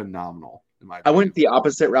phenomenal. In my opinion. I went the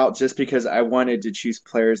opposite route just because I wanted to choose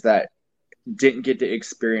players that didn't get to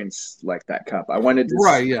experience like that cup. I wanted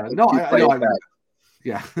to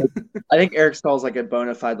Yeah. I think Eric Stahl's like a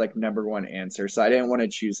bona fide like number one answer, so I didn't want to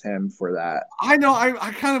choose him for that. I know. I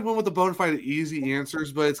kind of went with the bona fide easy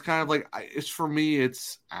answers, but it's kind of like it's for me.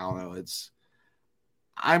 It's I don't know.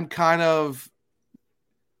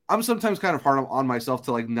 I'm sometimes kind of hard on myself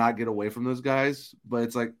to like not get away from those guys, but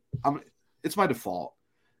it's like it's my default.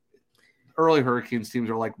 Early Hurricanes teams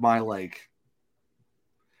are like my like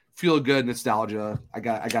feel good nostalgia. I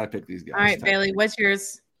got to pick these guys. All right, Bailey, what's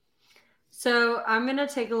yours? So I'm going to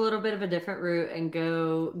take a little bit of a different route and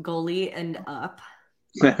go goalie and up.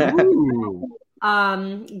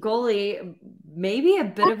 Goalie, maybe a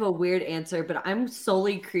bit of a weird answer, but I'm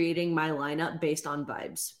solely creating my lineup based on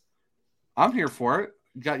vibes. I'm here for it.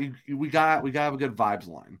 We got to have a good vibes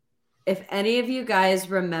line. If any of you guys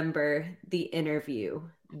remember the interview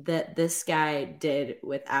that this guy did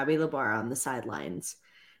with Abby Labar on the sidelines,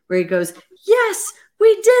 where he goes, "Yes,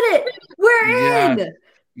 we did it. We're in."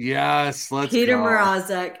 Yes, let's Peter go.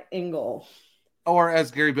 Mrazek in goal. Or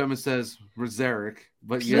as Gary Bettman says, Razeric.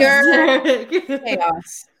 But yeah.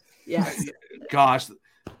 Chaos. Yes. Gosh.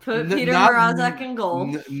 Put Peter Mrazek in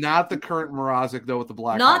goal. Not the current Mrazek, though, with the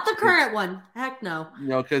Blackhawks. Not the current one. Heck no.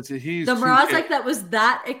 No, because he's the Mrazek that was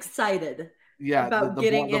that excited about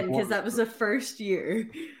getting in because that was the first year.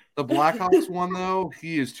 The Blackhawks one, though,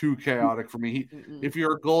 he is too chaotic for me. If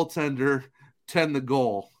you're a goaltender, tend the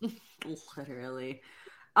goal. Literally.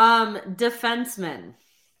 Defenseman.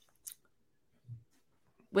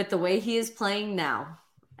 With the way he is playing now,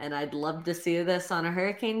 and I'd love to see this on a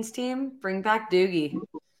Hurricanes team, bring back Doogie.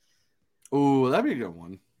 Ooh, that'd be a good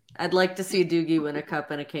one. I'd like to see Doogie win a cup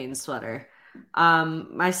in a Canes sweater.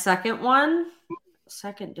 My second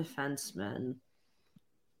defenseman.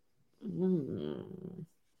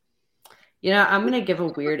 You know, I'm going to give a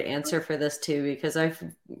weird answer for this too, because I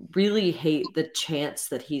really hate the chance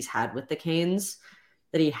that he's had with the Canes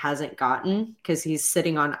that he hasn't gotten because he's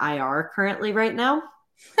sitting on IR currently right now.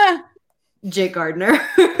 Jake Gardner.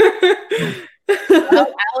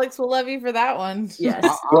 Well, Alex will love you for that one. Yes.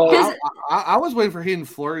 I was waiting for Hayden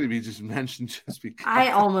Fleury to be just mentioned just because.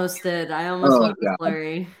 I almost did. I almost went with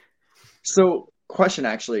Fleury. So, question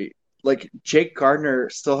actually. Like, Jake Gardner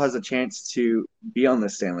still has a chance to be on the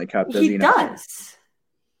Stanley Cup, does he not? Does.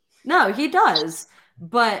 No, he does.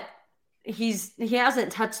 But he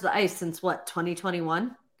hasn't touched the ice since,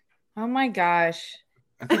 2021? Oh, my gosh.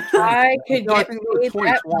 I could get paid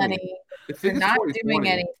that money for not doing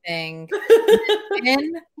anything.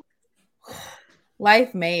 In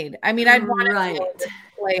life made. I mean, I'd want to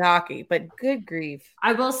play hockey, but good grief.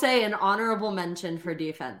 I will say an honorable mention for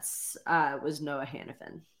defense was Noah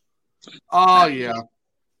Hannafin. Oh, yeah.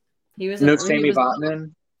 He was no Sammy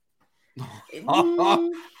Vatanen.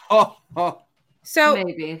 So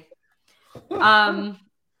maybe.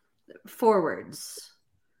 Forwards.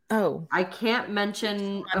 Oh. I can't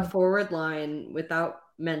mention a forward line without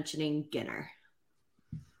mentioning Ginner.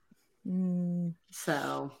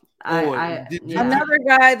 So another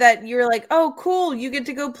guy that you're like, oh, cool, you get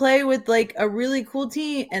to go play with like a really cool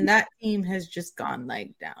team, and that team has just gone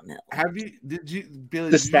like downhill.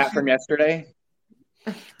 Billy, the stat from yesterday?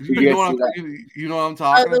 You know what I'm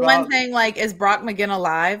talking about? The one thing, like, is Brock McGinn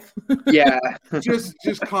alive? Yeah.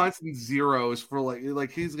 just constant zeros for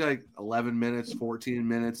like he's got like 11 minutes, 14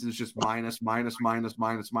 minutes. It's just minus.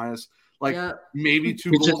 Like maybe 2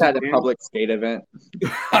 He goals. just had a public skate event.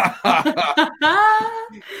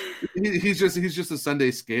 he's just a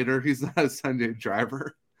Sunday skater. He's not a Sunday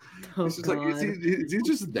driver. Oh, it's just like is he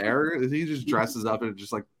just there? He just dresses up and it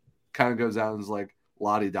just like kind of goes out and is like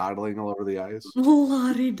lottie-doddling all over the ice.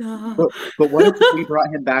 Lottie-da. But what if we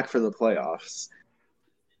brought him back for the playoffs?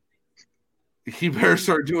 He better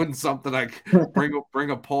start doing something like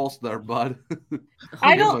bring a pulse there, bud.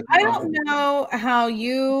 I don't know how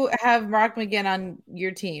you have Brock McGinn on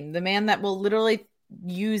your team, the man that will literally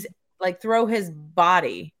throw his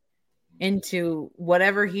body into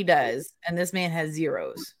whatever he does, and this man has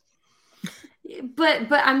zeros. But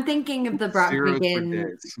I'm thinking of the Brock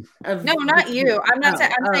McGinn. No, not you. I'm not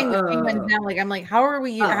saying. I'm saying the Penguins now. Like I'm like, how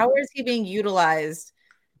is he being utilized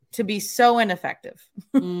to be so ineffective?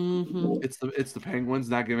 Mm-hmm. It's the Penguins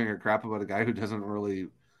not giving a crap about a guy who doesn't really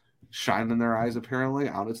shine in their eyes. Apparently,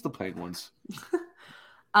 it's the Penguins.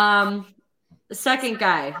 Second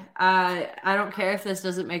guy. I don't care if this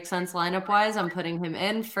doesn't make sense lineup wise. I'm putting him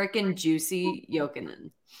in. Freaking Juicy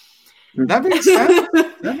Jokinen. That makes sense.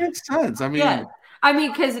 That makes sense. I mean, yeah.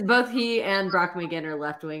 Because both he and Brock McGinn are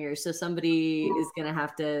left wingers, so somebody is going to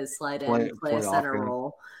have to slide in and play a center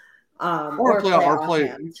role. Or play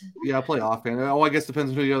offhand. Yeah, play offhand. Oh, I guess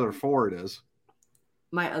depends on who the other forward is.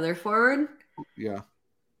 My other forward? Yeah.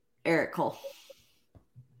 Eric Cole.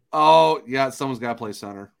 Oh, yeah, someone's got to play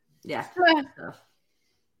center. Yeah.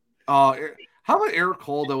 How about Eric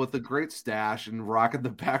Cole though with the great stash and rocking the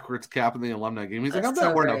backwards cap in the alumni game? He's like, I'm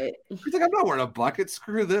not wearing a bucket.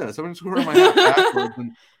 Screw this. I'm just wearing my hat backwards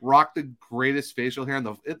and rock the greatest facial hair, and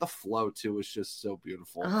the flow too is just so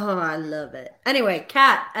beautiful. Oh, I love it. Anyway,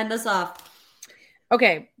 Kat, end us off.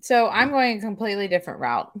 Okay, so I'm going a completely different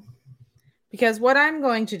route because what I'm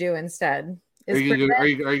going to do instead is are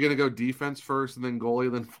you going to go defense first and then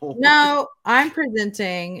goalie then forward? No, I'm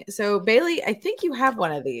presenting. So Bailey, I think you have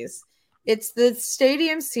one of these. It's the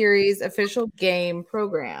Stadium Series official game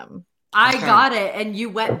program. I got it, and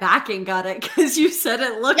you went back and got it because you said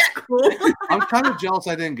it looked cool. I'm kind of jealous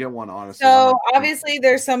I didn't get one, honestly. So obviously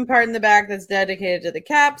there's some part in the back that's dedicated to the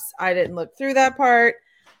Caps. I didn't look through that part.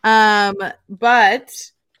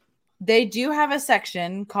 But they do have a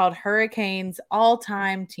section called Hurricanes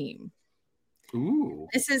All-Time Team. Ooh.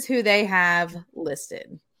 This is who they have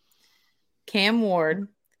listed. Cam Ward.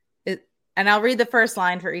 And I'll read the first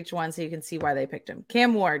line for each one so you can see why they picked him.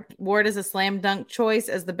 Cam Ward. Ward is a slam dunk choice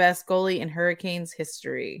as the best goalie in Hurricanes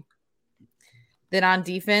history. Then on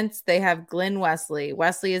defense, they have Glenn Wesley.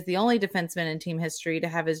 Wesley is the only defenseman in team history to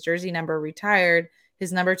have his jersey number retired,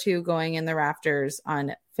 his number 2 going in the rafters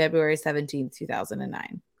on February 17,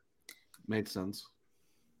 2009. Made sense.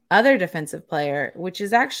 Other defensive player, which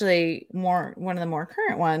is actually one of the more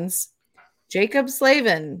current ones, Jacob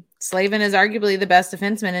Slavin. Slavin is arguably the best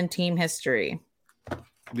defenseman in team history.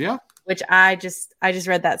 Yeah. Which I just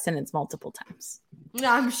read that sentence multiple times.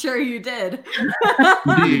 I'm sure you did.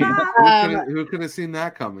 Who could have seen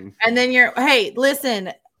that coming? And then hey,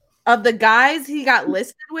 listen, of the guys he got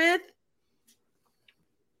listed with.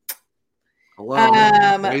 Hello.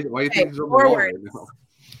 Why you think he's forward?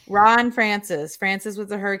 Ron Francis. Francis was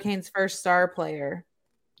the Hurricanes' first star player.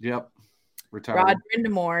 Yep. Retired. Rod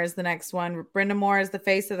Brindamore is the next one. Brindamore is the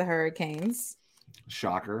face of the Hurricanes.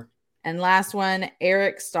 Shocker. And last one,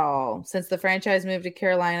 Eric Stahl. Since the franchise moved to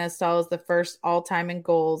Carolina, Stahl is the first all-time in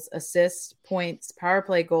goals, assists, points, power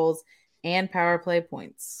play goals, and power play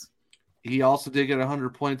points. He also did get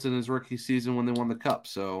 100 points in his rookie season when they won the cup.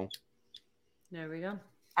 So there we go.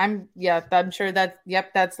 I'm sure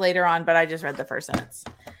that's later on, but I just read the first sentence.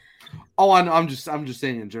 Oh, I'm just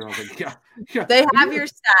saying in general. Like, yeah. They have your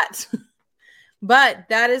stat. But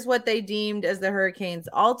that is what they deemed as the Hurricanes'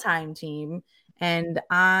 all-time team. And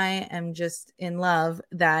I am just in love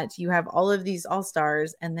that you have all of these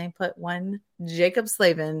all-stars and they put one Jacob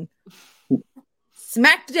Slavin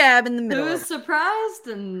smack dab in the middle. Who was surprised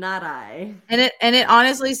and not I. And it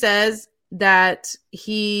honestly says that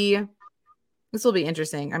this will be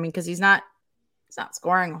interesting. I mean, because he's not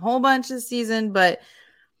scoring a whole bunch this season, but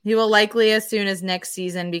he will likely, as soon as next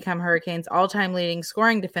season, become Hurricanes' all-time leading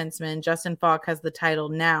scoring defenseman. Justin Falk has the title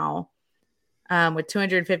now with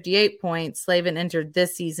 258 points. Slavin entered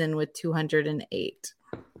this season with 208.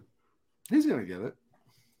 He's going to get it.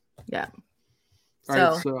 Yeah. All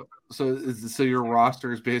right, so your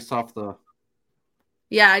roster is based off the...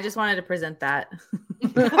 Yeah, I just wanted to present that.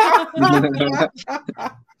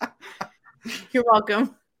 You're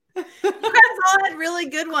welcome. You guys all had really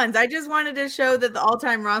good ones. I just wanted to show that the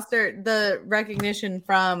all-time roster, the recognition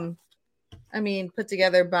from, put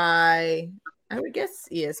together by, I would guess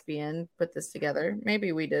ESPN put this together.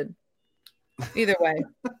 Maybe we did. Either way.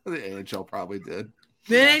 The NHL probably did.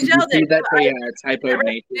 The NHL did. That's a typo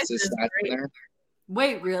Nate is in there.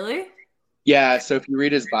 Wait, really? Yeah, so if you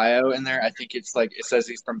read his bio in there, I think it's like it says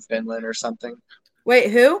he's from Finland or something.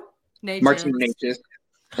 Wait, who? Martin Natchez.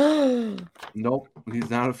 Nope, he's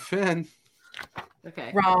not a Finn.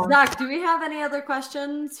 Okay. Wrong. Zach, do we have any other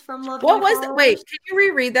questions from Love? What was that? Wait, can you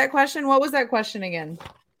reread that question? What was that question again?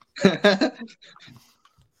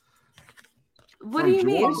 What do you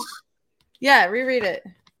mean? Yeah, reread it.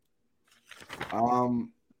 All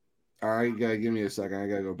right, you gotta give me a second. I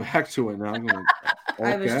gotta go back to it now.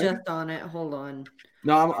 I was just on it. Hold on.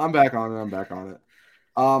 No, I'm back on it.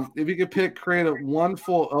 If you could create one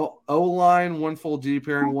full O line, one full D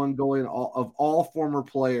pair, and one goalie of all former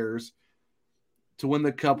players to win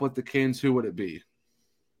the cup with the Canes, who would it be?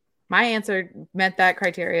 My answer met that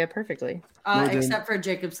criteria perfectly. Except for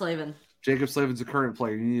Jacob Slavin. Jacob Slavin's a current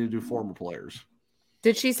player. You need to do former players.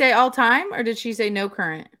 Did she say all time or did she say no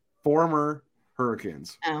current? Former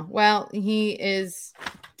Hurricanes. Oh, well, he is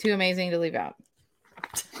too amazing to leave out.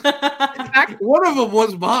 In fact, one of them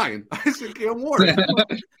was mine. I said Cam Ward.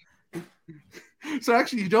 So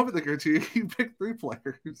actually, you don't pick the criteria. You pick 3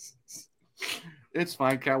 players. It's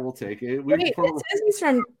fine. Cat will take it. Wait, it says he's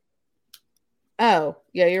from. Oh,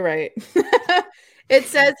 yeah, you're right. It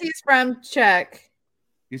says he's from Czech.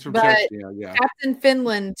 He's from Czech. Yeah. Captain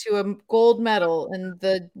Finland to a gold medal in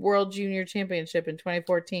the World Junior Championship in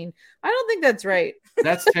 2014. I don't think that's right.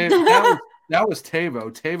 That's that was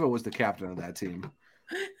Tavo. Tavo was the captain of that team.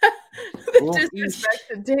 Disrespect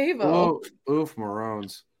to Tavo. Oof,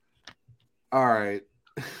 Maroons. All right.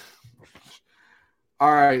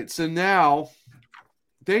 So now,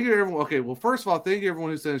 thank you everyone. Okay, well, first of all, thank you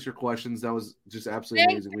everyone who sent us your questions. That was just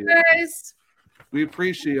absolutely amazing. You guys. We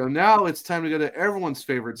appreciate it. Now it's time to go to everyone's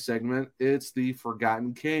favorite segment. It's the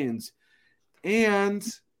Forgotten Canes. And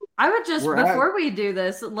I would just, before we do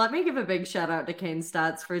this, let me give a big shout out to Kane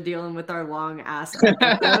Stats for dealing with our long ass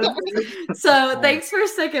episodes. So thanks for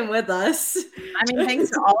sticking with us. I mean, thanks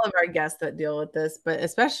to all of our guests that deal with this, but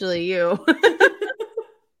especially you.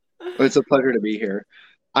 It's a pleasure to be here.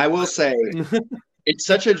 I will say it's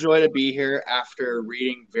such a joy to be here after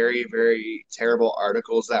reading very, very terrible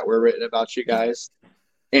articles that were written about you guys.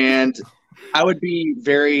 And I would be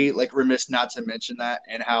very remiss not to mention that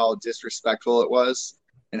and how disrespectful it was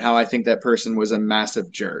and how I think that person was a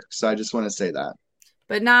massive jerk. So I just want to say that.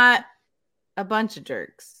 But not a bunch of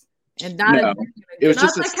jerks. And it was not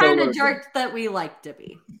just the kind of jerk that we like to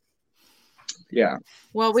be. Yeah.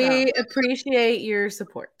 Well, we appreciate your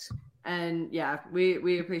support. And yeah,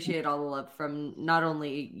 we appreciate all the love from not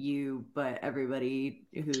only you, but everybody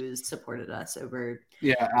who's supported us over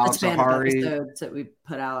Alex the span O'Hari. of episodes that we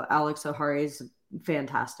put out. Alex O'Hari's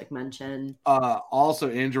fantastic mention. Also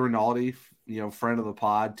Andrew Rinaldi, friend of the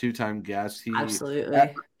pod, 2-time guest. He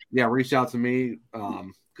absolutely reached out to me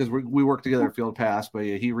because we worked together at Field Pass, but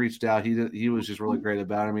he reached out. He was just really great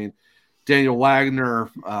about it. I mean, Daniel Wagner,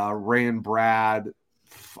 Ray and Brad.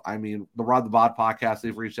 I mean, the Rod the Bod podcast,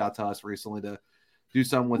 they've reached out to us recently to do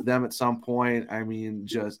something with them at some point. I mean,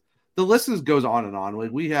 just the list goes on and on.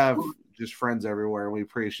 We have just friends everywhere, and we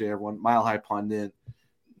appreciate everyone. Mile High Pundit,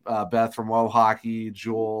 Beth from Woe Hockey,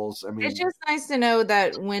 Jules. I mean, it's just nice to know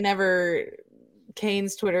that whenever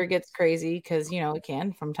Kane's Twitter gets crazy, because it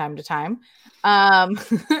can from time to time,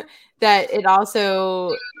 that it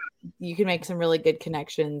also you can make some really good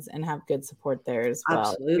connections and have good support there as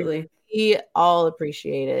well. Absolutely. We all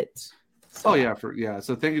appreciate it. So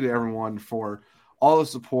thank you to everyone for all the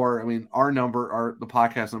support. I mean, the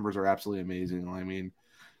podcast numbers are absolutely amazing. I mean,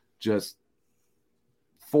 just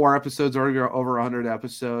 4 episodes already, over 100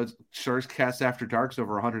 episodes. Sharks Cast After Dark's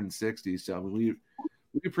over 160. So I mean,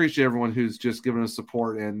 we appreciate everyone who's just given us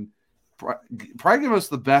support and probably give us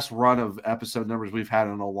the best run of episode numbers we've had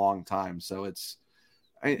in a long time. So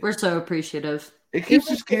we're so appreciative. It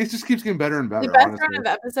just keeps getting better and better. The best run of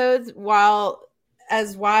episodes while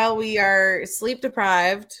we are sleep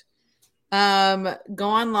deprived, go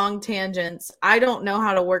on long tangents. I don't know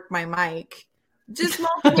how to work my mic. Just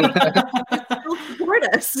support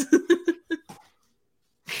us.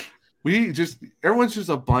 Everyone's just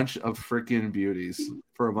a bunch of freaking beauties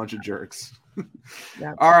for a bunch of jerks.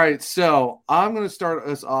 Yep. All right, so I'm going to start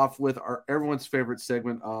us off with everyone's favorite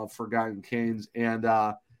segment of Forgotten Canes, and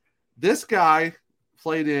this guy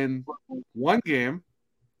played in 1 game,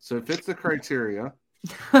 so it fits the criteria.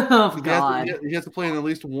 God. He has to play in at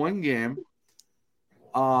least 1 game.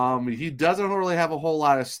 He doesn't really have a whole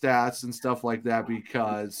lot of stats and stuff like that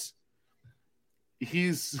because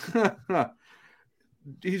he's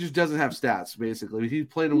he just doesn't have stats, basically. He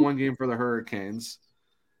played in 1 game for the Hurricanes.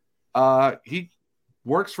 He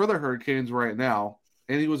works for the Hurricanes right now,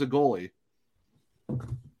 and he was a goalie.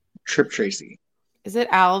 Trip Tracy. Is it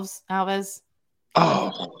Alves?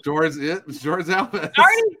 Oh, George Alves. I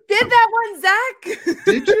already did that one, Zach.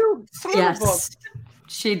 Did you? Yes,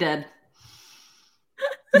 she did.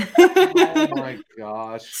 Oh my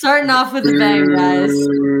gosh! Starting off with a bang, guys.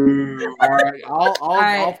 All right,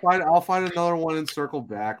 right. I'll find another one and circle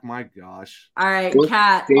back. My gosh! All right, Good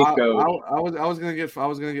Kat. I scapegoat. was gonna get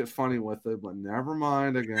funny with it, but never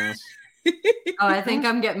mind. I guess. Oh, I think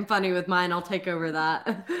I'm getting funny with mine. I'll take over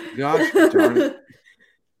that. Gosh darn it!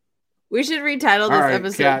 We should retitle All this right,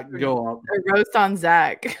 episode Kat, go up. A Roast on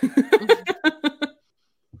Zach.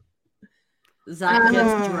 Zach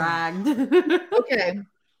gets dragged. Okay.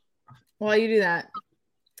 While you do that,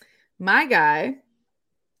 my guy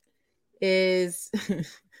is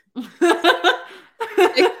 6'1",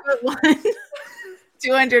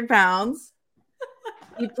 200 pounds.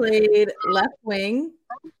 He played left wing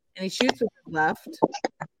and he shoots with his left.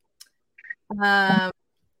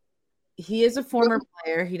 He is a former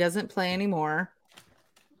player. He doesn't play anymore.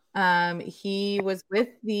 He was with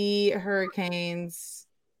the Hurricanes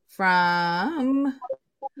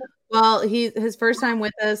his first time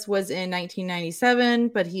with us was in 1997,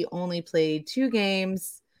 but he only played 2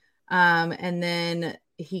 games. And then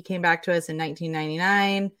he came back to us in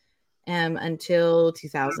 1999 until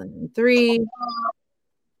 2003.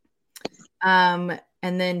 And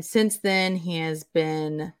then since then, he has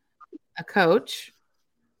been a coach.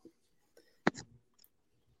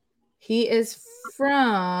 He is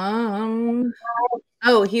from...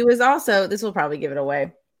 he was also... This will probably give it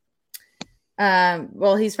away.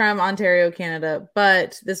 He's from Ontario, Canada,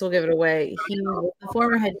 but this will give it away. He was the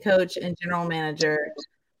former head coach and general manager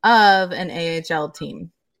of an AHL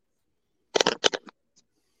team.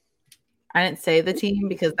 I didn't say the team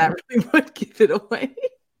because that really would give it away.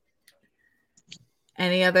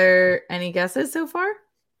 Any guesses so far?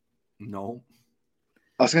 No.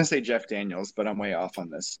 I was gonna say Jeff Daniels, but I'm way off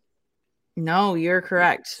on this. No, you're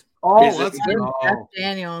correct. Oh, Is it- let's go. Jeff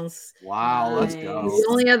Daniels. Wow, let's Nice. go. The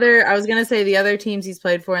only other, I was going to say the other teams he's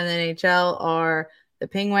played for in the NHL are the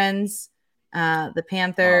Penguins, the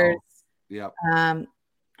Panthers, Yep.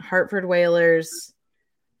 Hartford Whalers,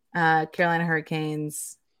 Carolina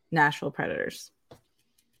Hurricanes, Nashville Predators.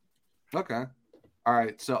 Okay. All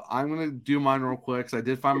right. So I'm gonna do mine real quick. So I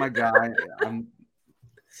did find my guy.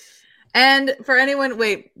 And for anyone,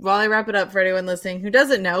 while I wrap it up, for anyone listening who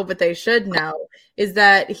doesn't know, but they should know, is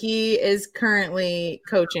that he is currently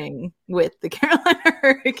coaching with the Carolina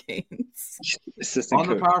Hurricanes. Assistant on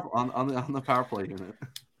the coach. on the power play unit.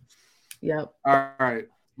 Yep. All right.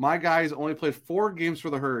 My guy's only played 4 games for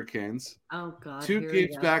the Hurricanes. Oh God. 2 here we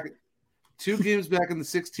games go. back. 2 games back in the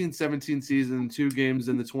 16-17 season, 2 games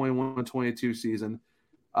in the 21-22 season.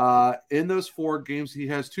 In those 4 games, he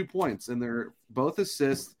has 2 points, and they're both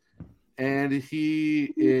assists. And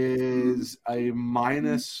he is a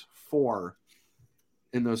 -4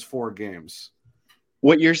 in those 4 games.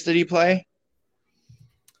 What years did he play?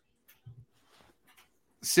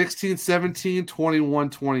 16-17,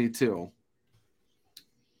 21-22.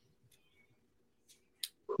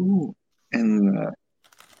 Who? And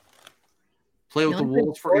Played with He the only played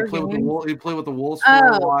Wolves for 4 he played with the games? Wolves. He played with the Wolves for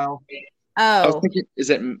a while. I was Oh, thinking, is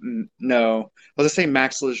it no? I was gonna say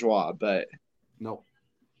Max Lajoie, but Nope.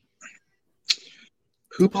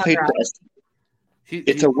 who played for us?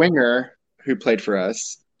 It's a winger who played for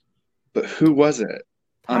us, but who was it?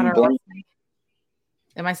 I'm blanking.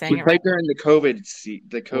 am I saying He it played right? during the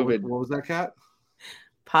COVID. What was that, Cat?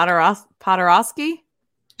 Potterowski?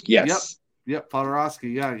 Yes. Yep,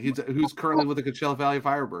 Podorowski. Yeah, who's currently with the Coachella Valley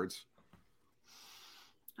Firebirds.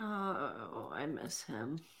 Oh, I miss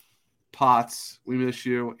him. Potts, we miss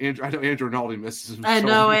you. Andrew, I know Andrew Rinaldi misses him. I so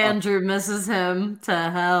know much. Andrew misses him to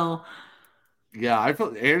hell. Yeah, I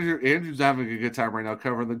feel Andrew's having a good time right now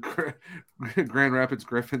covering the Grand Rapids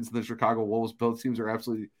Griffins and the Chicago Wolves. Both teams are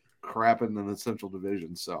absolutely crapping in the Central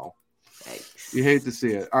Division, so Yikes. you hate to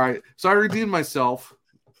see it. All right, so I redeemed myself.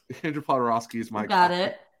 Andrew Podorowski is my Got guy.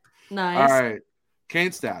 it. Nice. All right, Kane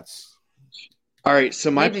stats. All right. So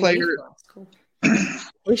my Maybe player. me first. Cool.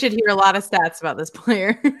 We should hear a lot of stats about this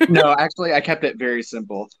player. No, actually, I kept it very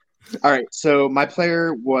simple. All right. So my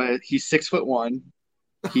player he's 6'1".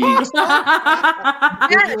 He's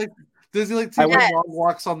Does he like take long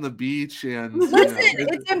walks on the beach and Listen,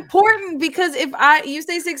 it's important because if you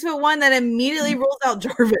say 6'1", that immediately rules out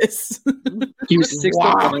Jarvis. He was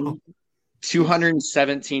 6'1",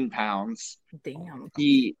 217 pounds. Damn.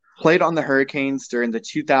 He played on the Hurricanes during the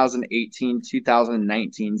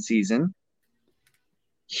 2018-2019 season.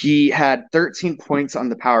 He had 13 points on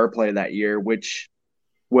the power play that year, which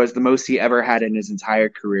was the most he ever had in his entire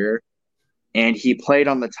career. And he played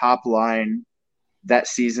on the top line that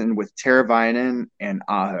season with Teravainen and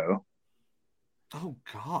Aho. oh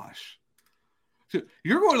gosh.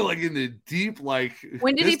 You're going to like in the deep, like.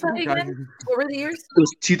 When did he play again? What were the years? It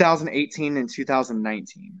was 2018 and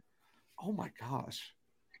 2019. Oh my gosh.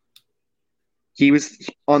 He was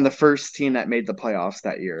on the first team that made the playoffs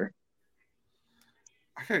that year.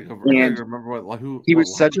 I can't remember who. He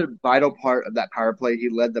was such a vital part of that power play. He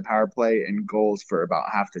led the power play in goals for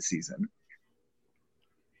about half the season.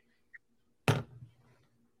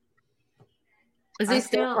 Does he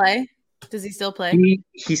still play? Does he still play?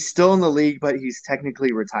 He's still in the league, but he's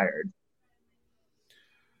technically retired.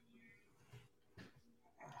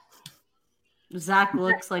 Zach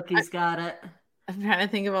looks like he's got it. I'm trying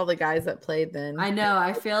to think of all the guys that played then. I know.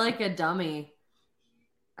 I feel like a dummy.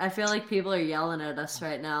 I feel like people are yelling at us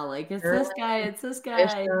right now. Like, it's this guy. It's this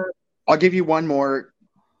guy. I'll give you one more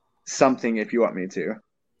something if you want me to.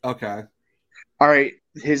 Okay. All right.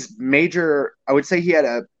 I would say he had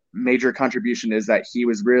a major contribution is that he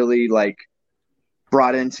was really like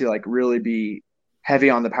brought in to like really be heavy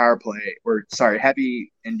on the power play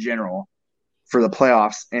heavy in general for the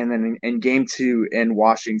playoffs. And then in game 2 in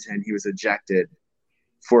Washington, he was ejected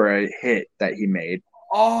for a hit that he made.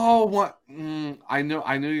 Oh, what? I know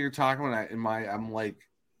you're talking about. I'm like,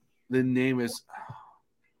 the name is.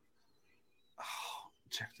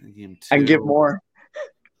 Check the game 2. I can give more.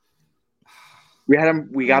 We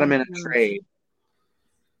got him in a trade,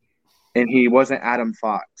 and he wasn't Adam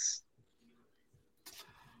Fox.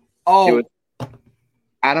 Oh, it was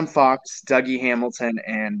Adam Fox, Dougie Hamilton,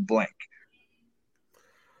 and Blink.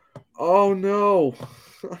 Oh no,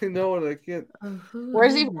 I know it. I can't.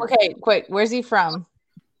 Where's he? Okay, quick. Where's he from?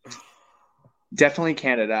 Definitely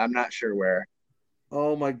Canada. I'm not sure where.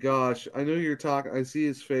 Oh my gosh, I know you're talking. I see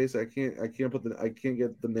his face. I can't get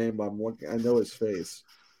the name. But I'm looking. I know his face.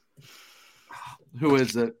 Who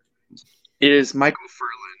is it? It is Michael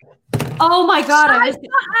Furlan. Oh my god! I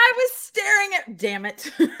was staring at. Damn it!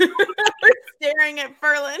 I was staring at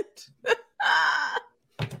Furlan.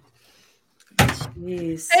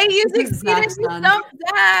 Jeez. Hey, you succeeded. You stumped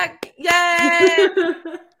Zach. Yay!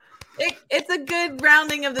 It's a good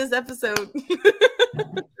rounding of this episode.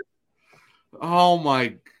 Oh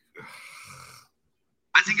my!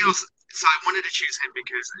 I think it was. So I wanted to choose him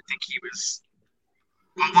because I think he was.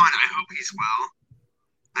 Well, one, I hope he's well.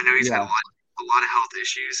 I know he's got a lot of health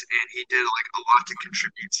issues, and he did like a lot to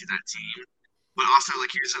contribute to that team. But also,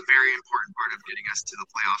 like, he was a very important part of getting us to the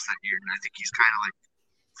playoffs that year, and I think he's kind of like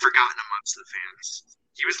forgotten amongst the fans.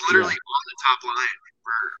 He was literally on the top line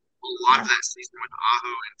for a lot of that season with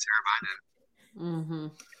Aho and Teravainen.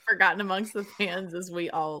 Mm-hmm. Forgotten amongst the fans as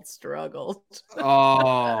we all struggled.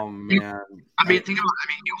 Oh man! I mean, think about. I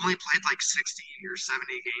mean, you only played like 60 or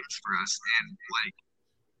 70 games for us, and like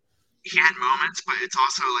he had moments, but it's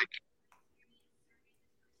also like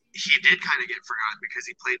he did kind of get forgotten because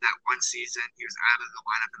he played that one season. He was out of the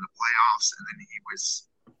lineup in the playoffs, and then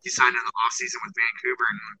he signed in the offseason with Vancouver,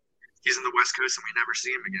 and he's in the West Coast, and we never see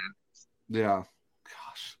him again. Yeah.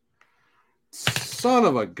 Gosh. Son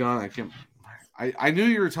of a gun. I knew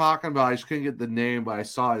you were talking about. I just couldn't get the name, but I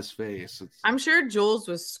saw his face. I'm sure Jules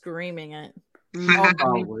was screaming it. Oh,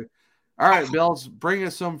 probably. All right, Bills, bring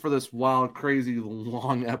us some for this wild, crazy,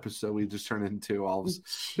 long episode we just turned into.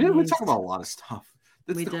 We talk about a lot of stuff.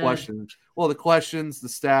 That's the questions. Well, the questions, the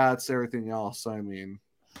stats, everything else. I mean.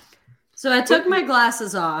 So I took my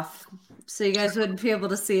glasses off so you guys wouldn't be able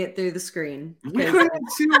to see it through the screen. We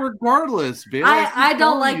couldn't see it regardless, Bailey. I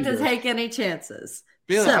don't like to take any chances.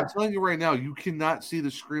 Bailey, I'm telling you right now, you cannot see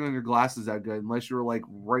the screen on your glasses that good unless you're like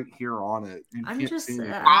right here on it. You I'm can't just see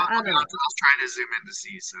it. I was trying to zoom in to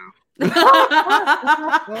see, so.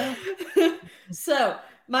 So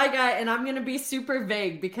my guy, and I'm gonna be super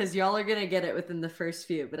vague because y'all are gonna get it within the first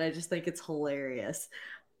few, but I just think it's hilarious.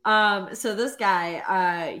 So this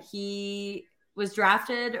guy, he was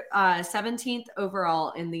drafted 17th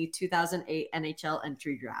overall in the 2008 NHL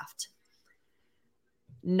entry draft.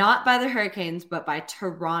 Not by the Hurricanes, but by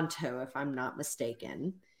Toronto, if I'm not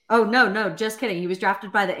mistaken. Oh, no, just kidding. He was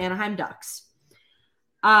drafted by the Anaheim Ducks.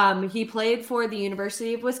 He played for the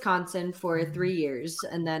University of Wisconsin for 3 years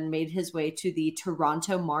and then made his way to the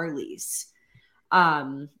Toronto Marlies.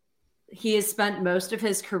 He has spent most of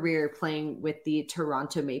his career playing with the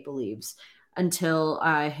Toronto Maple Leafs until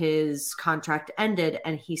his contract ended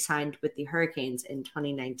and he signed with the Hurricanes in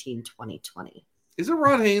 2019-2020. Is it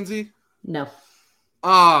Ron Hainsey? No.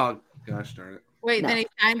 Oh, gosh darn it. Wait, then he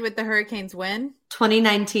signed with the Hurricanes when?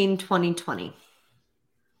 2019-2020.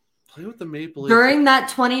 Play with the Maple Leafs. During that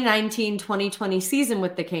 2019-2020 season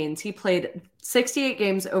with the Canes, he played 68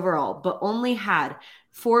 games overall, but only had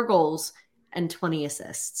 4 goals and 20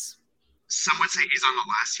 assists. Some would say he's on the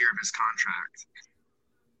last year of his contract.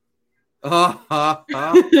 All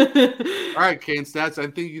right, Kane Stats. I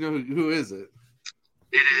think you know who is it.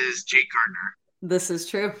 It is Jake Gardner. This is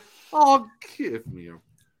true. Oh, give me a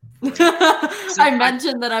I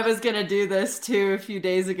mentioned that I was going to do this too a few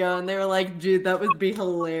days ago, and they were like, dude, that would be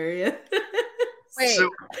hilarious. Wait. So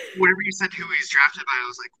whenever you said who he's drafted by, I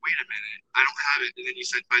was like, wait a minute, I don't have it. And then you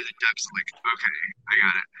said by the Ducks. I'm like, okay, I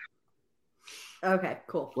got it. Okay,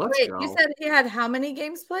 cool. Let's Wait, go. you said he had how many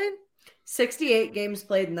games played? 68 games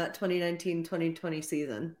played in that 2019-2020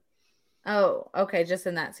 season. Oh, okay, just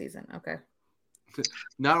in that season. Okay.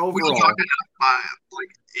 Not We overall. talked enough. Like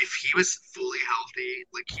if he was fully healthy,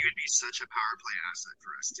 like he would be such a power play asset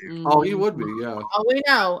for us too. Oh, he would be, yeah. Oh, we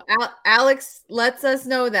know. Alex lets us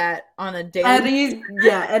know that on a daily.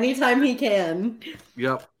 Anytime he can.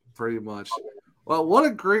 Yep, pretty much. Well, what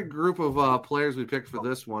a great group of players we picked for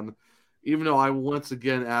this one. Even though I once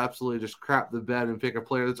again absolutely just crap the bed and pick a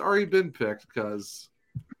player that's already been picked because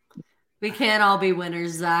we can't all be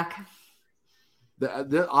winners, Zach.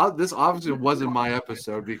 This obviously wasn't my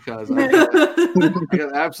episode because I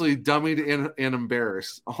got absolutely dummied and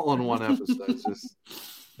embarrassed all in one episode. It's just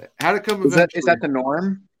had to come. Is that the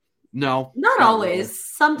norm? No, not always.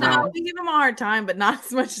 Sometimes No, we give him a hard time, but not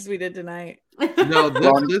as much as we did tonight. No,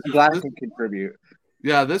 I'm glad I can contribute.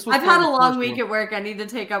 Yeah, this was. I've had a long week at work. I need to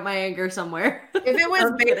take out my anger somewhere. If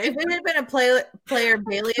it had been a player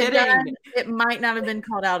Bailey had done, it might not have been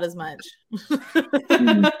called out as much.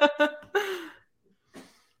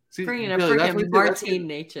 See, Bringing a Billy, freaking Martine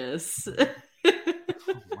Natchez.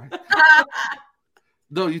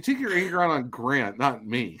 No, you take your anger out on Grant, not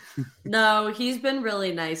me. No, he's been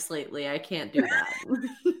really nice lately. I can't do that.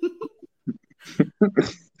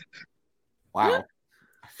 Wow.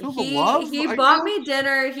 He bought me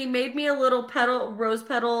dinner. He made me a little rose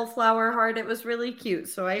petal flower heart. It was really cute.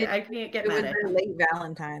 So I can't get mad at it. Late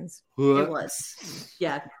Valentine's. It was.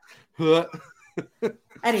 Yeah.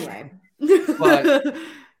 Anyway. But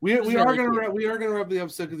we are gonna wrap the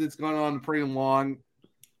episode because it's gone on pretty long.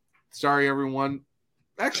 Sorry, everyone.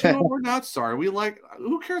 Actually, no, we're not sorry.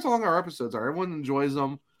 Who cares how long our episodes are? Everyone enjoys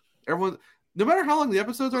them. Everyone, no matter how long the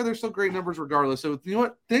episodes are, they're still great numbers regardless. So you know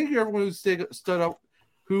what? Thank you everyone who stood up,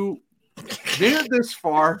 who made it this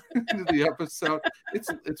far into the episode.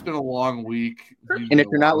 It's been a long week. And if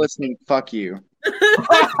you're not listening, fuck you.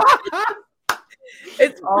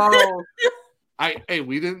 Hey,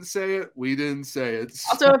 we didn't say it. We didn't say it.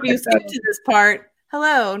 Also, if you skip to this part,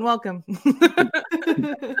 hello and welcome.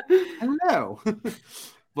 Hello.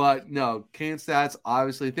 But no, Kane Stats,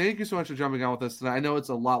 obviously, thank you so much for jumping on with us tonight. I know it's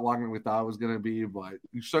a lot longer than we thought it was going to be, but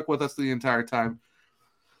you stuck with us the entire time.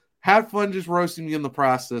 Had fun just roasting me in the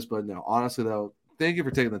process, but no, honestly, though, thank you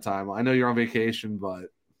for taking the time. I know you're on vacation, but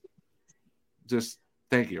just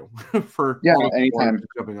thank you for anytime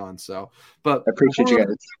jumping on. So, but I appreciate you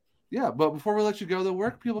guys. Yeah, but before we let you go, though,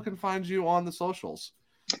 where people can find you on the socials?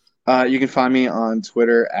 You can find me on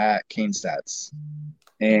Twitter at KaneStats,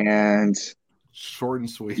 and short and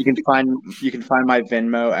sweet. You can find my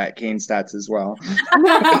Venmo at KaneStats as well.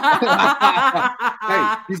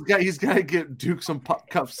 Hey, he's got to get Duke some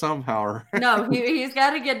cups somehow. Right? No, he's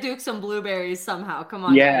got to get Duke some blueberries somehow. Come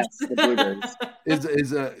on, yes, guys. The blueberries.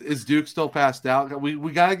 Is Duke still passed out? We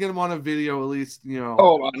got to get him on a video at least. You know.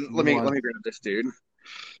 Hold on, let me grab this dude.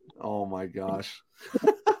 Oh my gosh.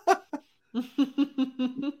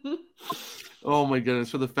 Oh my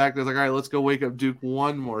goodness! For the fact that it's like, all right, let's go wake up Duke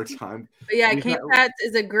one more time. But yeah, Cane Stats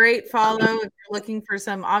is a great follow if you're looking for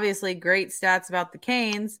some obviously great stats about the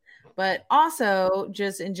Canes, but also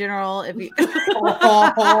just in general, if you look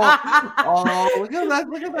at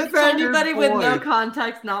that! For anybody with no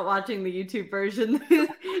context, not watching the YouTube version,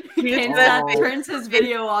 Cane Stats turns his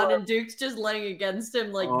video on and Duke's just laying against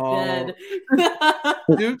him like dead.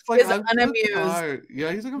 Duke's like, I'm unamused. so tired.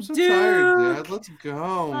 Yeah, he's like, I'm so tired, Dad. Let's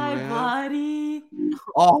go, man. Buddy.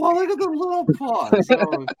 Oh, look at the little paws.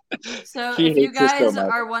 So if you guys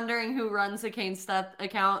are wondering who runs the Cane Stats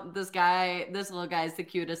account, this little guy is the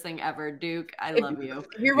cutest thing ever. Duke, I love you.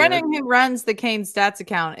 If you're wondering who runs the Cane Stats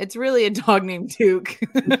account, it's really a dog named Duke.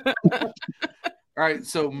 All right,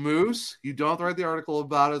 so Moose, you don't have to write the article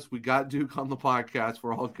about us. We got Duke on the podcast.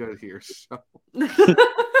 We're all good here. So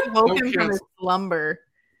woke him from his slumber.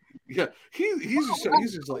 Yeah, he's just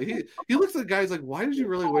like he looks at the guy. He's like, why did you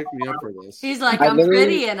really wake me up for this? He's like, I'm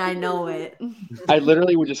pretty and I know it. I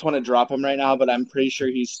literally would just want to drop him right now, but I'm pretty sure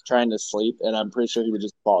he's trying to sleep, and I'm pretty sure he would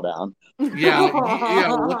just fall down. Looking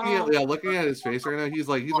at his face right now, he's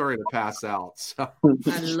ready to pass out. So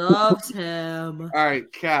I loved him. All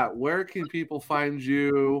right, Kat, where can people find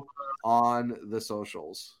you on the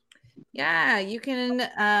socials? Yeah, you can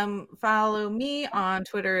follow me on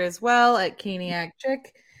Twitter as well at Caniac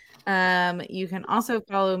Chick. You can also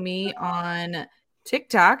follow me on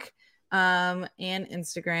TikTok and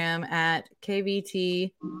Instagram at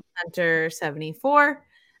KVT Hunter74.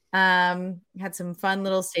 Had some fun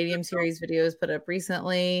little stadium series videos put up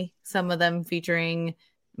recently, some of them featuring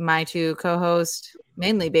my two co-hosts,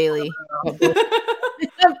 mainly Bailey, up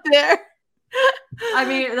there. I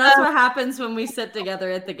mean, that's what happens when we sit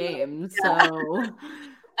together at the game.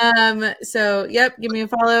 So yep, give me a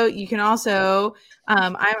follow. You can also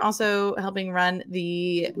I'm also helping run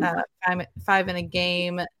the 5 in a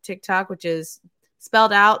game TikTok, which is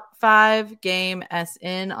spelled out 5 game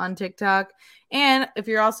SN on TikTok. And if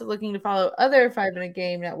you're also looking to follow other 5 in a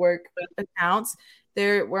game network accounts,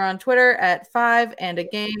 we're on Twitter at 5 and a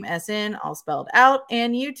game SN, all spelled out,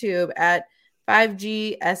 and YouTube at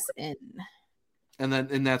 5GSN.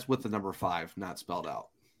 And that's with the number 5, not spelled out.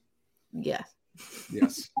 Yeah.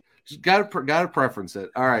 Yes. Just gotta preference it.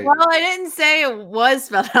 All right. Well, I didn't say it was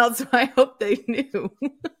spelled out, so I hope they knew.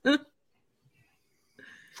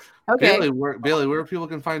 Okay. Bailey, where people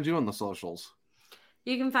can find you on the socials?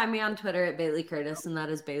 You can find me on Twitter at Bailey Curtis, and that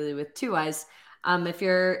is Bailey with 2 I's. If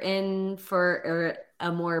you're in for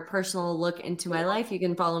a more personal look into my life, you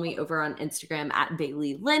can follow me over on Instagram at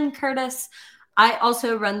Bailey Lynn Curtis. I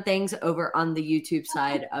also run things over on the YouTube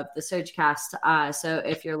side of the Surgecast. So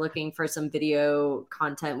if you're looking for some video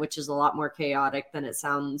content, which is a lot more chaotic than it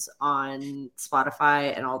sounds on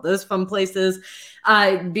Spotify and all those fun places,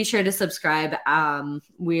 be sure to subscribe.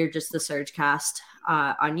 We're just the Surgecast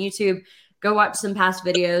on YouTube. Go watch some past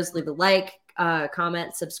videos, leave a like,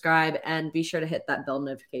 comment, subscribe, and be sure to hit that bell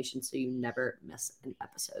notification so you never miss an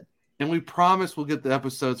episode. And we promise we'll get the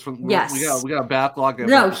episodes from. Yes, we got a backlog.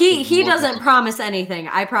 No, he doesn't promise anything.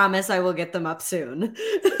 I promise I will get them up soon.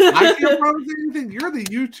 I can't promise anything. You're the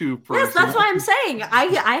YouTube person. Yes, that's why I'm saying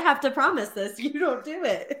I have to promise this. You don't do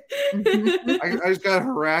it. I just gotta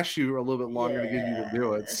harass you a little bit longer to get you to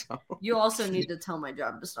do it. So. You also need to tell my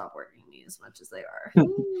job to stop working me as much as they are.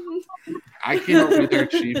 I can't help you there,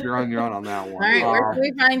 Chief. You're on your own on that one. All right, where can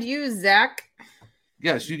we find you, Zach?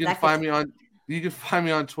 Yes, you can find me on. You can find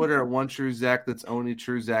me on Twitter at OneTrueZach. That's only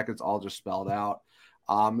True Zach. It's all just spelled out.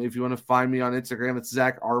 If you want to find me on Instagram, it's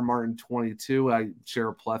Zach R. Martin 22. I share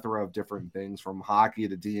a plethora of different things, from hockey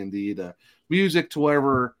to D&D to music to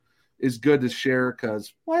whatever is good to share,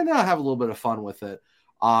 because why not have a little bit of fun with it?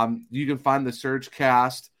 You can find the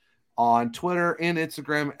Surgecast on Twitter and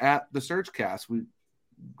Instagram at the Surgecast.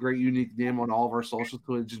 Great unique name on all of our socials,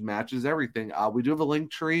 so it just matches everything. We do have a link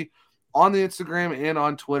tree on the Instagram and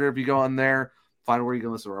on Twitter. If you go on there, find where you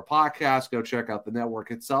can listen to our podcast, go check out the network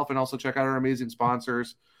itself, and also check out our amazing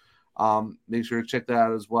sponsors. Make sure to check that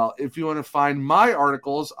out as well. If you want to find my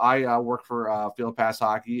articles, I work for Field Pass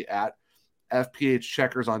Hockey at FPH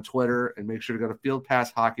Checkers on Twitter, and make sure to go to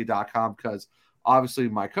fieldpasshockey.com, because obviously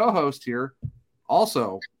my co-host here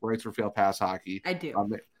also writes for Field Pass Hockey. I do.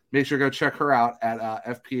 Make sure to go check her out at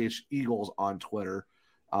FPH Eagles on Twitter.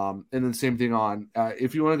 And then same thing on,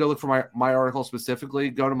 if you want to go look for my article specifically,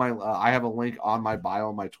 go to my, I have a link on my bio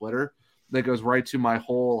on my Twitter that goes right to my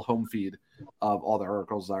whole home feed of all the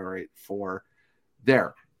articles I write for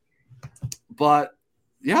there. But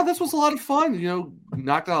yeah, this was a lot of fun.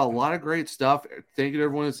 Knocked out a lot of great stuff. Thank you to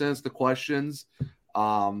everyone who sent us the questions.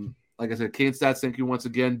 Like I said, Kane Stats, thank you once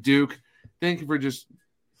again. Duke, thank you for just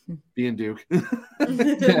being Duke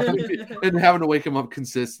and having to wake him up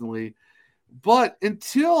consistently. But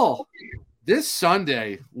until this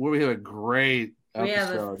Sunday, where we have a great episode. We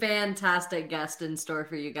have a fantastic guest in store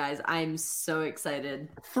for you guys. I'm so excited.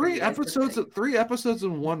 3 episodes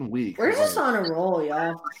in 1 week. We're just on a roll,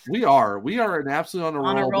 y'all. We are an absolutely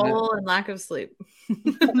on a roll and lack of sleep.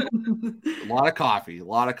 A lot of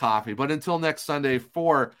coffee. But until next Sunday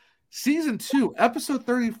for season 2, episode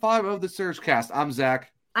 35 of the Surgecast, I'm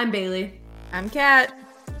Zach. I'm Bailey. I'm Kat.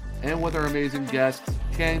 And with our amazing guests,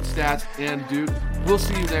 Kane Stats and Duke. We'll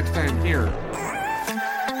see you next time here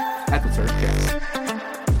at the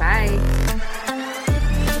Surgecast. Bye.